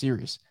Dennis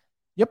serious.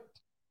 Yep.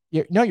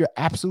 You're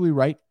absolutely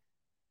right.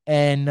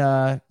 And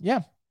I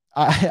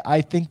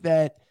think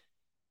that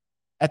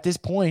at this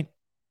point,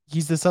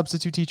 he's the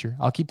substitute teacher.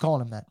 I'll keep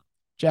calling him that.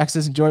 Jack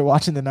says, enjoy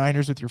watching the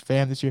Niners with your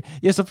fam this year.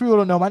 Yeah, so people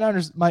don't know,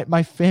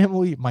 my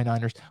family,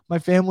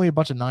 a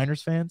bunch of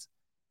Niners fans.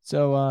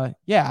 So,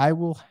 I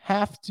will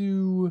have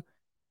to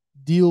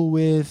deal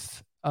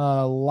with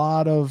a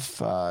lot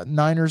of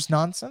Niners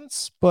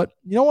nonsense. But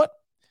you know what?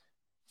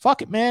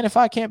 Fuck it, man. If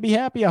I can't be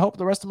happy, I hope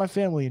the rest of my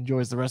family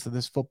enjoys the rest of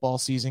this football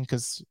season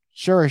because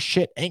sure as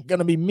shit ain't going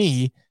to be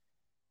me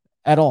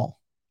at all.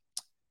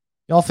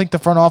 Y'all think the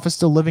front office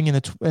still living in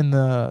the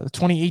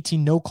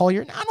 2018 no call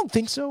year? No, I don't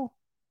think so.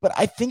 But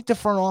I think the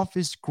front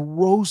office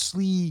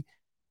grossly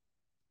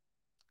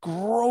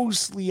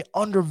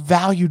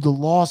undervalued the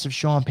loss of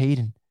Sean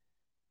Payton.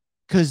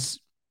 Because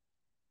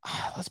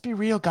let's be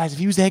real, guys. If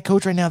he was the head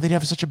coach right now, they'd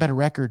have such a better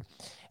record.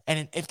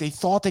 And if they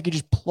thought they could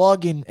just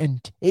plug in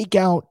and take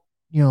out,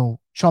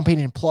 Sean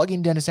Payton and plug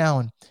in Dennis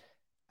Allen,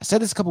 I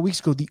said this a couple weeks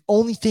ago. The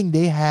only thing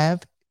they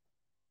have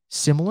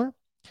similar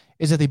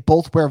is that they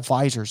both wear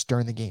visors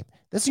during the game.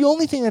 That's the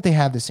only thing that they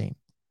have the same.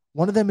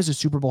 One of them is a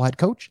Super Bowl head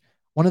coach.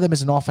 One of them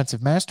is an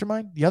offensive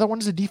mastermind. The other one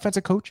is a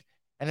defensive coach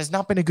and has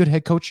not been a good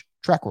head coach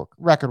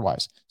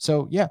record-wise.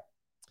 So, yeah.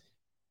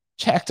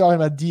 Jack talking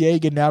about DA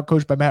getting out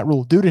coached by Matt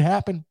Rule. Dude, it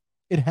happened.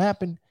 It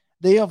happened.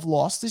 They have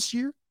lost this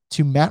year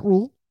to Matt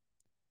Rule,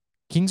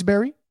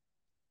 Kingsbury,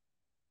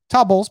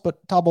 Todd Bowles,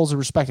 but Todd Bowles is a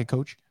respected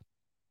coach.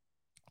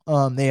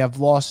 They have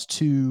lost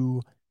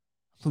to,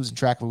 losing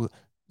track of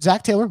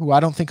Zach Taylor, who I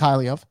don't think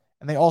highly of.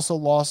 And they also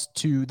lost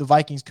to the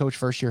Vikings coach,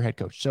 first-year head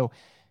coach. So,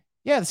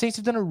 yeah, the Saints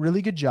have done a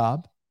really good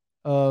job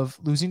of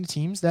losing to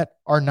teams that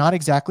are not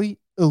exactly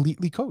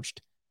elitely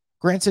coached.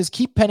 Grant says,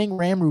 keep Penning,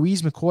 Ram,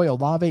 Ruiz, McCoy,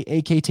 Olave,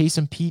 AK,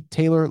 Taysom, Pete,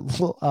 Taylor,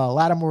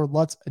 Lattimore,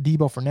 Lutz,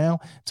 Adebo for now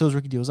until his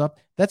rookie deal's up.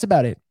 That's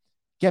about it.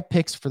 Get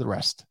picks for the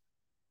rest.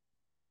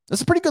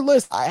 That's a pretty good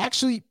list. I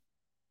actually,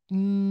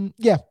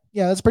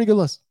 that's a pretty good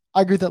list.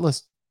 I agree with that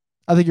list.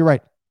 I think you're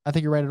right. I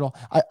think you're right at all.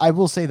 I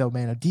will say, though,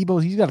 man,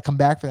 Adebo, he's got to come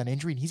back for that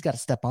injury, and he's got to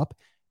step up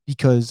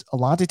because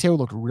Alontae Taylor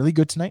looked really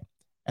good tonight,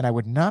 and I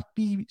would not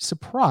be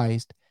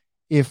surprised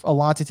if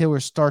Alontae Taylor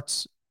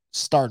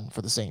starting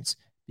for the Saints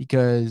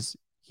because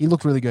he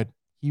looked really good.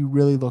 He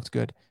really looked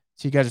good.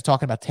 So you guys are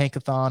talking about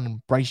Tankathon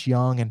and Bryce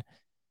Young, and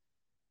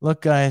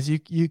look, guys, you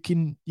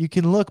can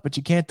look, but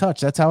you can't touch.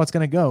 That's how it's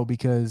going to go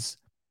because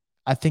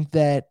I think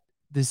that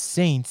the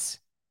Saints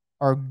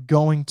are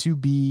going to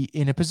be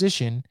in a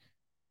position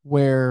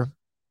where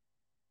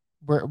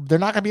they're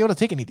not going to be able to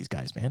take any of these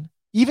guys, man.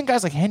 Even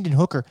guys like Hendon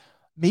Hooker,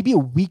 maybe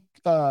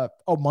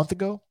a month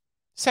ago,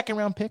 second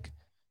round pick,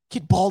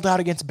 kid balled out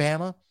against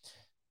Bama,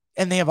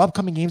 and they have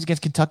upcoming games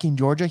against Kentucky and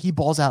Georgia. He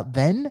balls out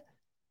then.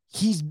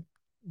 He's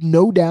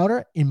no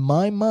doubter in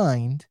my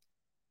mind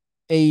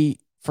a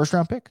first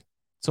round pick.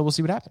 So we'll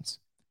see what happens.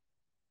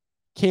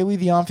 Kaylee,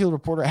 the on-field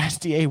reporter,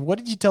 asked DA, what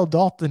did you tell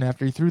Dalton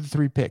after he threw the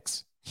 3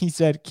 picks? He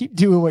said, keep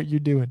doing what you're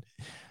doing.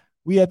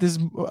 We at this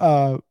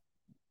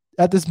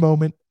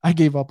moment, I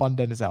gave up on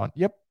Dennis Allen.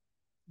 Yep.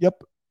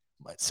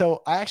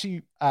 So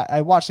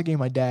I watched the game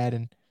with my dad,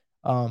 and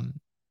I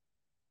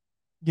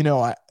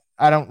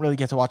don't really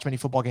get to watch many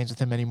football games with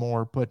him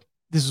anymore, but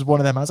this is one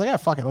of them. I was like, yeah,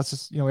 fuck it. Let's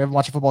just, we haven't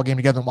watched a football game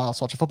together in a while. Let's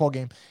watch a football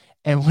game.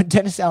 And when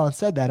Dennis Allen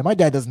said that, and my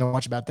dad doesn't know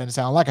much about Dennis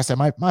Allen. Like I said,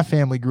 my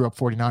family grew up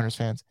 49ers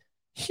fans.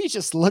 He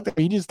just looked at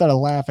me. He just started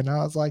laughing. And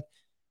I was like,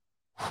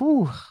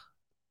 whew,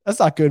 that's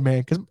not good,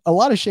 man. Because a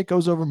lot of shit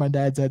goes over my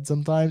dad's head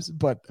sometimes,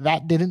 but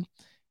that didn't.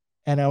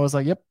 And I was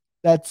like, yep,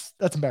 that's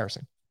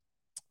embarrassing.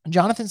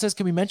 Jonathan says,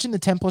 can we mention the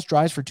 10-plus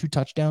drives for 2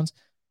 touchdowns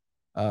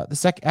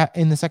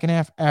in the second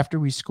half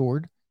after we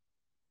scored?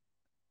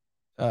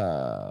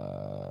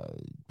 I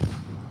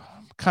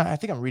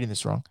think I'm reading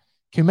this wrong.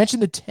 Can we mention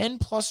the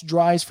 10-plus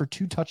drives for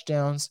 2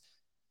 touchdowns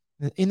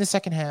in the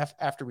second half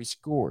after we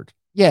scored?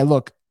 Yeah,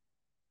 look,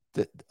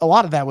 a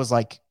lot of that was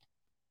like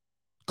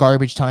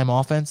garbage time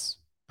offense,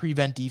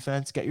 prevent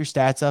defense, get your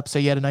stats up. So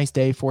you had a nice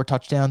day, 4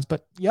 touchdowns,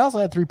 but you also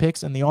had 3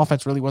 picks, and the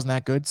offense really wasn't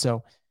that good.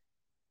 So,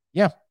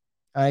 yeah,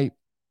 I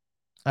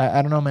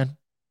don't know, man.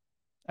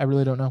 I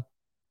really don't know.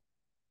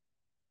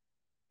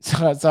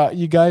 So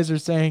you guys are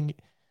saying.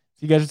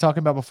 You guys are talking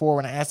about before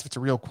when I asked if it's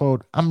a real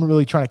quote. I'm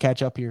really trying to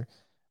catch up here.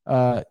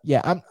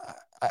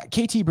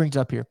 KT brings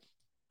up here.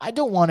 I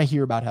don't want to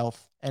hear about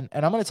health, and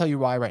I'm going to tell you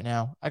why right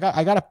now. I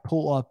got to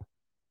pull up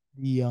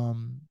the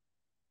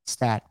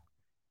stat.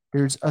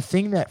 There's a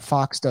thing that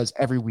Fox does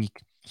every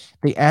week.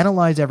 They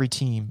analyze every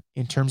team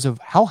in terms of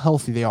how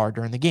healthy they are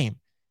during the game.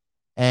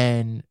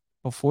 And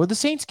before the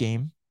Saints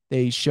game,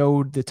 they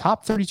showed the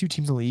top 32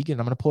 teams in the league, and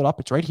I'm going to pull it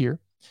up. It's right here.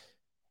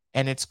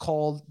 And it's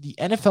called the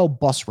NFL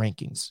Bus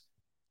Rankings.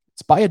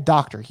 It's by a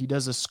doctor. He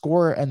does a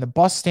score, and the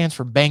BUS stands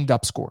for banged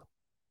up score.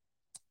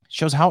 It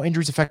shows how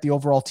injuries affect the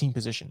overall team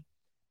position.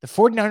 The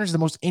 49ers are the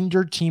most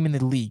injured team in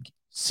the league,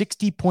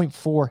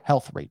 60.4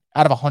 health rate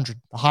out of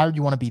 100. The higher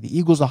you want to be. The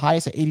Eagles, the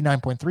highest at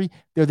 89.3.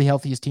 They're the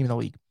healthiest team in the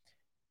league.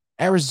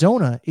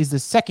 Arizona is the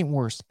second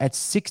worst at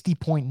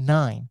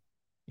 60.9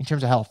 in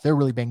terms of health. They're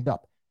really banged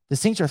up. The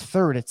Saints are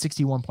third at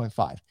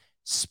 61.5.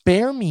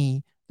 Spare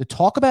me the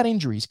talk about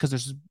injuries, because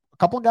there's a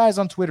couple of guys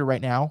on Twitter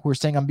right now who are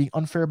saying I'm being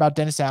unfair about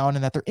Dennis Allen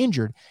and that they're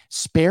injured.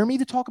 Spare me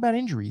the talk about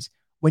injuries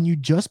when you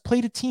just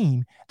played a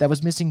team that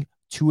was missing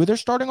two of their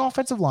starting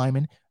offensive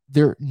linemen,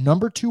 their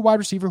number 2 wide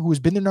receiver, who has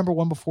been their number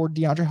 1 before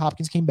DeAndre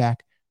Hopkins came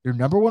back, their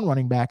number 1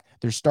 running back,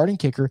 their starting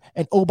kicker,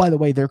 and oh, by the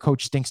way, their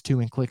coach stinks too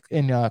in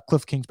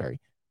Cliff Kingsbury.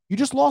 You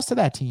just lost to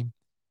that team.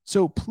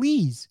 So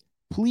please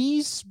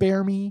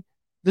spare me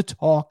the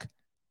talk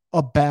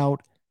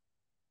about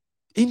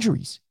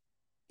injuries.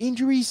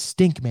 Injuries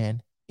stink,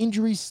 man.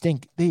 Injuries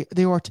stink.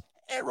 They are a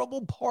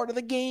terrible part of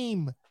the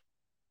game.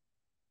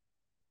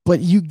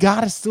 But you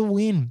got to still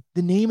win.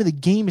 The name of the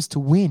game is to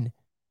win.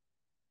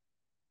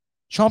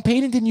 Sean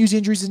Payton didn't use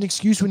injuries as an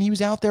excuse when he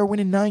was out there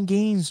winning 9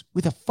 games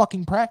with a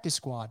fucking practice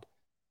squad.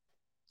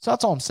 So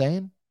that's all I'm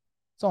saying.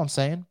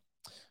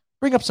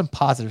 Bring up some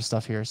positive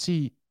stuff here.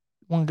 See,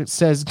 one that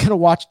says, going to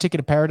watch Ticket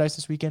to Paradise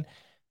this weekend.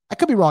 I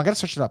could be wrong. I got to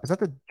search it up. Is that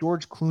the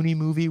George Clooney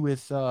movie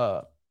with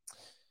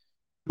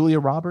Julia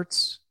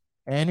Roberts?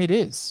 And it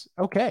is.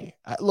 Okay.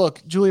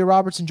 Look, Julia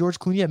Roberts and George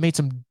Clooney have made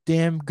some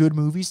damn good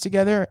movies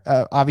together.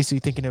 Obviously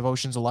thinking of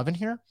Ocean's 11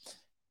 here.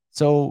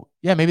 So,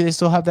 yeah, maybe they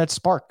still have that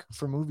spark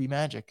for movie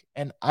magic.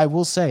 And I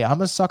will say,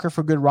 I'm a sucker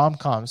for good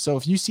rom-coms. So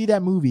if you see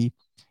that movie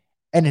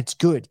and it's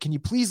good, can you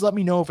please let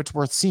me know if it's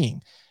worth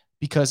seeing?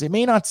 Because it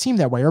may not seem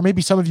that way. Or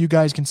maybe some of you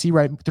guys can see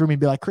right through me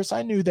and be like, Chris,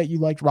 I knew that you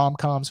liked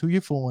rom-coms. Who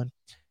you fooling?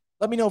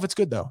 Let me know if it's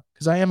good, though,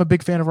 because I am a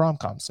big fan of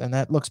rom-coms, and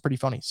that looks pretty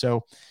funny.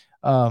 So,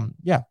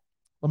 yeah,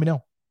 let me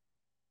know.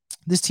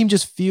 This team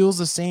just feels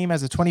the same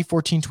as the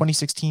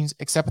 2014-2016s,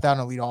 except without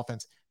an elite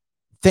offense.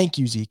 Thank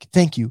you, Zeke.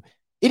 Thank you.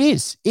 It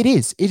is.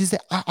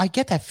 That I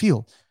get that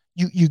feel.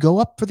 You go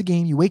up for the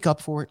game. You wake up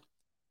for it.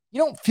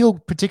 You don't feel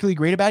particularly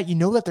great about it. You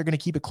know that they're going to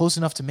keep it close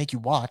enough to make you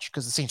watch,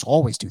 because the Saints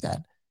always do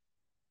that.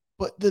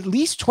 But at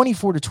least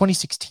 24 to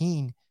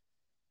 2016,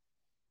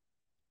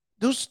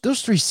 those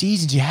 3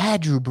 seasons, you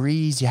had Drew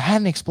Brees, you had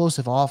an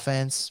explosive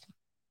offense.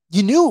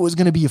 You knew it was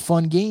going to be a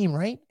fun game,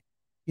 right?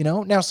 You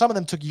know, now some of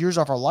them took years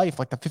off our life,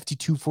 like the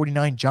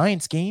 52-49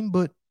 Giants game,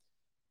 but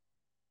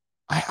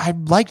I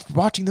liked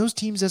watching those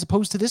teams as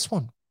opposed to this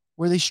one,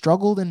 where they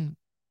struggled and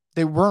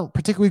they weren't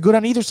particularly good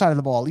on either side of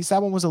the ball. At least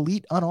that one was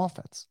elite on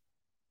offense.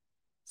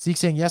 Zeke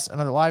saying, yes,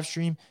 another live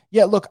stream.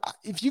 Yeah, look,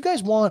 if you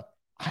guys want,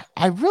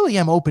 I really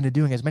am open to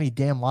doing as many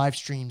damn live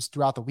streams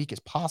throughout the week as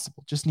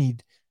possible. Just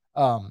need,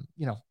 I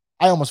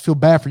almost feel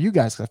bad for you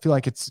guys, because I feel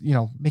like it's,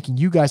 making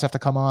you guys have to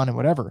come on and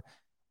whatever.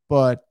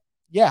 But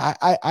yeah,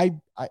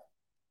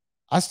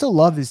 I still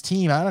love this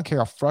team. I don't care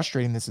how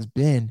frustrating this has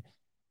been.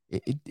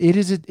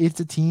 It's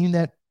a team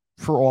that,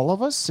 for all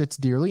of us, sits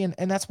dearly,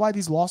 and that's why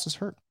these losses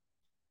hurt.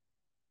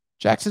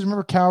 Jack says,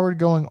 remember Coward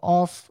going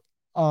off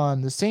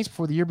on the Saints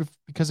before the year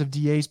because of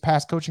DA's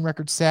past coaching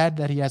record? Sad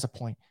that he has a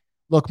point.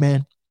 Look,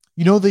 man,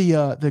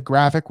 the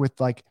graphic with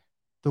like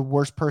the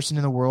worst person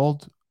in the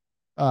world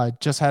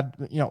just had,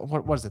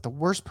 what was it? The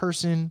worst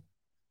person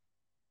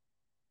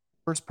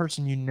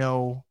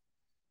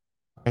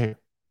right,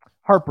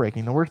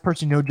 heartbreaking. The worst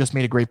person just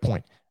made a great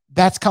point.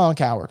 That's Colin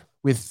Coward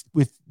with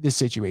this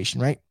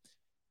situation, right?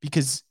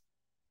 Because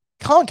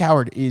Colin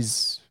Coward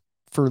is,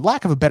 for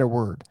lack of a better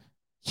word,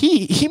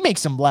 he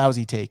makes some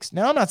lousy takes.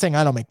 Now, I'm not saying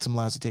I don't make some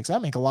lousy takes. I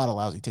make a lot of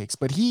lousy takes,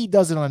 but he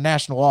does it on a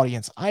national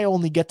audience. I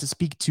only get to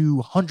speak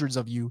to hundreds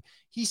of you.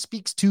 He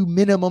speaks to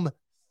minimum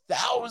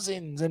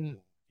thousands. And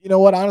you know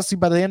what? Honestly,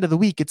 by the end of the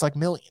week, it's like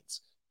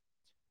millions.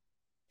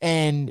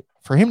 And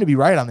for him to be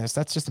right on this,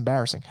 that's just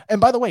embarrassing. And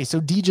by the way,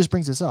 so D just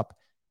brings this up.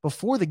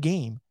 Before the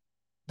game,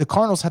 the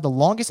Cardinals had the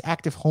longest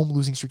active home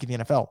losing streak in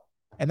the NFL,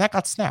 and that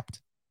got snapped.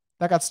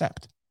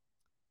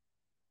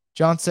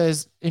 John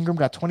says Ingram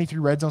got 23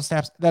 red zone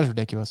snaps. That is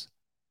ridiculous.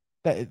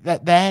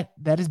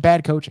 That is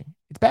bad coaching.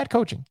 It's bad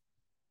coaching.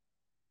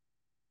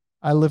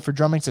 I live for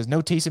drumming says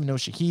no Taysom, no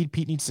Shaheed.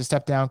 Pete needs to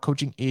step down.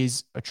 Coaching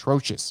is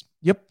atrocious.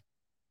 Yep,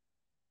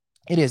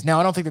 it is. Now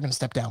I don't think they're going to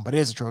step down, but it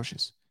is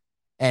atrocious.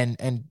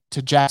 And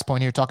to Jack's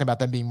point here, talking about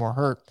them being more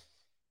hurt,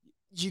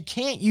 you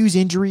can't use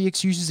injury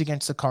excuses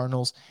against the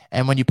Cardinals.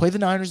 And when you play the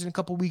Niners in a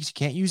couple of weeks, you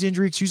can't use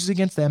injury excuses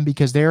against them,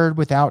 because they're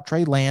without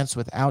Trey Lance,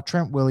 without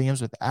Trent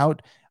Williams,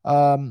 without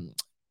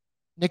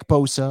Nick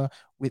Bosa,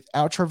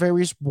 without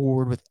Travarius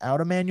Ward,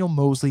 without Emmanuel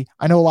Mosley.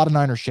 I know a lot of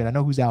Niners shit. I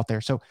know who's out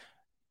there. So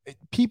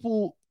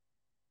people,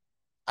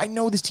 I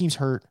know this team's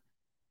hurt,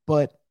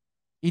 but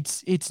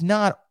it's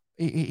not,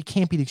 it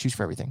can't be the excuse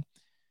for everything.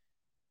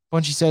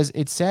 Bunchy says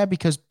it's sad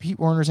because Pete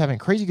Werner's having a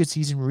crazy good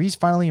season. Ruiz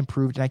finally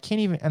improved, and I can't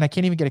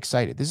even get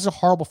excited. This is a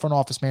horrible front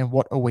office, man.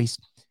 What a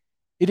waste.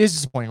 It is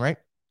disappointing, right?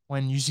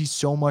 When you see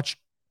so much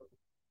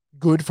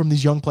good from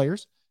these young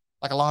players,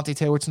 like Alontae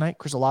Taylor tonight.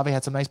 Chris Olave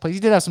had some nice plays. He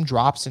did have some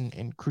drops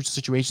in crucial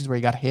situations where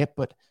he got hit,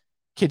 but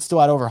kid still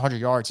had over 100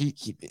 yards.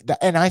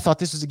 And I thought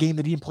this was a game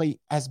that he didn't play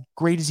as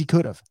great as he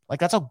could have. Like,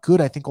 that's how good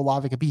I think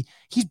Olave could be.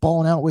 He's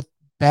balling out with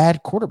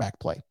bad quarterback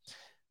play.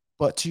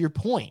 But to your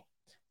point,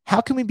 how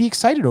can we be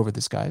excited over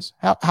this, guys?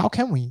 How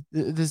can we?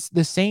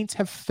 The Saints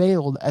have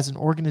failed as an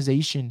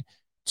organization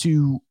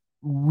to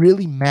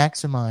really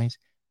maximize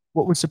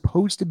what was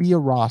supposed to be a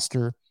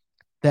roster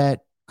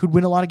that could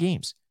win a lot of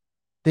games.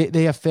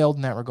 They have failed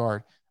in that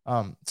regard.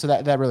 So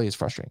that really is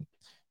frustrating.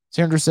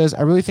 Sandra says,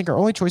 I really think our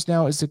only choice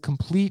now is to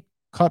complete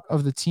cut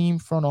of the team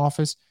front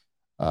office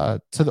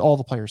to all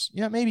the players.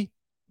 Yeah, maybe.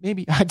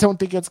 I don't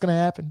think that's going to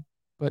happen,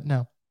 but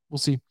no, we'll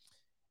see.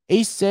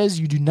 Ace says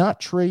you do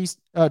not trade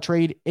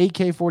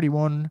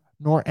AK-41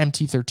 nor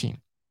MT-13.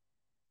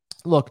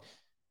 Look,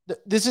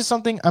 this is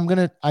something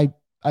I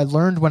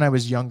learned when I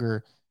was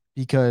younger,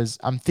 because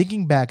I'm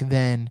thinking back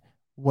then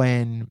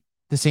when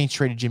the Saints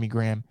traded Jimmy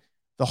Graham.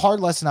 The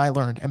hard lesson I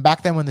learned, and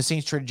back then when the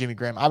Saints traded Jimmy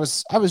Graham, I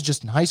was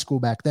just in high school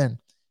back then.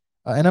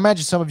 And I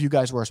imagine some of you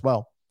guys were as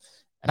well.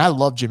 And I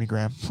love Jimmy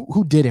Graham.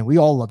 Who didn't? We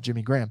all love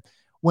Jimmy Graham.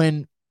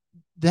 When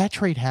that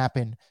trade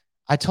happened,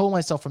 I told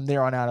myself from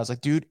there on out, I was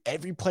like, dude,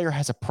 every player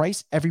has a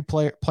price. Every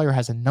player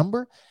has a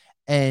number,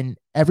 and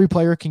every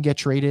player can get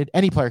traded.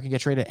 Any player can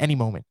get traded at any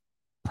moment.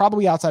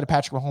 Probably outside of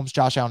Patrick Mahomes,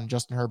 Josh Allen, and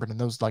Justin Herbert, and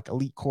those like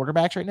elite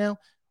quarterbacks right now.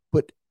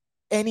 But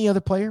any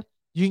other player,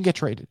 you can get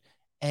traded.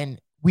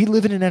 And we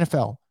live in an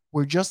NFL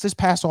where just this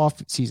past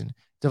off season,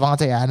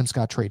 Devontae Adams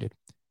got traded.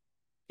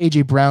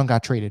 A.J. Brown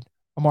got traded.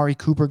 Amari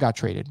Cooper got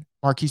traded.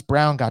 Marquise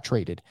Brown got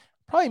traded.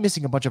 Probably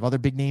missing a bunch of other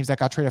big names that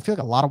got traded. I feel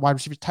like a lot of wide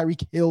receivers.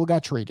 Tyreek Hill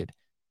got traded.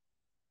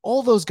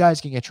 All those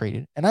guys can get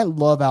traded. And I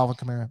love Alvin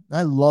Kamara.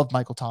 I love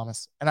Michael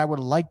Thomas. And I would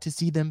like to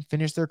see them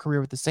finish their career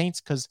with the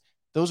Saints, because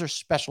those are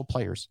special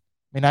players.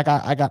 I mean, I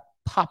got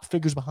pop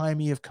figures behind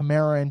me of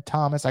Kamara and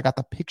Thomas. I got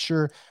the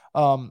picture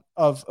of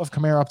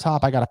Kamara up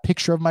top. I got a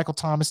picture of Michael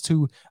Thomas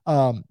to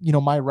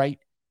my right,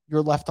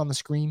 your left on the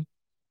screen.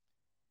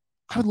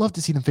 I would love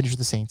to see them finish with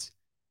the Saints.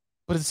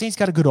 But if the Saints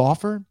got a good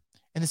offer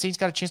and the Saints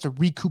got a chance to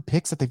recoup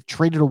picks that they've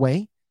traded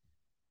away,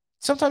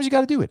 sometimes you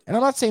got to do it. And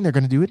I'm not saying they're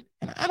going to do it.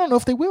 And I don't know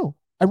if they will.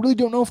 I really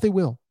don't know if they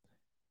will.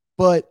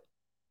 But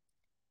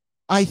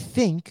I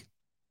think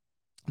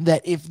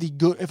that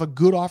if a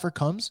good offer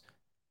comes,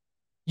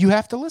 you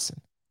have to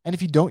listen. And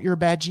if you don't, you're a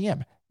bad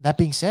GM. That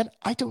being said,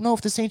 I don't know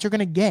if the Saints are going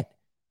to get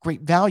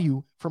great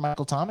value for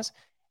Michael Thomas.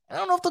 And I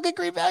don't know if they'll get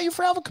great value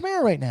for Alvin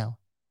Kamara right now.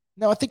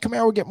 Now, I think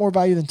Kamara will get more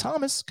value than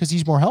Thomas because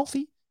he's more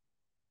healthy.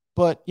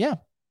 But yeah.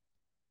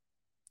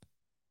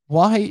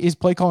 Why is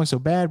play calling so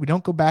bad? We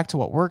don't go back to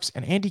what works.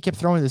 And Andy kept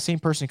throwing to the same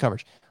person in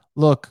coverage.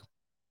 Look,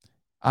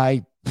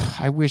 I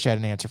wish I had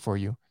an answer for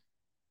you.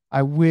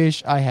 I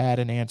wish I had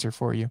an answer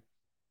for you.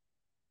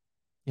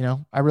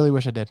 I really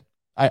wish I did.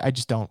 I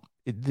just don't.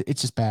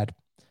 It's just bad.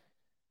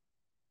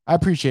 I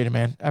appreciate it,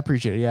 man. I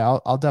appreciate it. Yeah,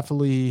 I'll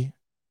definitely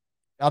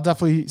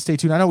stay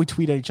tuned. I know we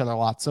tweet at each other a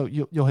lot, so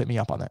you'll hit me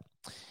up on that.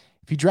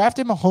 If you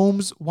drafted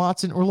Mahomes,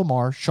 Watson, or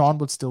Lamar, Sean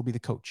would still be the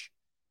coach.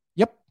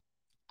 Yep.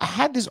 I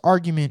had this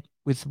argument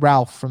with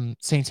Ralph from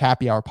Saints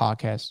Happy Hour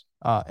podcast.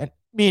 And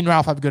me and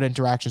Ralph have good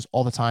interactions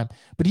all the time.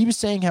 But he was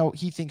saying how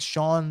he thinks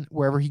Sean,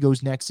 wherever he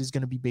goes next, is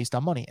going to be based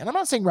on money. And I'm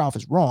not saying Ralph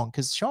is wrong,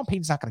 because Sean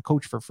Payton's not going to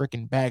coach for a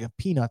freaking bag of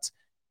peanuts.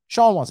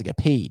 Sean wants to get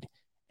paid.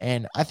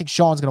 And I think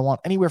Sean's going to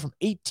want anywhere from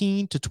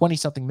 18 to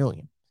 20-something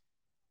million.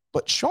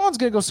 But Sean's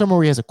going to go somewhere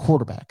where he has a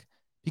quarterback,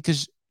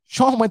 because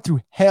Sean went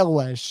through hell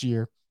last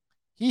year.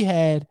 He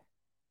had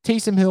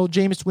Taysom Hill,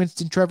 Jameis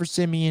Winston, Trevor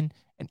Siemian,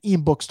 and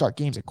Ian Book start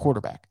games at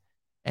quarterback.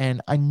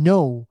 And I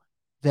know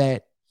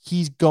that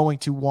he's going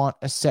to want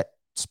a set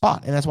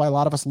spot. And that's why a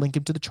lot of us link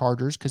him to the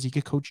Chargers, because he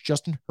could coach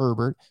Justin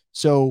Herbert.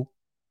 So,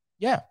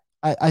 yeah,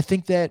 I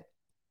think that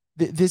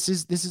this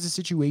is a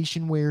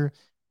situation where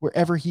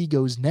wherever he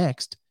goes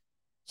next,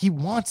 he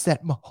wants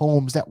that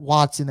Mahomes, that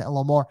Watson, that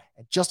Lamar,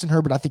 and Justin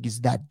Herbert. I think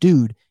is that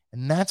dude.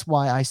 And that's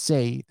why I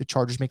say the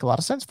Chargers make a lot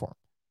of sense for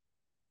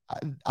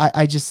him.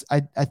 I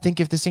think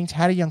if the Saints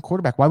had a young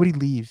quarterback, why would he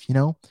leave?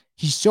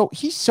 He's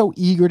so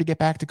eager to get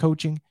back to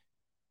coaching.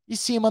 You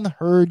see him on the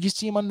Herd. You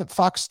see him on the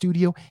Fox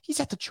studio. He's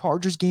at the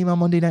Chargers game on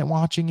Monday night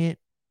watching it.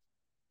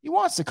 He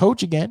wants to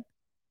coach again,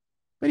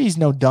 but he's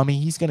no dummy.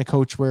 He's going to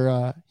coach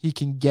where he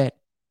can get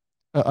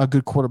a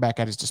good quarterback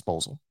at his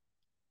disposal.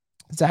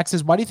 Zach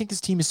says, why do you think this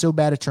team is so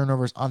bad at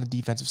turnovers on the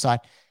defensive side?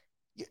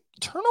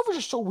 Turnovers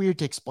are so weird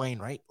to explain,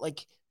 right?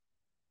 Like,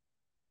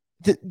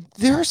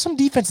 there are some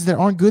defenses that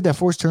aren't good that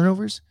force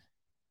turnovers.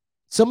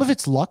 Some of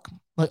it's luck.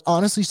 Like,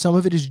 honestly, some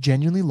of it is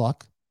genuinely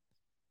luck.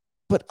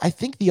 But I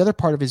think the other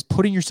part of it is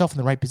putting yourself in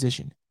the right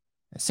position.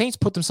 The Saints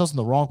put themselves in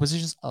the wrong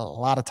positions a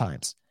lot of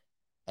times.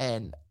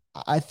 And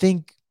I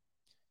think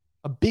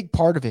a big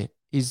part of it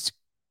is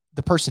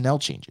the personnel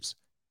changes.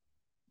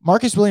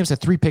 Marcus Williams had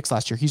 3 picks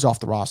last year. He's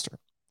off the roster.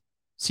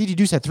 C.D.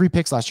 Deuce had 3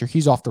 picks last year.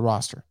 He's off the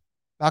roster.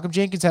 Malcolm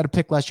Jenkins had a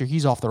pick last year.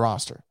 He's off the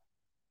roster.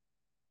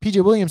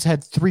 P.J. Williams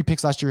had 3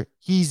 picks last year.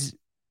 He's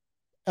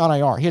on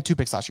IR. He had 2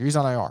 picks last year. He's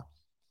on IR.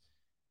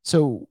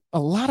 So a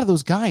lot of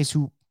those guys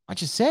who I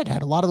just said,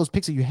 had a lot of those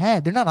picks that you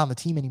had, they're not on the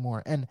team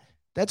anymore. And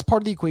that's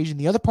part of the equation.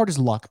 The other part is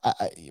luck.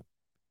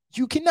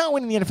 You cannot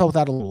win in the NFL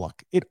without a little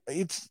luck.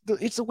 It's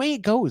the way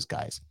it goes,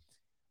 guys.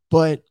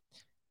 But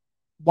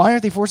why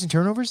aren't they forcing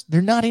turnovers?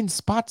 They're not in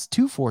spots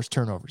to force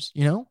turnovers,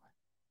 you know?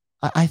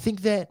 I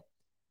think that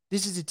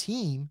this is a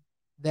team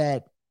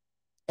that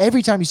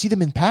every time you see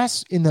them in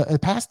the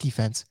pass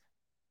defense,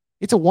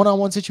 it's a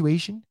one-on-one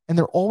situation, and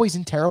they're always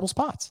in terrible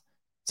spots.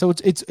 So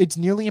it's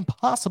nearly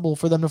impossible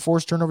for them to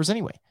force turnovers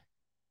anyway.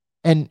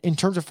 And in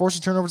terms of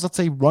forcing turnovers, let's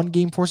say run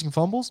game forcing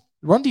fumbles,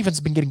 the run defense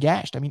has been getting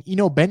gashed. I mean,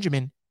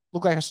 Benjamin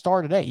looked like a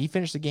star today. He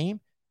finished the game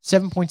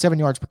 7.7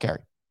 yards per carry.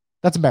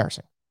 That's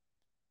embarrassing.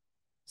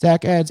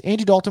 Zach adds,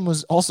 Andy Dalton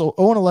was also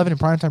 0-11 in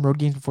primetime road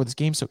games before this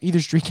game, so either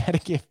streak had a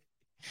give.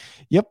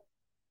 Yep,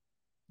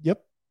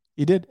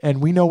 he did.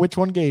 And we know which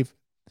one gave.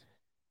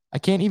 I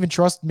can't even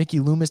trust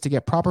Mickey Loomis to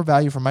get proper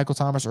value from Michael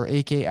Thomas or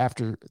AK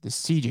after the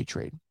CJ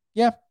trade.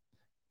 Yeah,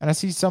 and I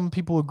see some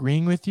people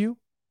agreeing with you.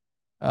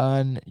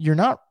 And you're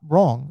not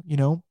wrong,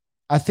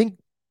 I think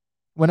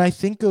when I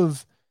think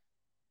of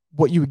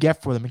what you would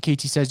get for them, and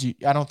KT says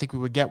I don't think we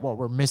would get what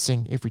we're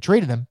missing if we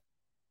traded them.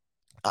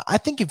 I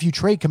think if you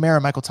trade Kamara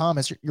and Michael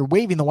Thomas, you're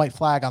waving the white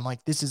flag on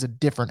like this is a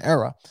different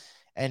era,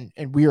 and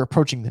we are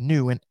approaching the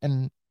new.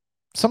 And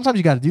sometimes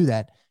you got to do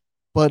that,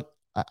 but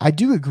I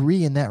do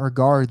agree in that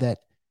regard that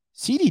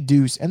CD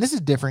Deuce, and this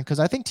is different because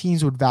I think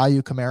teams would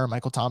value Kamara and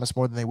Michael Thomas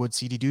more than they would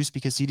CD Deuce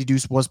because CD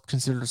Deuce was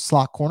considered a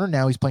slot corner.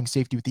 Now he's playing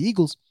safety with the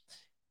Eagles.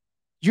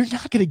 You're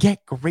not going to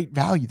get great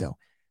value, though.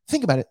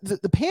 Think about it.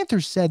 The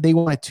Panthers said they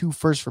wanted 2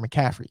 firsts for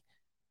McCaffrey.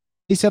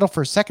 They settled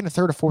for a second, a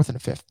third, a fourth, and a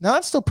fifth. Now,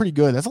 that's still pretty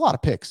good. That's a lot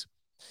of picks.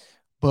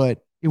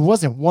 But it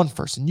wasn't 1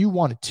 first, and you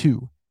wanted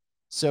 2.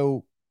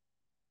 So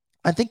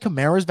I think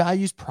Kamara's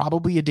value is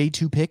probably a day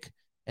 2 pick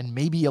and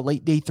maybe a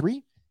late day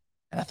 3.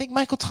 And I think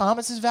Michael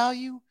Thomas's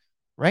value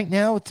right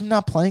now, with him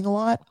not playing a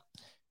lot,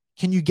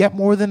 can you get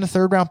more than a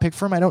third-round pick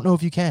for him? I don't know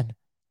if you can.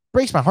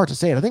 Breaks my heart to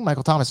say it. I think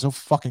Michael Thomas is so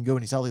fucking good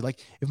when he's healthy. Like,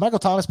 if Michael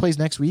Thomas plays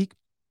next week,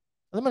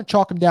 I'm going to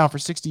chalk him down for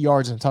 60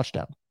 yards and a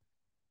touchdown.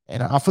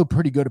 And I'll feel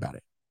pretty good about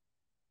it.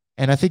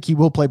 And I think he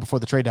will play before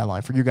the trade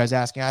deadline. For you guys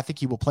asking, I think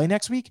he will play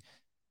next week.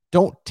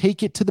 Don't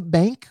take it to the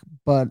bank,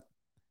 but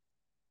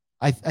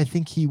I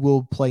think he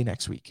will play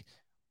next week.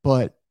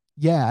 But,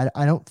 yeah,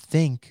 I don't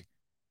think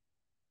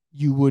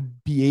you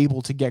would be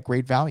able to get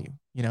great value,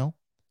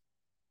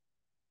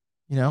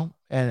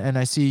 And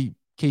I see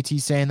KT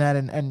saying that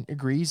and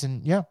agrees,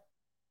 and yeah,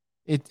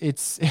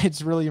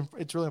 it's really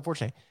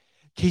unfortunate.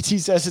 KT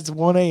says it's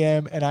 1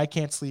 a.m. and I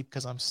can't sleep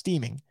because I'm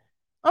steaming.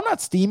 I'm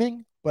not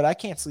steaming, but I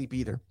can't sleep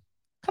either.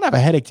 Kind of have a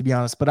headache, to be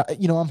honest. But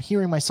I'm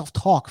hearing myself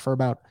talk for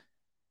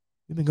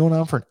we've been going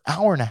on for an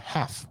hour and a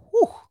half.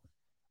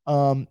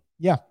 Whew.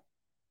 Yeah.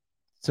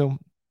 So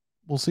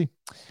we'll see.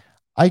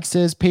 Ike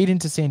says paid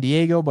into San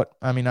Diego, but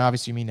I mean,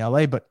 obviously you mean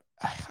LA, but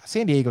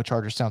San Diego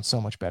Chargers sounds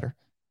so much better.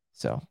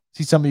 So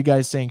see some of you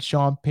guys saying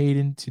Sean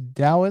Payton to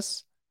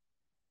Dallas.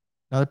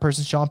 Another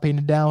person, Sean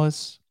Payton to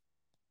Dallas.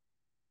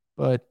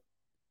 But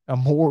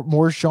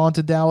more Sean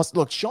to Dallas.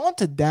 Look, Sean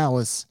to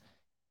Dallas,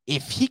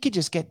 if he could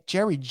just get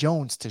Jerry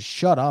Jones to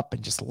shut up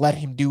and just let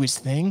him do his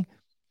thing,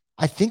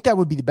 I think that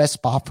would be the best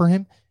spot for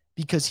him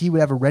because he would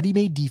have a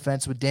ready-made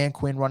defense with Dan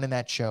Quinn running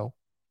that show,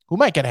 who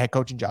might get a head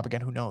coaching job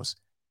again, who knows.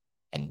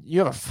 And you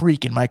have a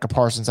freak in Micah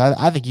Parsons.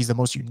 I think he's the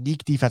most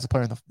unique defensive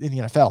player in the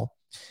NFL.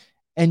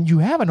 And you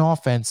have an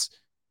offense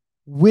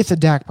with a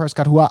Dak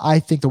Prescott, who I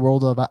think the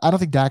world of. I don't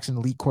think Dak's an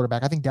elite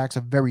quarterback. I think Dak's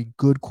a very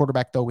good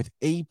quarterback, though, with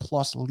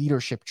A-plus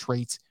leadership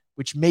traits,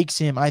 which makes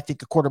him, I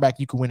think, a quarterback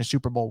you can win a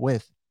Super Bowl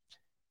with.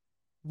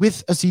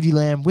 With a CeeDee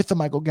Lamb, with a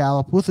Michael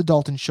Gallup, with a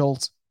Dalton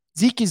Schultz.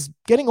 Zeke is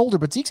getting older,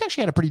 but Zeke's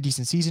actually had a pretty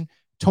decent season.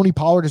 Tony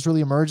Pollard has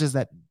really emerged as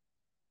that,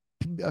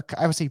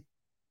 I would say,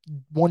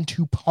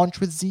 1-2 punch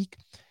with Zeke.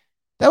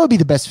 That would be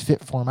the best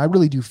fit for him. I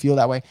really do feel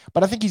that way.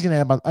 But I think he's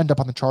going to end up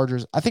on the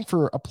Chargers. I think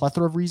for a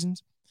plethora of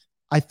reasons.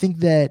 I think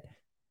that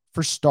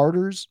for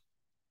starters,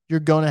 you're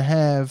going to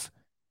have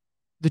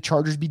the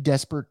Chargers be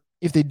desperate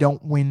if they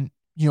don't win,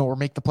 or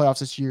make the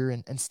playoffs this year.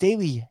 And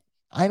Staley,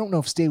 I don't know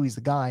if Staley's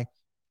the guy.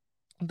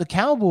 The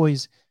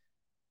Cowboys,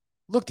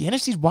 look, the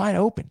NFC's wide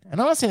open.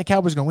 And I'm not saying the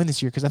Cowboys are going to win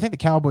this year because I think the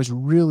Cowboys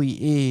really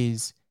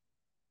is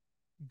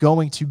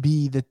going to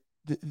be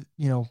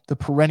the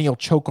perennial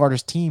choke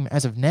artist team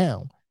as of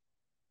now.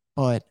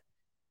 But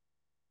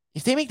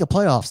if they make the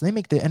playoffs and they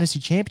make the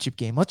NFC Championship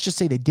game, let's just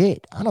say they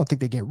did, I don't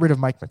think they get rid of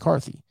Mike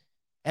McCarthy.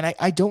 And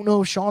I don't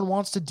know if Sean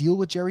wants to deal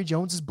with Jerry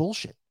Jones's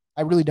bullshit.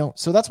 I really don't.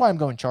 So that's why I'm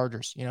going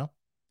Chargers,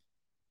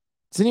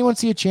 Does anyone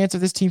see a chance of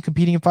this team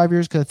competing in 5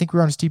 years? Because I think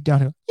we're on a steep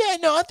downhill. Yeah,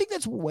 no, I think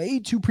that's way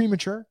too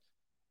premature.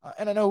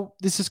 And I know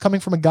this is coming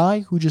from a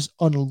guy who just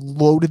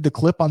unloaded the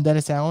clip on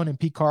Dennis Allen and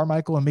Pete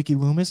Carmichael and Mickey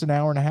Loomis an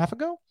hour and a half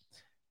ago.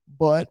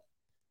 But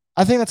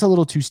I think that's a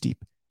little too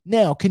steep.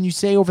 Now, can you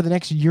say over the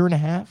next year and a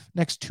half,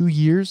 next 2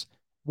 years,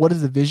 what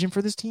is the vision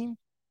for this team?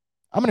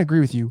 I'm going to agree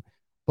with you.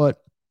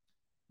 But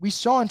we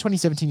saw in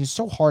 2017, it's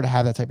so hard to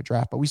have that type of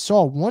draft, but we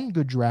saw one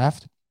good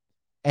draft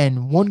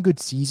and one good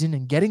season,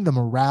 and getting the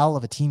morale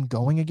of a team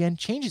going again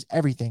changes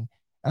everything.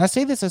 And I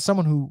say this as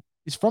someone who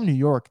is from New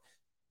York.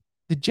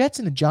 The Jets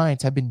and the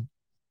Giants have been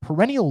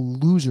perennial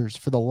losers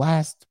for the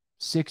last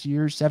 6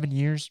 years, 7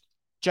 years,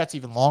 Jets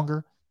even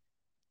longer.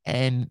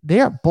 And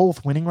they are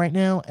both winning right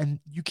now. And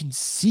you can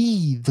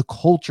see the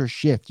culture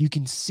shift. You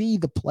can see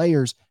the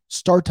players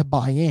start to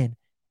buy in.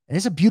 And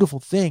it's a beautiful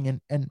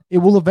thing. And it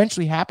will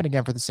eventually happen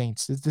again for the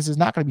Saints. This is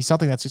not going to be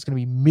something that's just going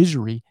to be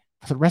misery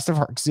for the rest of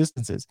our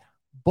existences.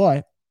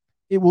 But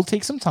it will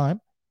take some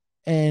time.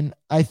 And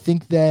I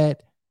think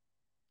that,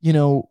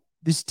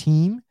 this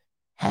team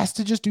has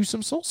to just do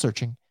some soul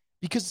searching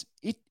because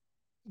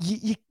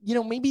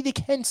maybe they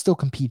can still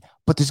compete,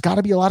 but there's got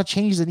to be a lot of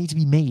changes that need to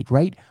be made,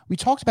 right? We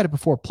talked about it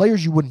before.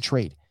 Players you wouldn't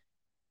trade.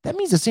 That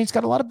means the Saints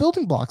got a lot of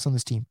building blocks on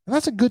this team, and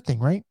that's a good thing,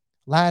 right?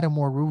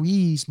 Lattimore,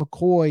 Ruiz,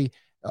 McCoy,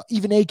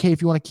 even AK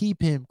if you want to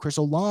keep him, Chris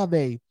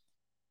Olave.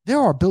 There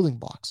are building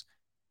blocks,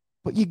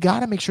 but you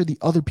got to make sure the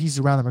other pieces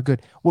around them are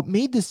good. What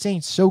made the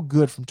Saints so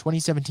good from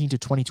 2017 to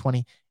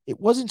 2020, it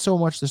wasn't so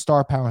much the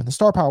star power, and the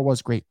star power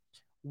was great.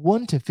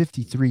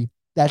 1-53,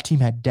 that team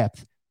had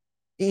depth.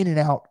 In and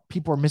out,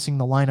 people are missing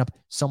the lineup.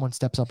 Someone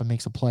steps up and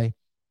makes a play.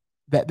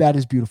 That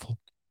is beautiful.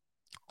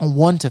 A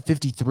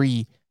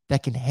 1-53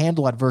 that can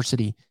handle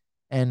adversity.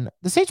 And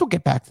the Saints will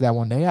get back to that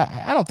one day.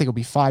 I don't think it'll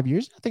be 5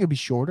 years. I think it'll be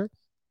shorter.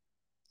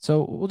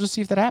 So we'll just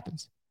see if that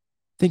happens.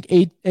 I think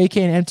AK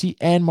and MT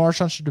and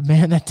Marshawn should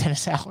demand that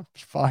Dennis Allen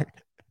be fired.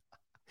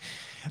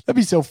 That'd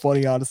be so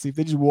funny, honestly, if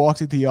they just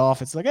walked into the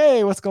office like,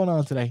 hey, what's going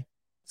on today?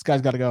 This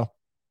guy's got to go.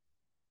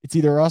 It's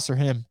either us or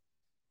him.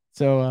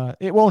 So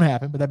it won't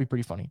happen, but that'd be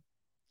pretty funny.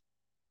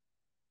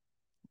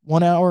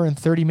 1 hour and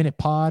 30-minute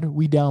pod.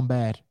 We down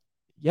bad.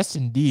 Yes,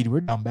 indeed.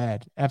 We're down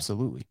bad.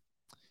 Absolutely.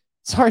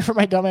 Sorry for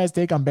my dumbass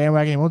take on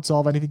bandwagon. It won't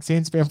solve anything.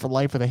 Saints fan for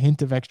life with a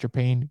hint of extra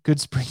pain. Good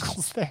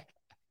sprinkles there.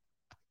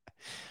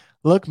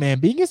 Look, man,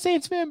 being a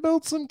Saints fan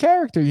builds some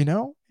character,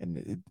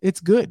 and it's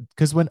good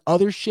because when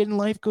other shit in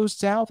life goes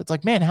south, it's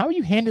like, man, how are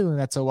you handling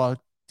that so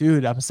well?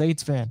 Dude, I'm a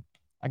Saints fan.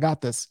 I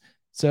got this.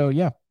 So,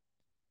 yeah.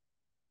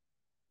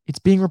 It's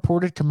being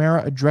reported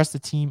Kamara addressed the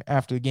team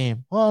after the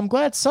game. Well, I'm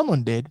glad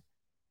someone did.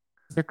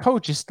 Their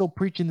coach is still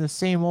preaching the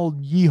same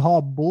old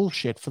yeehaw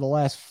bullshit for the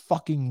last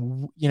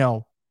fucking,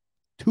 2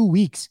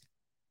 weeks.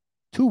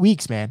 2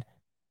 weeks, man.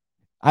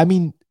 I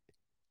mean,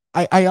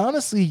 I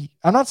honestly,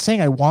 I'm not saying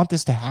I want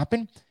this to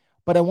happen,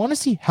 but I want to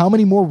see how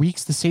many more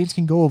weeks the Saints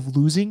can go of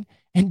losing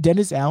and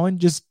Dennis Allen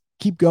just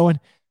keep going,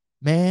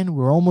 man,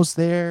 we're almost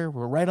there.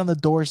 We're right on the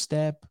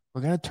doorstep.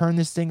 We're going to turn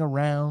this thing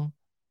around.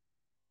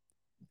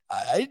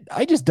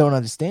 I just don't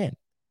understand.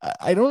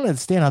 I don't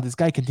understand how this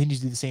guy continues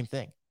to do the same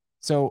thing.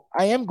 So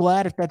I am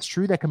glad if that's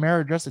true that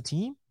Kamara addressed the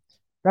team.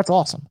 That's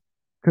awesome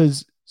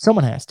because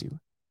someone has to.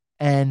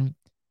 And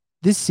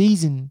this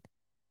season,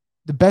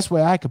 the best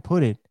way I could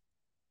put it,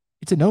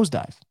 it's a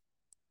nosedive.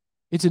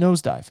 It's a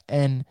nosedive.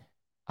 And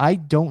I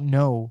don't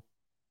know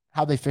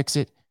how they fix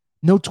it.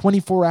 No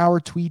 24-hour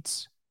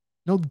tweets.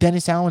 No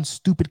Dennis Allen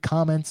stupid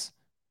comments.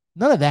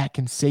 None of that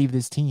can save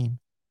this team.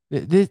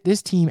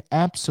 This team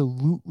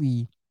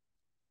absolutely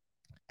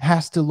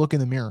has to look in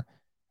the mirror.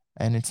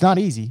 And it's not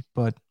easy,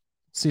 but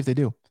see if they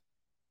do.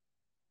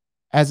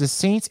 As a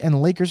Saints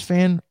and Lakers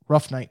fan,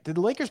 rough night. Did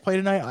the Lakers play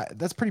tonight?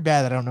 That's pretty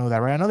bad. I don't know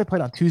that, right? I know they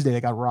played on Tuesday.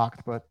 They got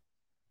rocked, but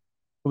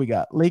what we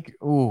got?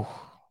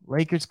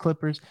 Lakers,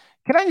 Clippers.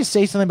 Can I just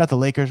say something about the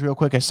Lakers real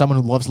quick as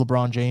someone who loves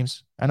LeBron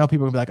James? I know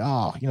people are going to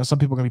be like, some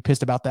people are going to be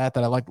pissed about that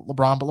I like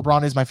LeBron, but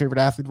LeBron is my favorite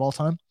athlete of all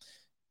time.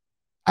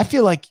 I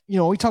feel like,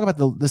 we talk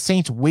about the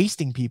Saints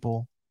wasting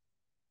people.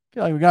 I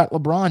feel like we got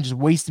LeBron just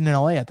wasting in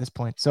LA at this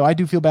point. So I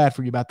do feel bad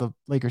for you about the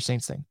Lakers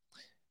Saints thing.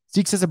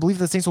 Zeke says, I believe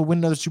the Saints will win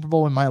another Super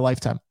Bowl in my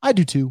lifetime. I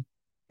do too.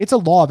 It's a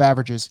law of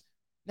averages.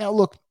 Now,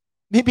 look,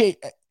 maybe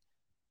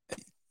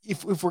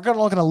if we're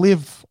going to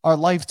live our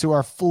life to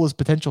our fullest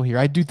potential here,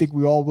 I do think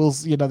we all will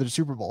see another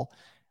Super Bowl.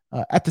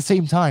 At the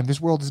same time,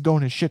 this world is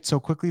going to shit so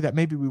quickly that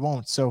maybe we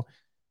won't. So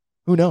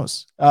who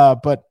knows?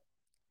 But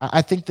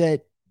I think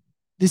that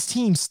this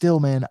team still,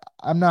 man,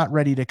 I'm not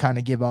ready to kind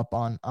of give up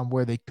on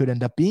where they could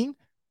end up being.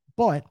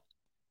 But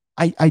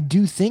I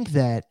do think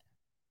that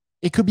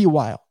it could be a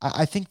while.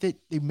 I think that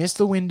they missed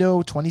the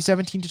window.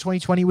 2017 to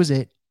 2020 was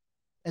it.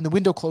 And the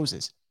window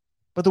closes.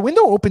 But the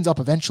window opens up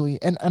eventually.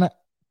 And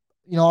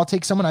I'll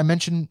take someone I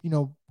mentioned,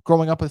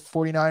 growing up with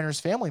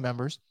 49ers family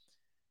members.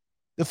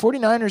 The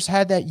 49ers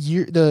had that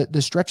year,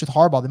 the stretch with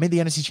Harbaugh. They made the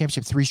NFC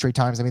Championship 3 straight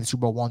times. They made the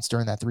Super Bowl once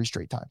during that 3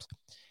 straight times.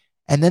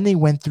 And then they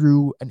went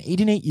through an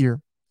 8-8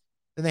 year.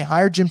 Then they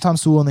hired Jim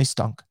Tomsula and they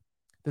stunk.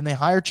 Then they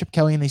hired Chip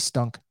Kelly and they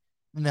stunk.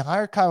 Then they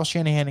hired Kyle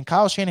Shanahan. And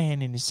Kyle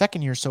Shanahan in his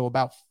second year, so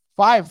about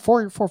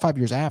 4 or 5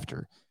 years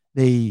after,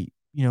 they,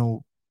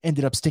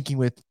 ended up stinking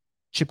with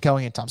Chip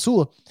Kelly and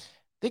Tomsula.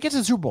 They get to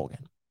the Super Bowl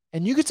again.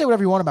 And you could say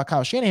whatever you want about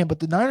Kyle Shanahan, but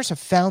the Niners have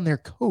found their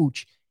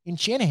coach in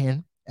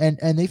Shanahan,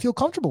 and they feel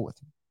comfortable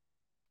with him.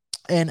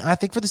 And I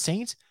think for the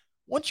Saints,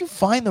 once you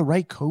find the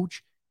right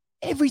coach,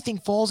 everything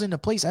falls into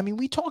place. I mean,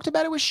 we talked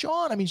about it with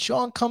Sean. I mean,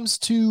 Sean comes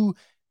to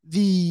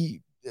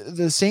the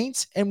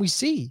Saints, and we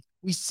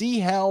see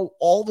how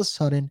all of a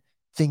sudden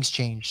things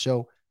change.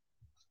 So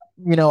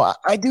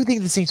I do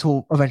think the Saints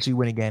will eventually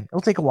win again.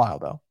 It'll take a while,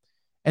 though.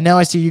 And now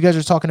I see you guys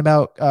are talking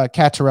about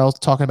Kat Terrell,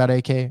 talking about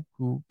AK,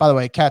 who, by the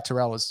way, Kat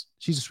Terrell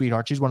she's a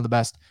sweetheart. She's one of the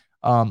best.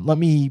 Let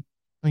me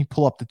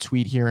pull up the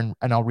tweet here and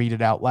I'll read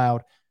it out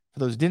loud for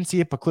those who didn't see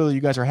it, but clearly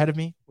you guys are ahead of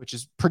me, which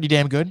is pretty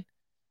damn good.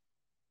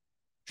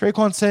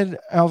 Traquan said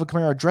Alvin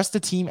Kamara addressed the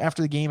team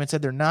after the game and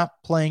said they're not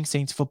playing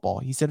Saints football.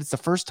 He said it's the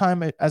first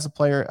time as a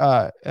player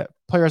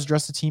has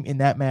addressed the team in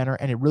that manner,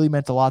 and it really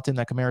meant a lot to him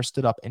that Kamara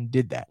stood up and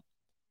did that.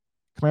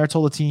 Kamara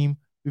told the team,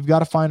 we've got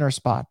to find our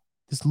spot.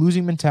 This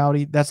losing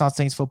mentality, that's not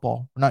Saints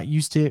football. We're not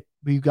used to it.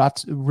 We've got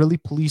to really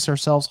police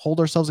ourselves, hold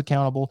ourselves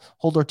accountable,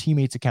 hold our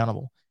teammates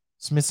accountable.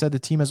 Smith said the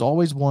team has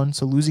always won,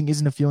 so losing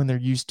isn't a feeling they're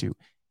used to. He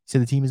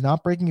said the team is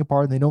not breaking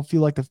apart and they don't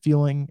like the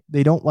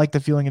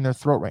feeling in their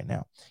throat right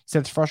now. He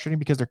said it's frustrating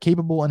because they're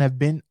capable and have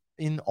been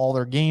in all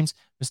their games.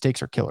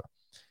 Mistakes are killer.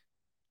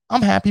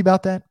 I'm happy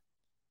about that.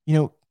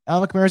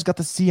 Alvin Kamara's got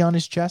the C on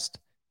his chest,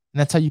 and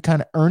that's how you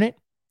kind of earn it,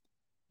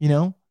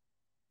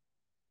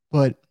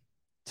 But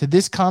to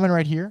this comment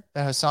right here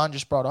that Hassan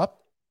just brought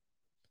up,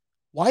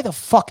 why the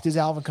fuck does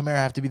Alvin Kamara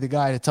have to be the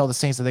guy to tell the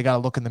Saints that they got to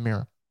look in the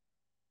mirror?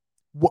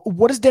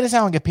 What does Dennis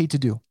Allen get paid to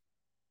do?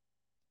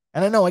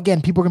 And I know,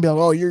 again, people are going to be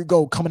like, oh, you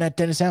go coming at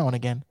Dennis Allen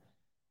again.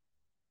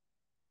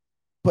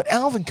 But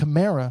Alvin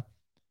Kamara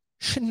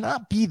should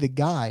not be the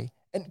guy.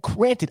 And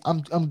granted,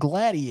 I'm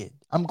glad he did.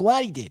 I'm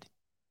glad he did.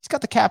 He's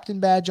got the captain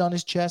badge on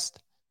his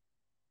chest.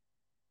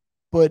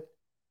 But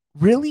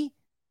really?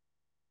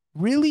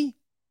 Really?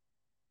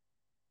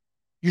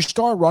 Your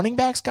star running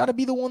back's got to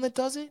be the one that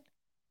does it?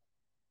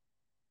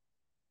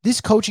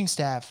 This coaching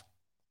staff,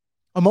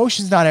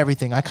 emotion's not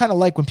everything. I kind of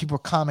like when people are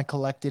calm and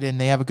collected and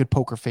they have a good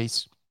poker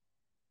face.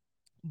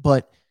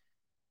 But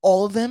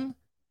all of them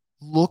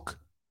look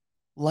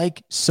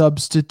like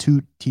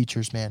substitute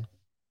teachers, man.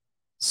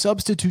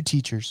 Substitute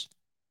teachers.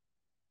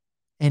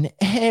 And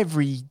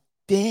every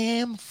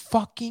damn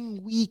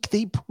fucking week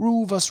they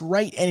prove us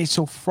right, and it's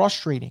so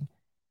frustrating.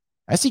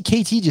 I see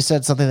KT just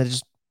said something that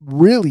just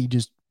really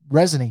just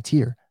resonates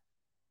here.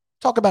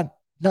 Talk about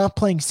not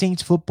playing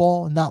Saints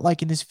football and not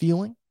liking this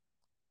feeling.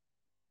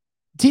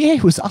 DA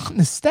was on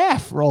the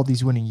staff for all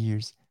these winning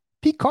years.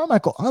 Pete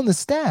Carmichael on the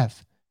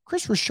staff.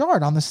 Chris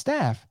Richard on the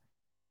staff.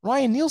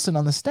 Ryan Nielsen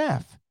on the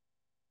staff.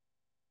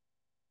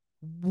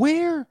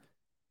 Where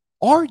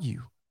are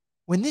you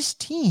when this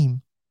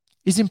team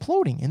is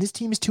imploding and this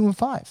team is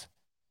 2-5?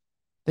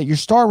 That your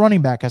star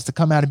running back has to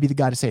come out and be the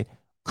guy to say it.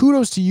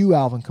 Kudos to you,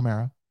 Alvin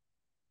Kamara.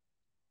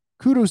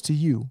 Kudos to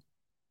you.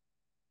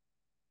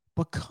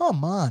 But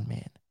come on,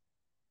 man.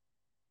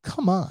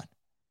 Come on.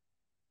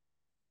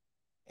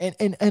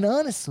 And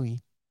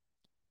honestly,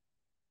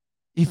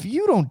 if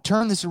you don't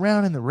turn this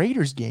around in the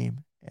Raiders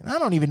game, and I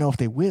don't even know if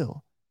they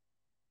will,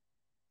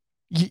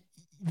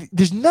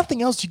 there's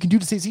nothing else you can do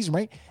to save the season,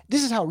 right?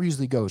 This is how it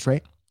usually goes,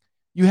 right?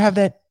 You have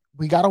that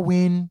we got to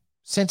win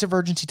sense of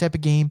urgency type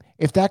of game.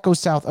 If that goes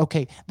south,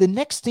 okay, the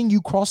next thing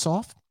you cross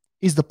off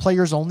is the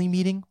players only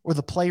meeting or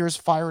the players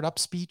fired up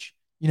speech,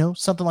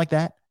 something like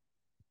that.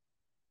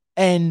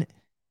 And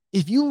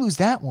if you lose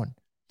that one,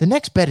 the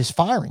next bet is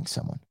firing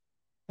someone.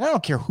 And I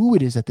don't care who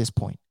it is at this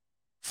point.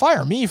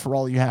 Fire me for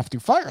all you have to.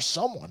 Fire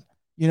someone,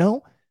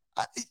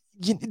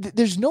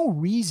 there's no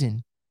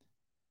reason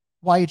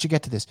why it should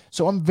get to this.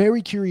 So I'm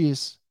very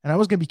curious, and I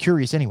was going to be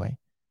curious anyway,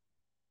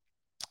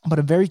 but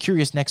I'm very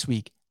curious next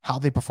week how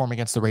they perform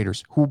against the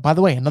Raiders, who, by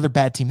the way, another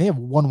bad team. They have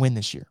one win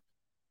this year.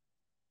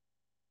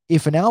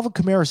 If an Alvin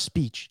Kamara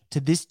speech to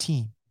this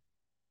team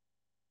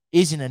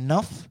isn't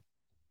enough,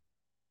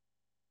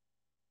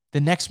 the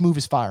next move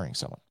is firing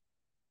someone.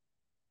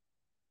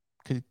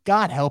 Because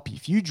God help you,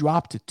 if you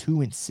drop to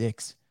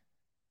 2-6,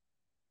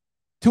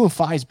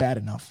 2-5 is bad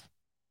enough.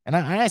 And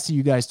I see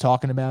you guys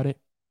talking about it.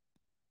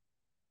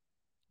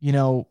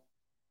 It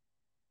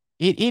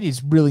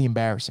is really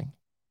embarrassing.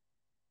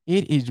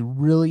 It is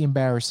really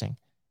embarrassing.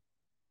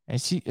 And I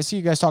see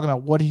you guys talking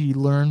about what did he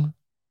learn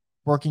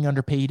working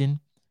under Payton.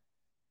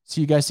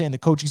 See you guys saying the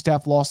coaching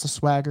staff lost the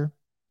swagger.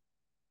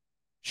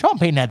 Sean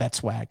Payton had that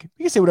swag.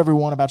 You can say whatever you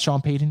want about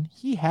Sean Payton.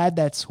 He had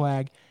that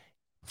swag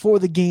for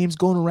the games,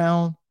 going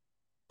around,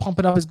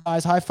 pumping up his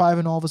guys,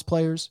 high-fiving all of his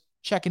players,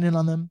 checking in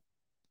on them.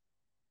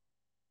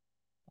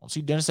 I don't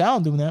see Dennis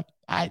Allen doing that.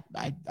 I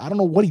don't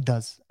know what he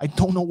does. I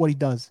don't know what he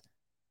does.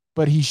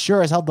 But he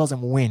sure as hell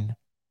doesn't win.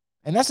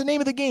 And that's the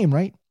name of the game,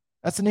 right?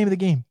 That's the name of the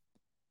game.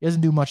 He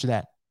doesn't do much of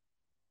that.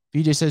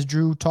 VJ says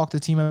Drew talked to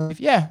the team.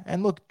 Yeah,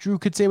 and look, Drew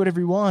could say whatever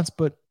he wants,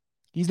 but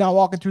he's not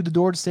walking through the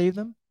door to save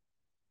them.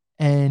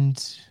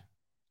 And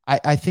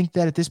I think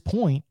that at this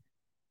point,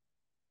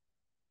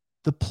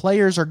 the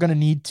players are going to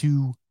need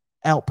to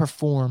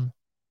outperform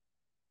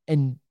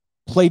and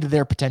play to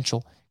their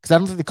potential. Because I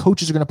don't think the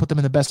coaches are going to put them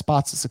in the best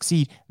spots to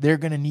succeed. They're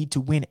going to need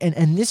to win.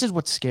 And this is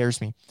what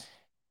scares me.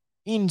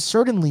 In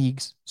certain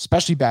leagues,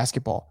 especially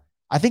basketball,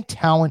 I think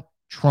talent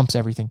trumps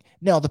everything.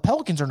 Now, the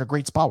Pelicans are in a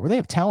great spot where they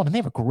have talent and they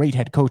have a great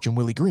head coach in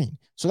Willie Green.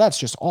 So that's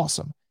just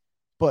awesome.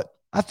 But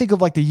I think of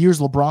like the years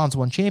LeBron's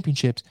won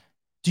championships.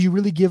 Do you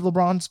really give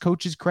LeBron's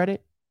coaches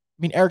credit?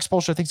 mean, Eric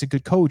Spoelstra, I think, is a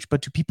good coach,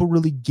 but do people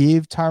really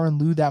give Tyronn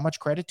Lue that much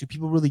credit? Do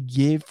people really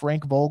give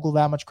Frank Vogel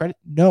that much credit?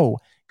 No,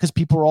 because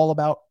people are all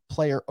about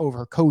player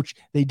over coach.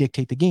 They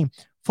dictate the game.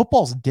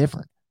 Football's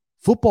different.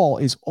 Football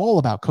is all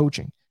about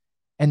coaching.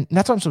 And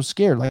that's why I'm so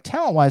scared. Like,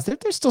 talent-wise,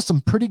 there's still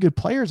some pretty good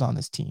players on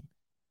this team.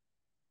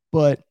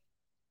 But,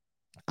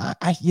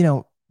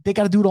 they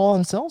got to do it all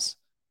themselves.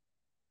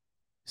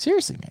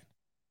 Seriously,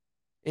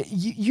 man.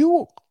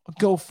 You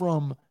go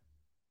from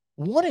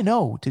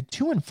 1-0 to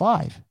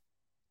 2-5.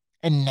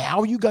 And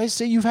now you guys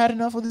say you've had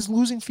enough of this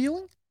losing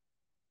feeling?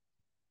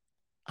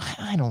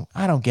 I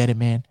don't get it,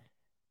 man.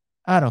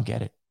 I don't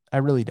get it. I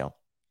really don't.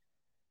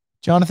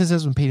 Jonathan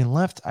says when Peyton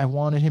left, I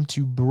wanted him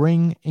to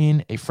bring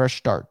in a fresh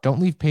start. Don't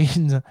leave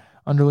Peyton's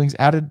underlings.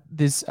 How did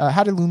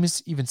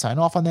Loomis even sign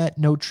off on that?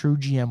 No true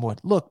GM would.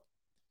 Look,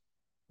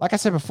 like I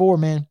said before,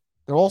 man,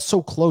 they're all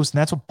so close, and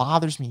that's what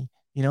bothers me.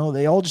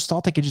 They all just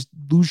thought they could just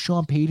lose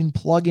Sean Payton,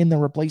 plug in the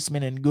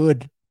replacement, and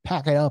good,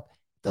 pack it up.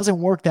 It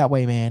doesn't work that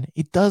way, man.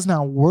 It does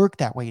not work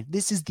that way.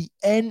 This is the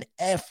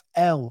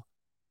NFL.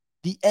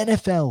 The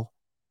NFL.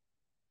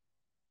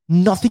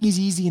 Nothing is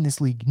easy in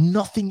this league.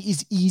 Nothing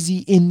is easy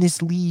in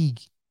this league.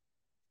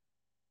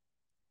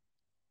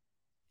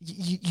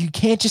 You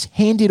can't just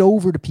hand it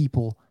over to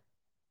people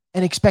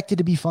and expect it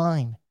to be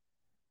fine.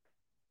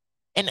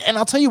 And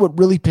I'll tell you what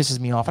really pisses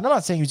me off, and I'm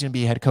not saying he's going to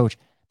be a head coach.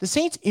 The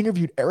Saints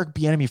interviewed Eric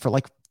Bieniemy for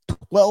like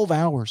 12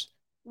 hours.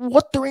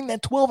 What during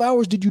that 12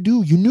 hours did you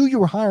do? You knew you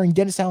were hiring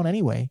Dennis Allen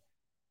anyway.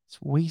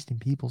 It's wasting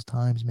people's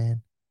times,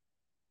 man.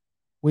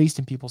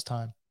 Wasting people's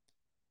time.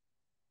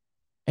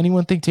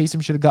 Anyone think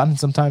Taysom should have gotten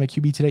some time at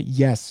QB today?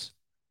 Yes.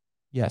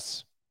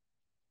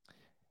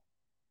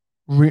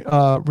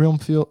 Realm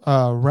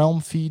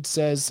Feed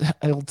says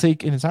it'll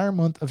take an entire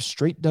month of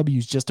straight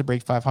W's just to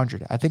break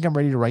 500. I think I'm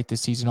ready to write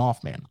this season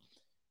off, man.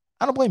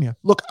 I don't blame you.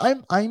 Look,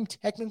 I'm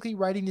technically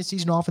writing this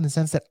season off in the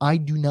sense that I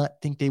do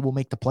not think they will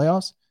make the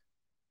playoffs.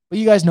 But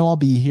you guys know I'll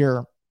be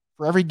here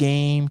for every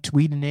game,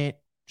 tweeting it,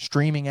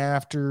 streaming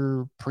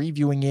after,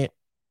 previewing it.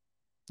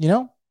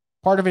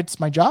 Part of it's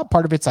my job.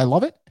 Part of it's I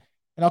love it.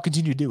 And I'll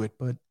continue to do it.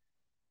 But to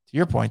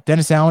your point,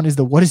 Dennis Allen is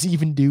the what does he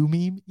even do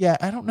meme? Yeah,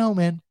 I don't know,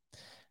 man.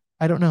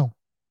 I don't know.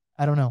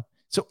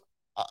 So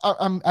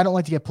I don't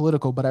like to get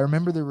political, but I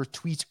remember there were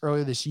tweets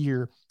earlier this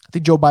year. I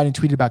think Joe Biden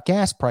tweeted about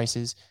gas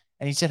prices,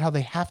 and he said how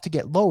they have to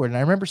get lowered. And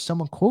I remember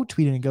someone quote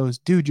tweeting and goes,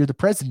 dude, you're the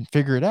president.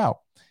 Figure it out.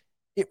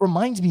 It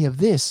reminds me of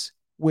this,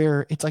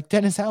 where it's like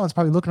Dennis Allen's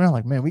probably looking around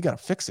like, man, we got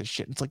to fix this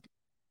shit. It's like,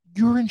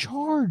 you're in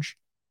charge.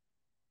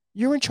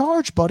 You're in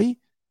charge, buddy.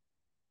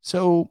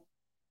 So,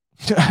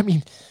 I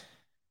mean,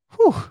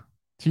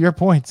 to your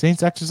point,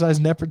 Saints exercise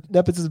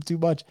nepotism too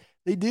much.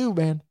 They do,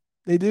 man.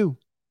 They do.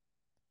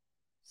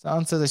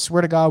 Sound says, I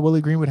swear to God,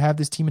 Willie Green would have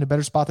this team in a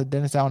better spot than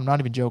Dennis Allen. I'm not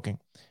even joking.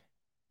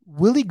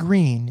 Willie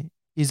Green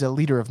is a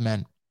leader of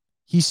men.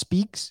 He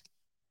speaks.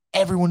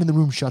 Everyone in the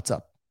room shuts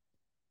up.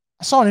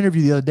 I saw an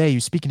interview the other day. He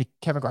was speaking to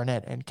Kevin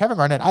Garnett. And Kevin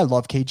Garnett, I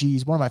love KG.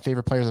 He's one of my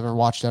favorite players I've ever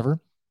watched ever.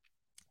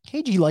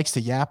 KG likes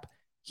to yap.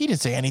 He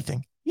didn't say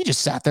anything. He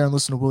just sat there and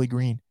listened to Willie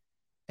Green.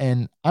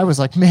 And I was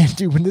like, man,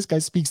 dude, when this guy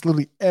speaks,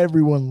 literally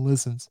everyone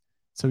listens.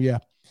 So, yeah.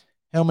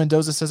 Hale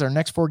Mendoza says our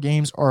next 4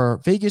 games are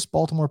Vegas,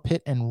 Baltimore,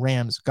 Pitt, and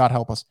Rams. God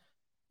help us.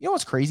 You know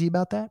what's crazy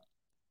about that?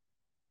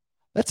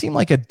 That seemed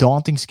like a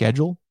daunting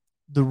schedule.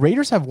 The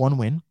Raiders have 1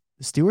 win.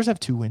 The Steelers have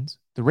 2 wins.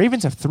 The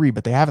Ravens have 3,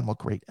 but they haven't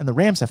looked great. And the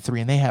Rams have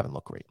 3, and they haven't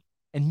looked great.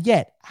 And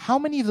yet, how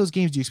many of those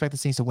games do you expect the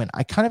Saints to win?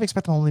 I kind of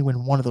expect them to only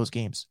win one of those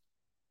games.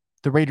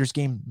 The Raiders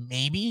game,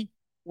 maybe,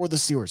 or the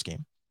Steelers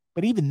game.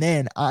 But even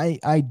then,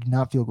 I do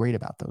not feel great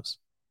about those.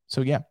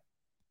 So, yeah.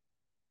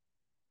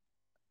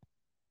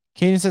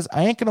 Kaden says,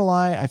 I ain't going to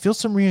lie. I feel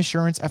some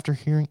reassurance after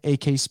hearing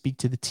AK speak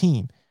to the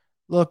team.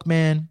 Look,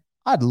 man,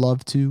 I'd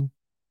love to.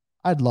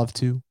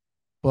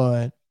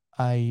 But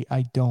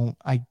I don't.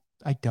 I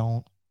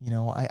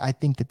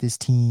think that this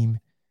team,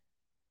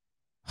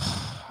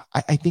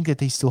 I think that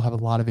they still have a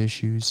lot of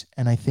issues.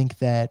 And I think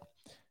that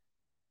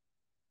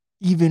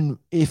even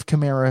if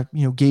Kamara,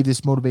 gave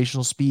this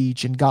motivational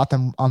speech and got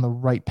them on the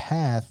right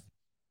path,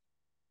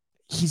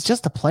 he's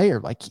just a player.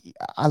 Like,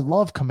 I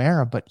love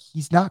Kamara, but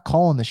he's not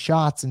calling the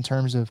shots in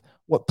terms of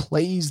what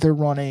plays they're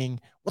running,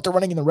 what they're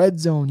running in the red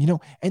zone,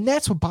 and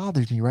that's what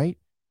bothers me, right?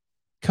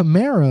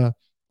 Kamara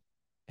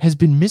has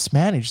been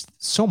mismanaged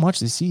so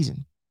much this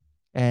season.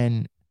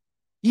 And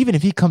even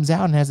if he comes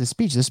out and has the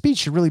speech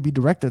should really be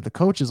directed at the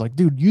coaches. Like,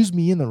 dude, use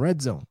me in the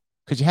red zone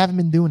because you haven't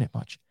been doing it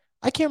much.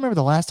 I can't remember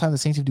the last time the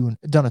Saints have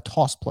done a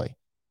toss play.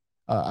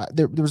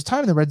 There was a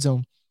time in the red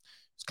zone.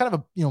 It's kind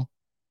of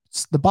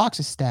the box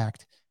is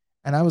stacked.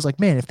 And I was like,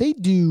 man, if they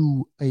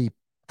do a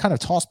kind of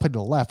toss play to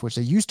the left, which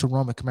they used to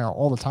run with Kamara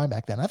all the time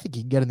back then, I think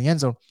he can get in the end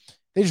zone.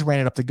 They just ran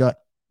it up the gut.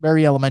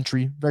 Very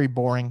elementary, very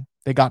boring.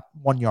 They got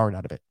 1 yard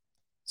out of it.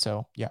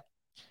 So, yeah.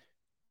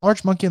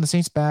 Large monkey on the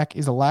Saints' back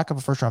is a lack of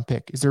a first-round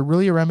pick. Is there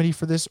really a remedy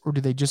for this, or do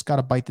they just got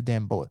to bite the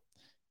damn bullet?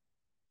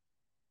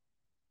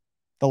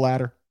 The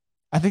latter.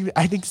 I think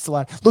it's the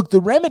latter. Look, the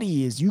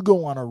remedy is you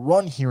go on a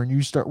run here and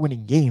you start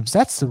winning games.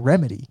 That's the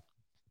remedy.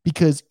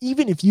 Because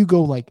even if you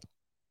go like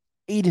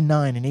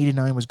 8-9, and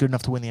 8-9 was good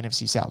enough to win the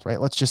NFC South,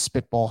 right? Let's just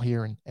spitball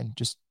here and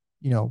just,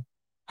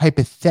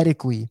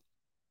 hypothetically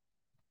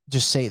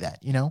just say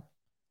that,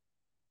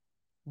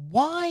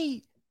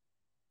 Why,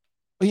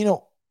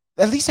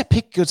 at least that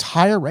pick goes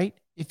higher, right?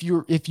 If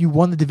you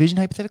won the division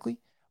hypothetically.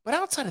 But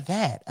outside of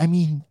that, I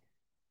mean,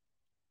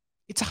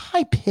 it's a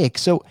high pick.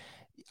 So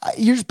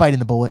you're just biting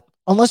the bullet.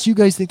 Unless you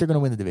guys think they're going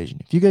to win the division.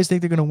 If you guys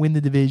think they're going to win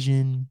the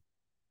division,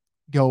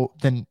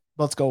 then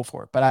let's go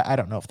for it. But I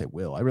don't know if they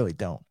will. I really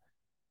don't.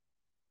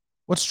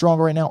 What's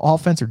stronger right now,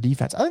 offense or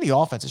defense? I think the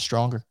offense is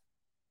stronger.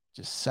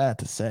 Just sad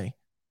to say.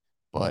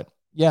 But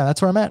yeah,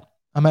 that's where I'm at.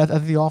 I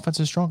think the offense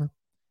is stronger.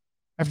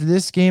 After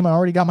this game, I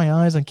already got my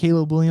eyes on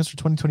Caleb Williams for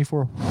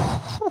 2024.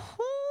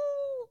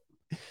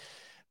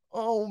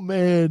 Oh,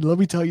 man. Let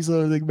me tell you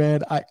something,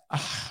 man. I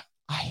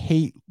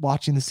hate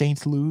watching the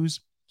Saints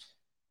lose.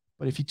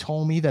 But if you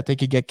told me that they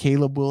could get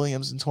Caleb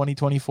Williams in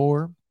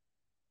 2024,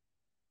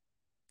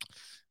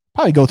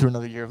 probably go through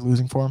another year of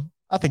losing for him.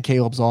 I think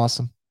Caleb's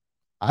awesome.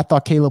 I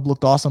thought Caleb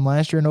looked awesome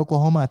last year in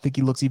Oklahoma. I think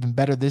he looks even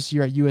better this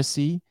year at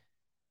USC.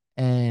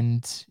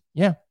 And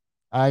yeah,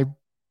 you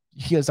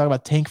guys talk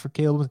about tank for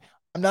Caleb.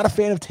 I'm not a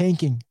fan of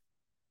tanking,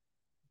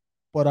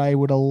 but I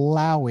would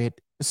allow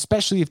it,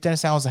 especially if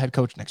Dennis Allen's the head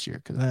coach next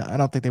year, because I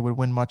don't think they would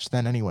win much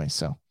then anyway.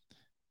 So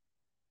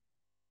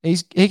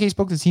AK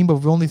spoke to the team, but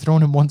we've only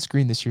thrown him one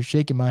screen this year.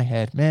 Shaking my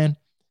head. Man,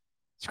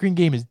 screen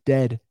game is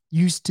dead.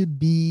 Used to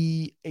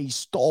be a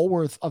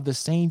stalwart of the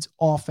Saints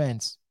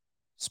offense.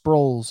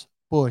 Sproles,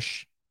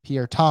 Bush,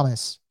 Pierre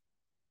Thomas,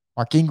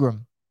 Mark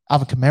Ingram,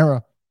 Alvin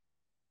Kamara.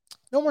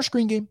 No more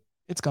screen game.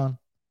 It's gone.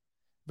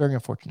 Very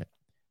unfortunate.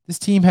 This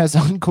team has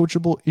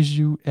uncoachable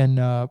issue and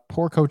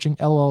poor coaching.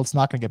 LOL, it's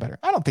not going to get better.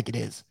 I don't think it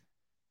is.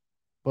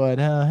 But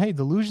hey,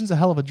 delusion's a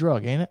hell of a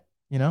drug, ain't it?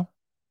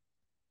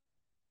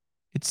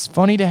 It's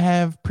funny to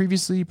have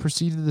previously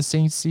preceded the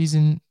Saints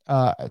season.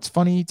 It's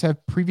funny to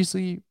have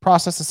previously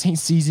processed the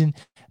Saints season,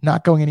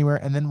 not going anywhere,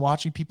 and then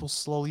watching people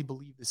slowly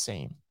believe the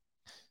same.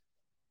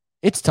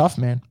 It's tough,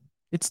 man.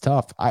 It's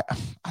tough. I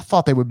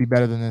thought they would be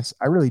better than this.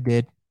 I really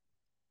did.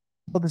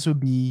 I thought this would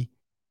be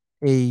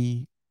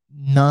a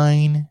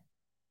 9-8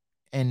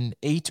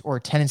 or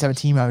 10-7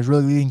 team. I was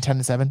really leading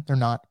 10-7. They're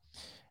not.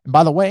 And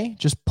by the way,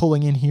 just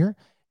pulling in here,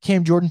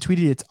 Cam Jordan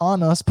tweeted, "It's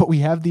on us, but we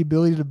have the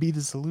ability to be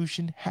the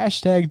solution."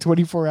 Hashtag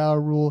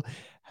 24-hour rule.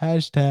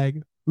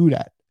 Hashtag who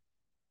dat.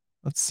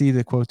 Let's see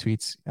the quote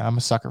tweets. I'm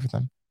a sucker for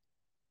them.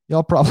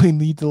 Y'all probably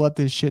need to let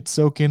this shit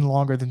soak in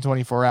longer than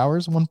 24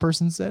 hours, one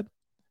person said.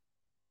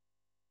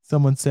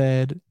 Someone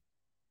said,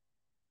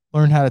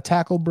 "Learn how to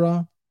tackle,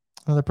 bruh."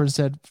 Another person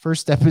said,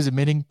 "First step is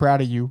admitting, proud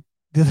of you."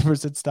 The other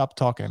person said, "Stop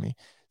talking to me."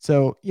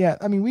 So, yeah,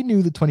 I mean, we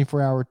knew the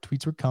 24-hour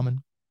tweets were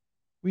coming.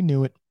 We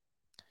knew it.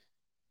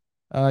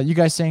 You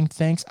guys saying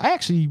thanks. I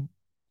actually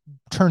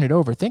turn it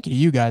over. Thank you to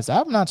you guys.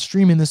 I'm not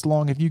streaming this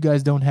long if you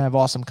guys don't have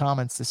awesome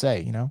comments to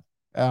say,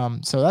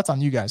 So that's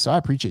on you guys. So I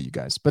appreciate you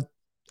guys. But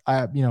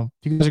if you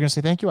guys are going to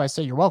say thank you, I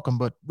say you're welcome.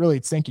 But really,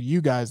 it's thank you to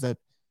you guys that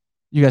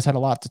you guys had a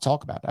lot to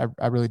talk about.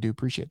 I really do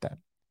appreciate that.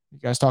 You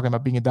guys talking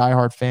about being a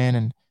diehard fan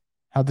and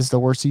how this is the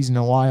worst season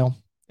in a while.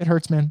 It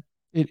hurts, man.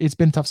 It's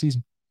been a tough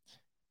season.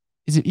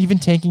 Is it even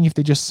tanking if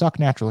they just suck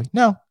naturally?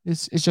 No,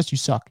 it's just you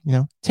suck,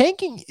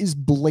 Tanking is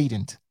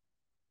blatant.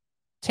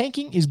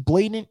 Tanking is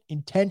blatant,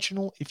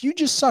 intentional. If you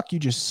just suck, you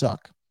just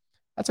suck.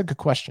 That's a good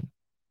question.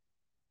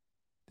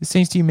 The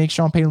Saints team makes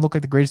Sean Payton look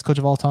like the greatest coach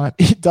of all time.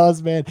 It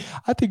does, man.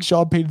 I think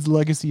Sean Payton's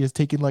legacy has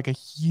taken like a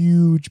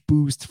huge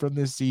boost from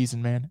this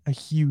season, man. A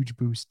huge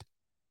boost.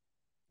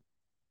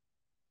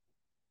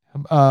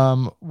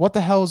 What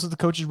the hell is the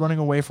coaches running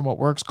away from what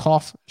works?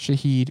 Cough,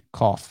 Shaheed,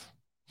 cough.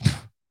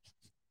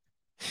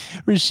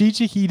 Rashid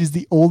Shaheed is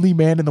the only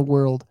man in the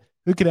world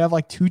who could have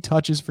like 2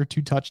 touches for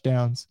 2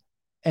 touchdowns.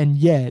 And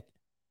yet,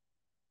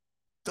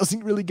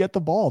 doesn't really get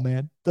the ball,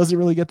 man. Doesn't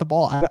really get the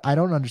ball. I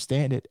don't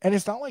understand it. And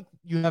it's not like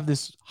you have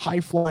this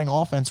high-flying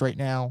offense right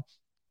now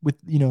with,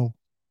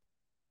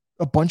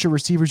 a bunch of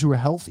receivers who are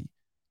healthy.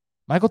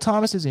 Michael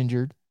Thomas is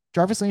injured.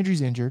 Jarvis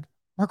Landry's injured.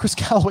 Marcus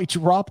Callaway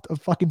dropped a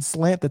fucking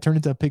slant that turned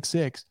into a pick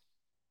 6.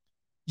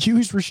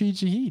 Use Rashid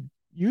Shaheed.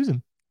 Use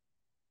him.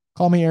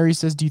 Call Me Aries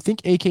says, "Do you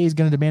think AK is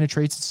going to demand a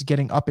trade since he's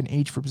getting up in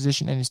age for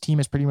position and his team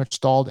has pretty much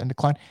stalled and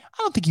declined?" I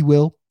don't think he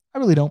will. I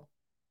really don't.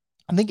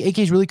 I think AK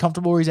is really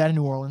comfortable where he's at in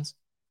New Orleans.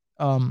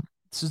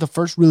 This is the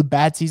first really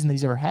bad season that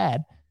he's ever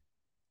had.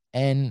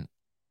 And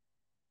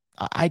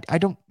I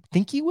don't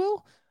think he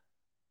will,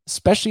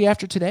 especially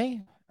after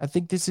today. I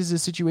think this is a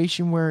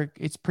situation where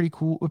it's pretty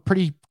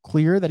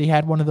clear that he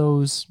had one of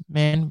those,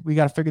 man, we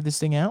got to figure this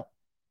thing out.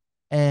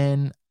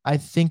 And I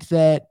think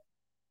that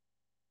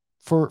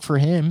for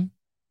him,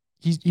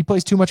 he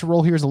plays too much a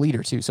role here as a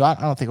leader too. So I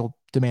don't think he'll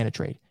demand a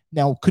trade.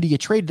 Now, could he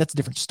get traded? That's a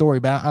different story,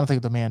 but I don't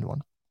think he'll demand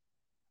one.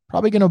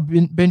 Probably going to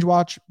binge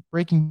watch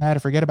Breaking Bad to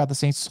forget about the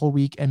Saints this whole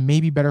week and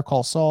maybe Better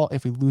Call Saul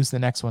if we lose the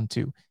next one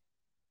too.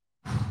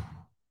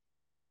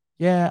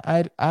 Yeah,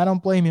 I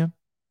don't blame you.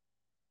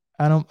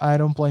 I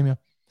don't blame you.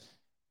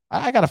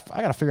 I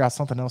gotta figure out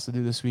something else to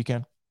do this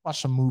weekend.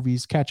 watch some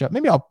movies, catch up.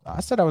 Maybe I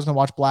said I was gonna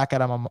watch Black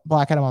Adam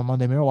on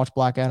Monday. Maybe I'll watch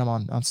Black Adam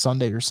on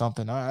Sunday or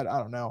something. I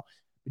don't know.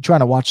 I'm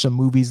trying to watch some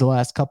movies the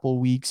last couple of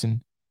weeks,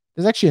 and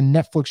there's actually a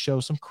Netflix show,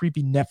 some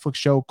creepy Netflix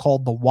show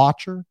called The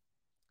Watcher.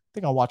 I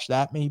think I'll watch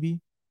that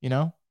maybe. You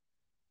know,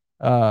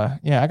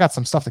 yeah, I got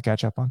some stuff to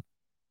catch up on.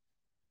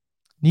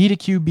 Need a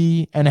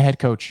QB and a head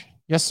coach.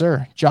 Yes,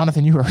 sir.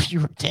 Jonathan, you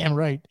were damn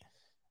right.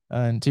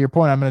 And to your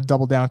point, I'm going to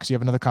double down because you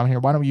have another comment here.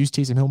 Why don't we use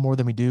Taysom Hill more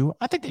than we do?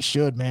 I think they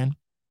should, man.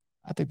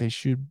 I think they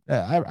should.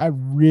 I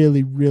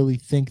really, really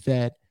think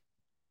that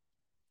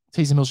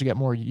Taysom Hill should get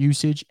more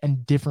usage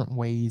and different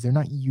ways. They're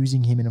not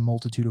using him in a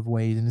multitude of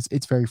ways, and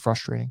it's very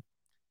frustrating.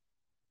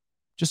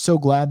 Just so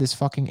glad this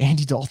fucking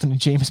Andy Dalton and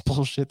Jameis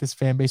bullshit this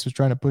fan base was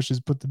trying to push is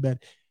put to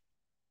bed.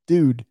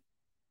 Dude,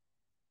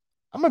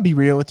 I'm going to be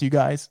real with you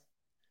guys.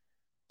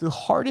 The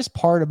hardest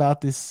part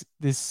about this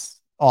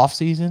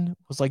offseason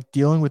was like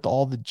dealing with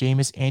all the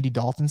Jameis, Andy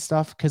Dalton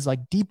stuff. Cause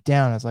like deep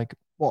down, I was like,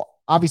 well,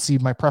 obviously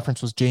my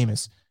preference was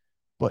Jameis,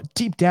 but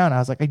deep down, I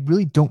was like, I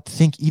really don't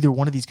think either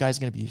one of these guys is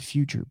going to be the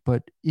future.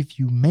 But if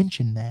you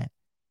mention that,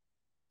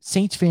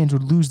 Saints fans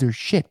would lose their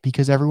shit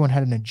because everyone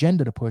had an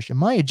agenda to push. And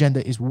my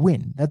agenda is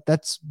win.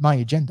 That's my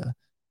agenda.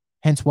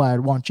 Hence why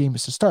I'd want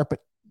Jameis to start. But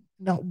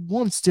not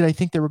once did I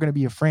think they were going to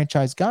be a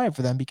franchise guy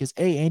for them because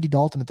Andy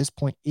Dalton at this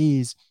point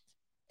is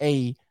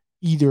a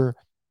either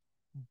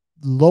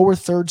lower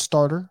third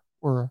starter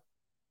or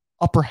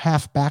upper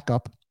half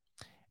backup.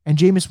 And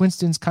Jameis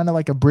Winston's kind of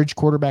like a bridge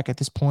quarterback at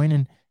this point.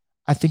 And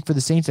I think for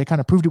the Saints, they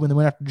kind of proved it when they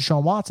went after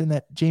Deshaun Watson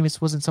that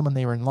Jameis wasn't someone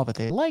they were in love with.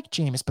 They liked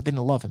Jameis, but they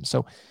didn't love him.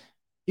 So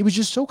it was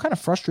just so kind of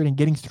frustrating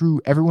getting through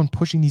everyone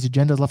pushing these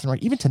agendas left and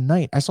right. Even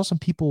tonight, I saw some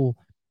people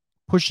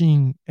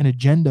pushing an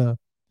agenda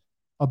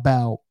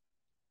about,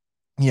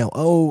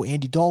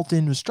 Andy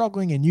Dalton was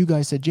struggling and you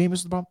guys said Jameis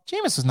was the problem.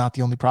 Jameis is not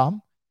the only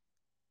problem.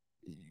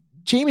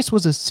 Jameis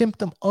was a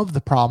symptom of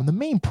the problem. The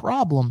main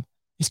problem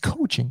is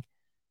coaching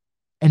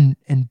and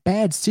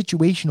bad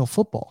situational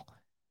football.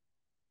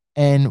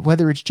 And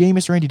whether it's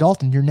Jameis or Andy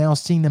Dalton, you're now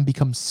seeing them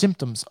become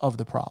symptoms of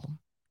the problem,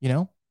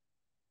 Am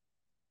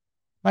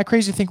I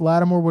crazy to think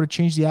Lattimore would have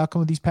changed the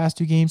outcome of these past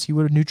two games? He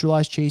would have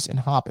neutralized Chase and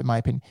Hop, in my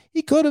opinion.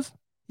 He could have.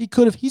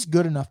 He's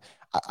good enough.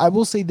 I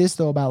will say this,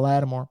 though, about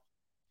Lattimore.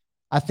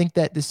 I think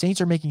that the Saints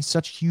are making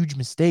such huge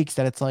mistakes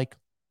that it's like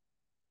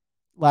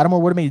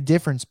Lattimore would have made a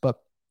difference, but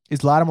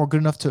is Lattimore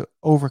good enough to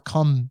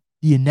overcome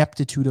the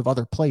ineptitude of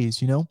other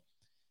plays,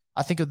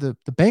 I think of the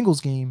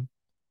Bengals game.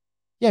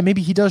 Yeah,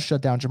 maybe he does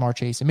shut down Jamar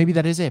Chase, and maybe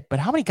that is it. But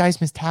how many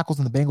guys missed tackles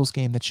in the Bengals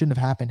game that shouldn't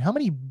have happened? How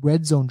many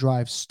red zone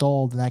drives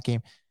stalled in that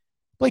game?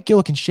 Blake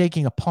Gillikin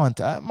shaking a punt.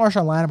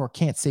 Marshawn Lattimore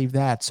can't save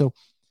that. So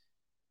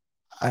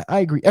I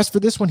agree. As for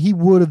this one, he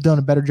would have done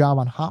a better job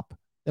on Hop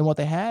than what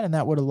they had, and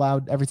that would have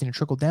allowed everything to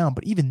trickle down.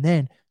 But even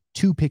then,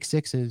 2 pick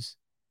sixes.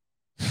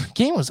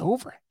 Game was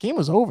over.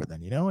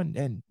 Then,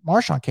 and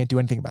Marshawn can't do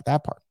anything about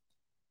that part.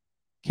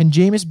 Can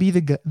Jameis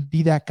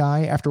be that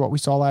guy after what we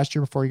saw last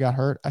year before he got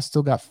hurt? I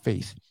still got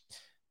faith.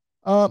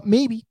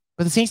 Maybe,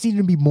 but the Saints need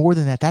to be more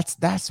than that.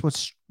 That's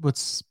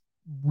what's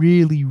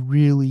really,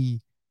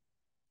 really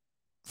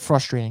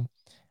frustrating.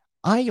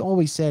 I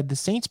always said the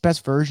Saints'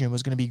 best version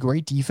was going to be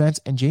great defense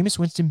and Jameis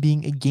Winston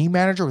being a game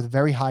manager with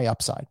very high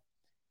upside.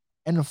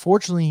 And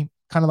unfortunately,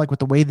 kind of like with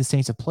the way the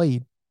Saints have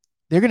played,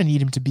 they're going to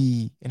need him to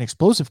be an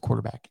explosive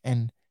quarterback.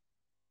 And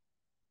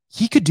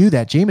he could do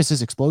that. Jameis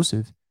is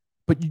explosive,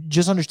 but you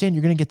just understand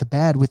you're going to get the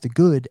bad with the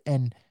good.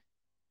 And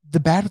the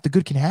bad with the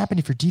good can happen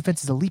if your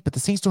defense is elite, but the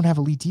Saints don't have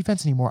elite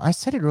defense anymore. I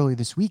said it earlier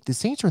this week. The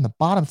Saints are in the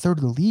bottom third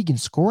of the league in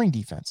scoring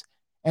defense.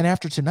 And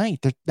after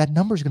tonight, that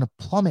number is going to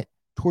plummet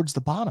towards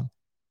the bottom.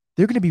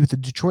 They're going to be with the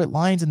Detroit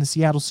Lions and the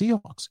Seattle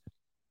Seahawks.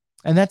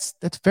 And that's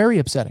very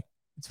upsetting.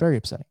 It's very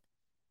upsetting.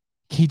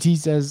 KT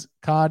says,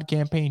 COD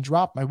campaign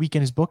dropped. My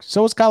weekend is booked.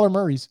 So is Kyler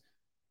Murray's.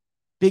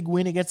 Big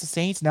win against the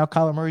Saints. Now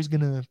Kyler Murray's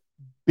going to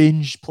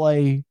binge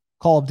play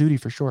Call of Duty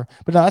for sure.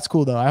 But no, that's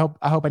cool though.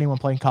 I hope anyone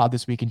playing COD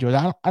this week enjoys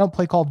it. I don't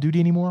play Call of Duty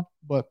anymore,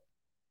 but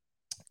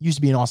it used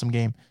to be an awesome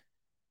game.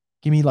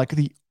 Give me like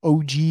the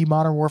OG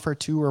Modern Warfare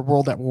 2 or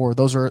World at War.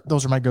 Those are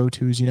my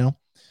go-tos,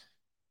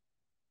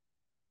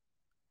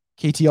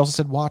 KT also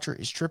said Watcher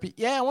is trippy.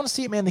 Yeah, I want to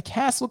see it, man. The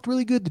cast looked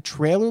really good. The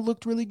trailer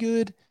looked really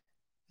good.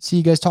 See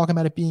you guys talking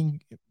about it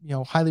being,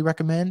 highly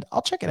recommend.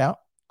 I'll check it out.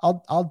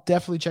 I'll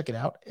definitely check it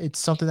out. It's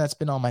something that's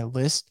been on my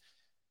list.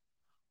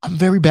 I'm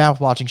very bad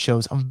with watching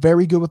shows. I'm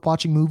very good with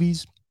watching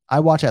movies. I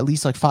watch at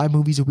least like 5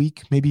 movies a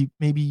week,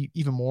 maybe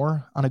even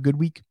more on a good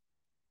week.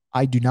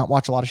 I do not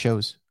watch a lot of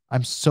shows.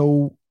 I'm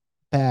so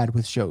bad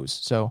with shows.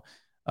 So,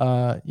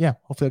 yeah,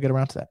 hopefully I'll get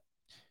around to that.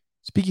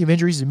 Speaking of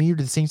injuries, does it mean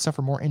the Saints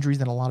suffer more injuries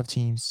than a lot of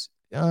teams?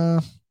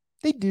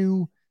 They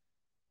do.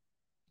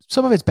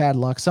 Some of it's bad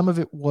luck. Some of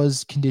it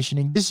was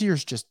conditioning. This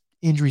year's just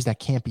injuries that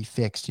can't be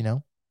fixed,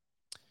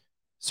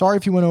 Sorry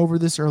if you went over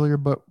this earlier,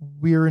 but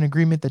we're in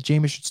agreement that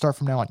Jameis should start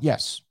from now on.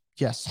 Yes,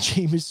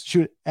 Jameis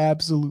should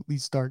absolutely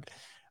start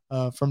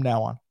from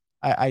now on.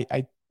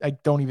 I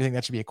don't even think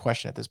that should be a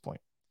question at this point.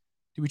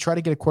 Do we try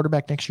to get a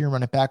quarterback next year and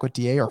run it back with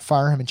DA or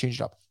fire him and change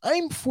it up?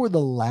 I'm for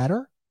the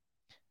latter.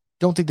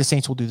 Don't think the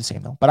Saints will do the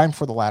same though, but I'm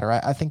for the latter.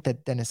 I think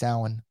that Dennis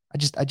Allen, I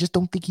just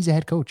don't think he's a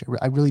head coach.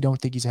 I really don't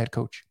think he's a head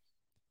coach.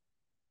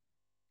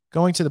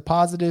 Going to the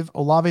positive,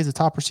 Olave is the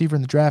top receiver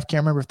in the draft.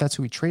 Can't remember if that's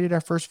who we traded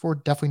our first for.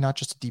 Definitely not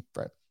just a deep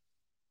threat.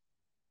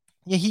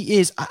 Yeah, he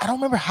is. I don't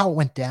remember how it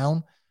went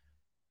down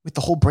with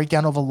the whole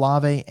breakdown of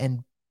Olave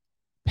and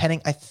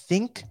Penning. I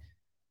think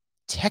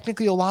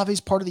technically Olave is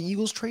part of the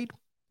Eagles trade.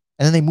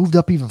 And then they moved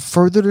up even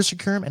further to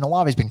secure him. And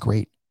Olave's been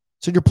great.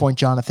 So your point,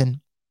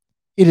 Jonathan,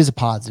 it is a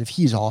positive.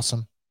 He's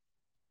awesome.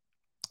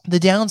 The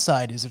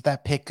downside is if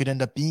that pick could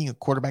end up being a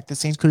quarterback the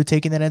Saints could have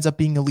taken that ends up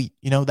being elite.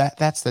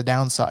 That's the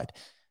downside.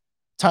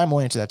 Time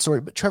will answer that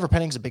story, but Trevor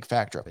Penning's a big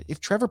factor of it.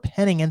 If Trevor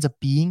Penning ends up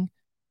being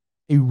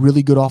a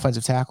really good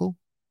offensive tackle,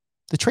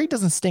 the trade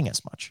doesn't sting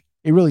as much.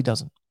 It really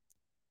doesn't.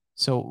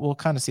 So we'll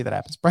kind of see that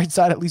happens. Bright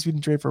side, at least we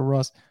didn't trade for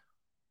Russ.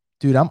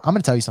 Dude, I'm going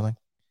to tell you something.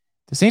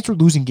 The Saints were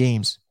losing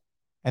games,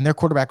 and their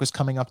quarterback was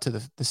coming up to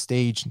the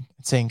stage and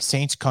saying,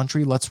 Saints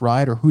country, let's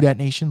ride, or Who Dat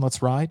Nation,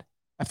 let's ride,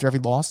 after every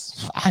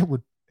loss. I'd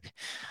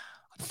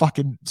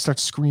fucking start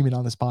screaming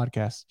on this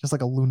podcast, just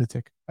like a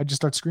lunatic. I'd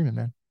just start screaming,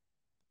 man.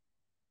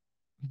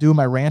 Doing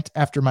my rant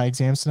after my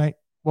exams tonight.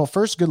 Well,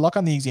 first, good luck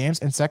on the exams.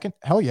 And second,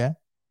 hell yeah.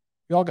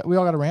 We all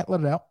got a rant.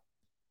 Let it out.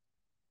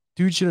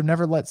 Dude should have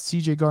never let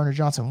CJ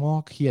Gardner-Johnson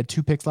walk. He had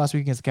 2 picks last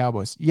week against the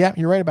Cowboys. Yeah,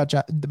 you're right about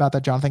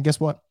that, Jonathan. Guess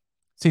what?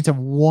 Saints have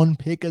 1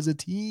 pick as a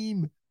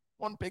team.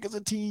 1 pick as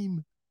a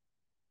team.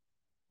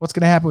 What's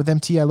going to happen with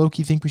MT? I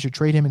low-key think we should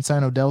trade him and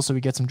sign Odell so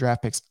we get some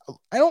draft picks.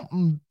 I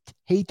don't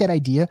hate that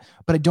idea,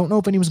 but I don't know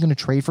if anyone's going to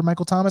trade for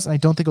Michael Thomas, and I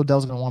don't think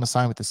Odell's going to want to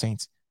sign with the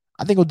Saints.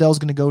 I think Odell's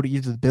going to go to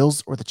either the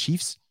Bills or the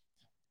Chiefs.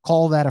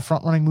 Call that a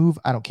front-running move.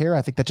 I don't care.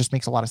 I think that just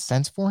makes a lot of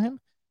sense for him.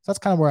 So that's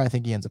kind of where I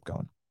think he ends up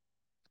going.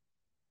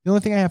 The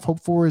only thing I have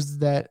hope for is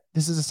that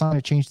this is a sign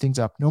to change things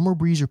up. No more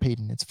Breeze or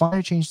Peyton. It's fine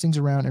to change things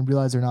around and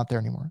realize they're not there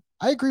anymore.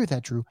 I agree with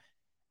that, Drew.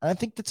 And I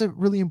think that's a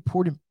really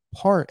important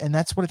part, and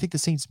that's what I think the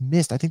Saints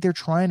missed. I think they're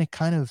trying to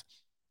kind of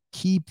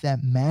keep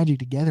that magic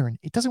together, and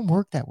it doesn't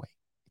work that way.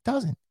 It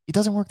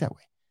doesn't work that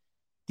way.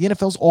 The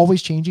NFL's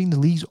always changing. The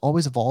league's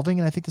always evolving,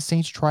 and I think the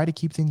Saints try to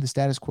keep things the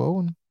status quo,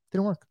 and it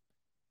didn't work.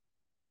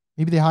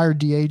 Maybe they hired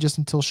DA just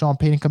until Sean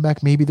Payton come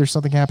back. Maybe there's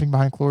something happening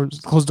behind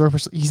closed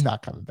doors. He's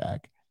not coming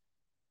back.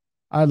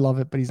 I love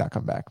it, but he's not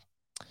coming back.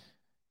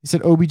 He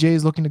said OBJ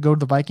is looking to go to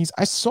the Vikings.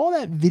 I saw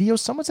that video.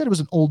 Someone said it was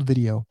an old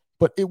video,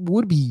 but it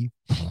would be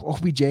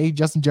OBJ,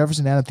 Justin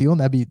Jefferson, Adam Thielen.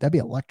 That'd be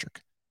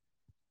electric.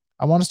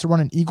 I want us to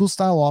run an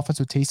Eagles-style offense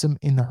with Taysom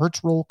in the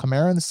Hurts role,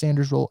 Kamara in the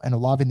Sanders role, and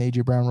Olave in the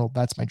A.J. Brown role.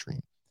 That's my dream.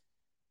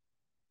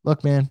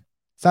 Look, man,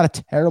 it's not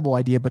a terrible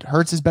idea, but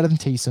Hurts is better than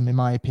Taysom, in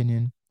my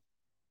opinion.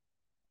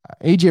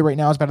 AJ right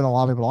now is better than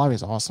Olave, but Olave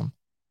is awesome.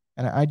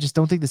 And I just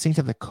don't think the Saints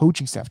have the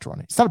coaching staff to run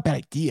it. It's not a bad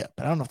idea,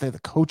 but I don't know if they have the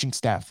coaching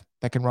staff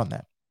that can run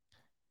that.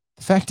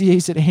 The fact DA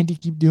said, Andy,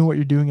 keep doing what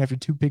you're doing after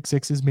 2 pick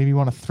sixes made me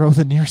want to throw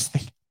the nearest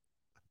thing.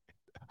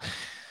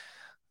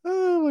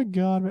 Oh, my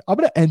God. I'm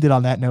going to end it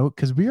on that note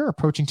because we are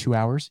approaching 2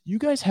 hours. You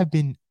guys have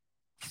been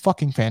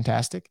fucking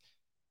fantastic.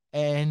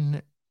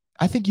 And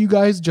I think you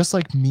guys, just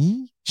like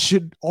me,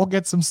 should all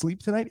get some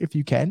sleep tonight if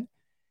you can.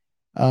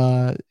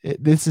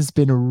 This has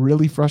been a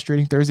really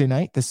frustrating Thursday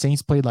night. The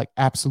Saints played like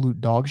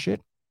absolute dog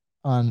shit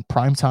on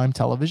primetime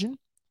television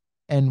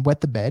and wet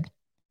the bed.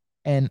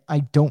 And I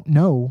don't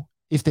know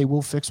if they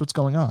will fix what's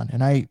going on.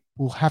 And I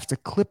will have to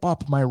clip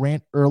up my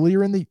rant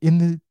earlier in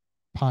the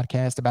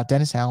podcast about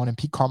Dennis Allen and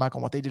Pete Carmichael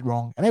and what they did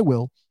wrong. And I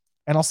will,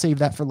 and I'll save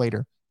that for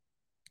later.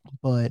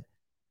 But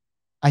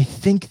I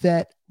think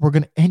that we're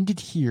going to end it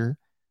here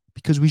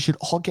because we should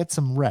all get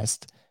some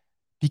rest.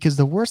 Because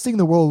the worst thing in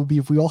the world would be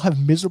if we all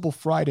have miserable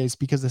Fridays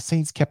because the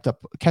Saints kept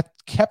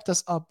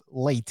us up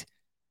late.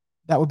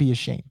 That would be a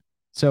shame.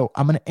 So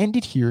I'm going to end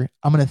it here.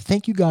 I'm going to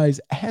thank you guys,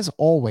 as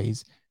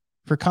always,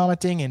 for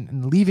commenting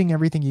and leaving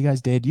everything you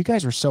guys did. You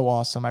guys are so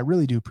awesome. I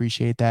really do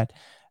appreciate that.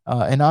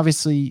 And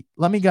obviously,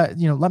 let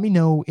me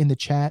know in the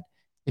chat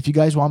if you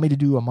guys want me to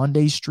do a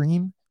Monday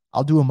stream.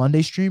 I'll do a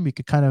Monday stream. We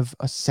could kind of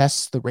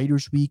assess the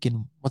Raiders week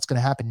and what's going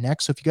to happen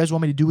next. So if you guys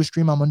want me to do a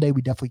stream on Monday,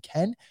 we definitely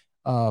can.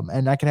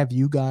 And I can have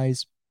you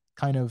guys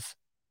kind of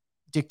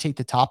dictate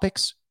the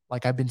topics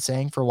like I've been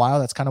saying for a while.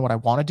 That's kind of what I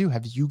want to do.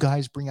 Have you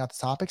guys bring out the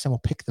topics and we'll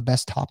pick the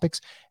best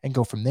topics and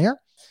go from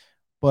there.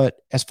 But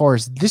as far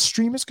as this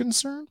stream is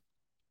concerned,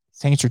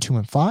 Saints are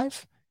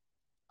 2-5.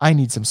 I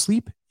need some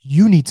sleep.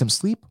 You need some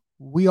sleep.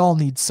 We all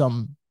need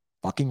some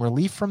fucking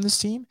relief from this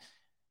team.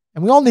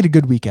 And we all need a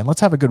good weekend.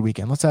 Let's have a good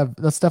weekend. Let's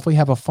definitely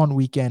have a fun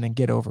weekend and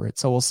get over it.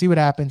 So we'll see what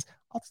happens.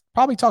 I'll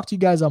probably talk to you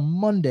guys on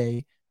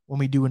Monday when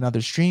we do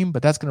another stream,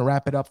 but that's going to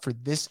wrap it up for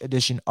this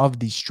edition of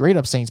the Straight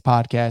Up Saints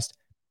podcast,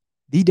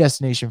 the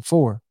destination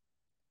for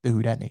the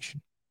Who Dat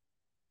Nation.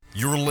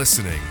 You're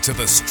listening to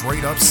the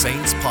Straight Up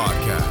Saints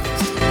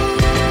podcast.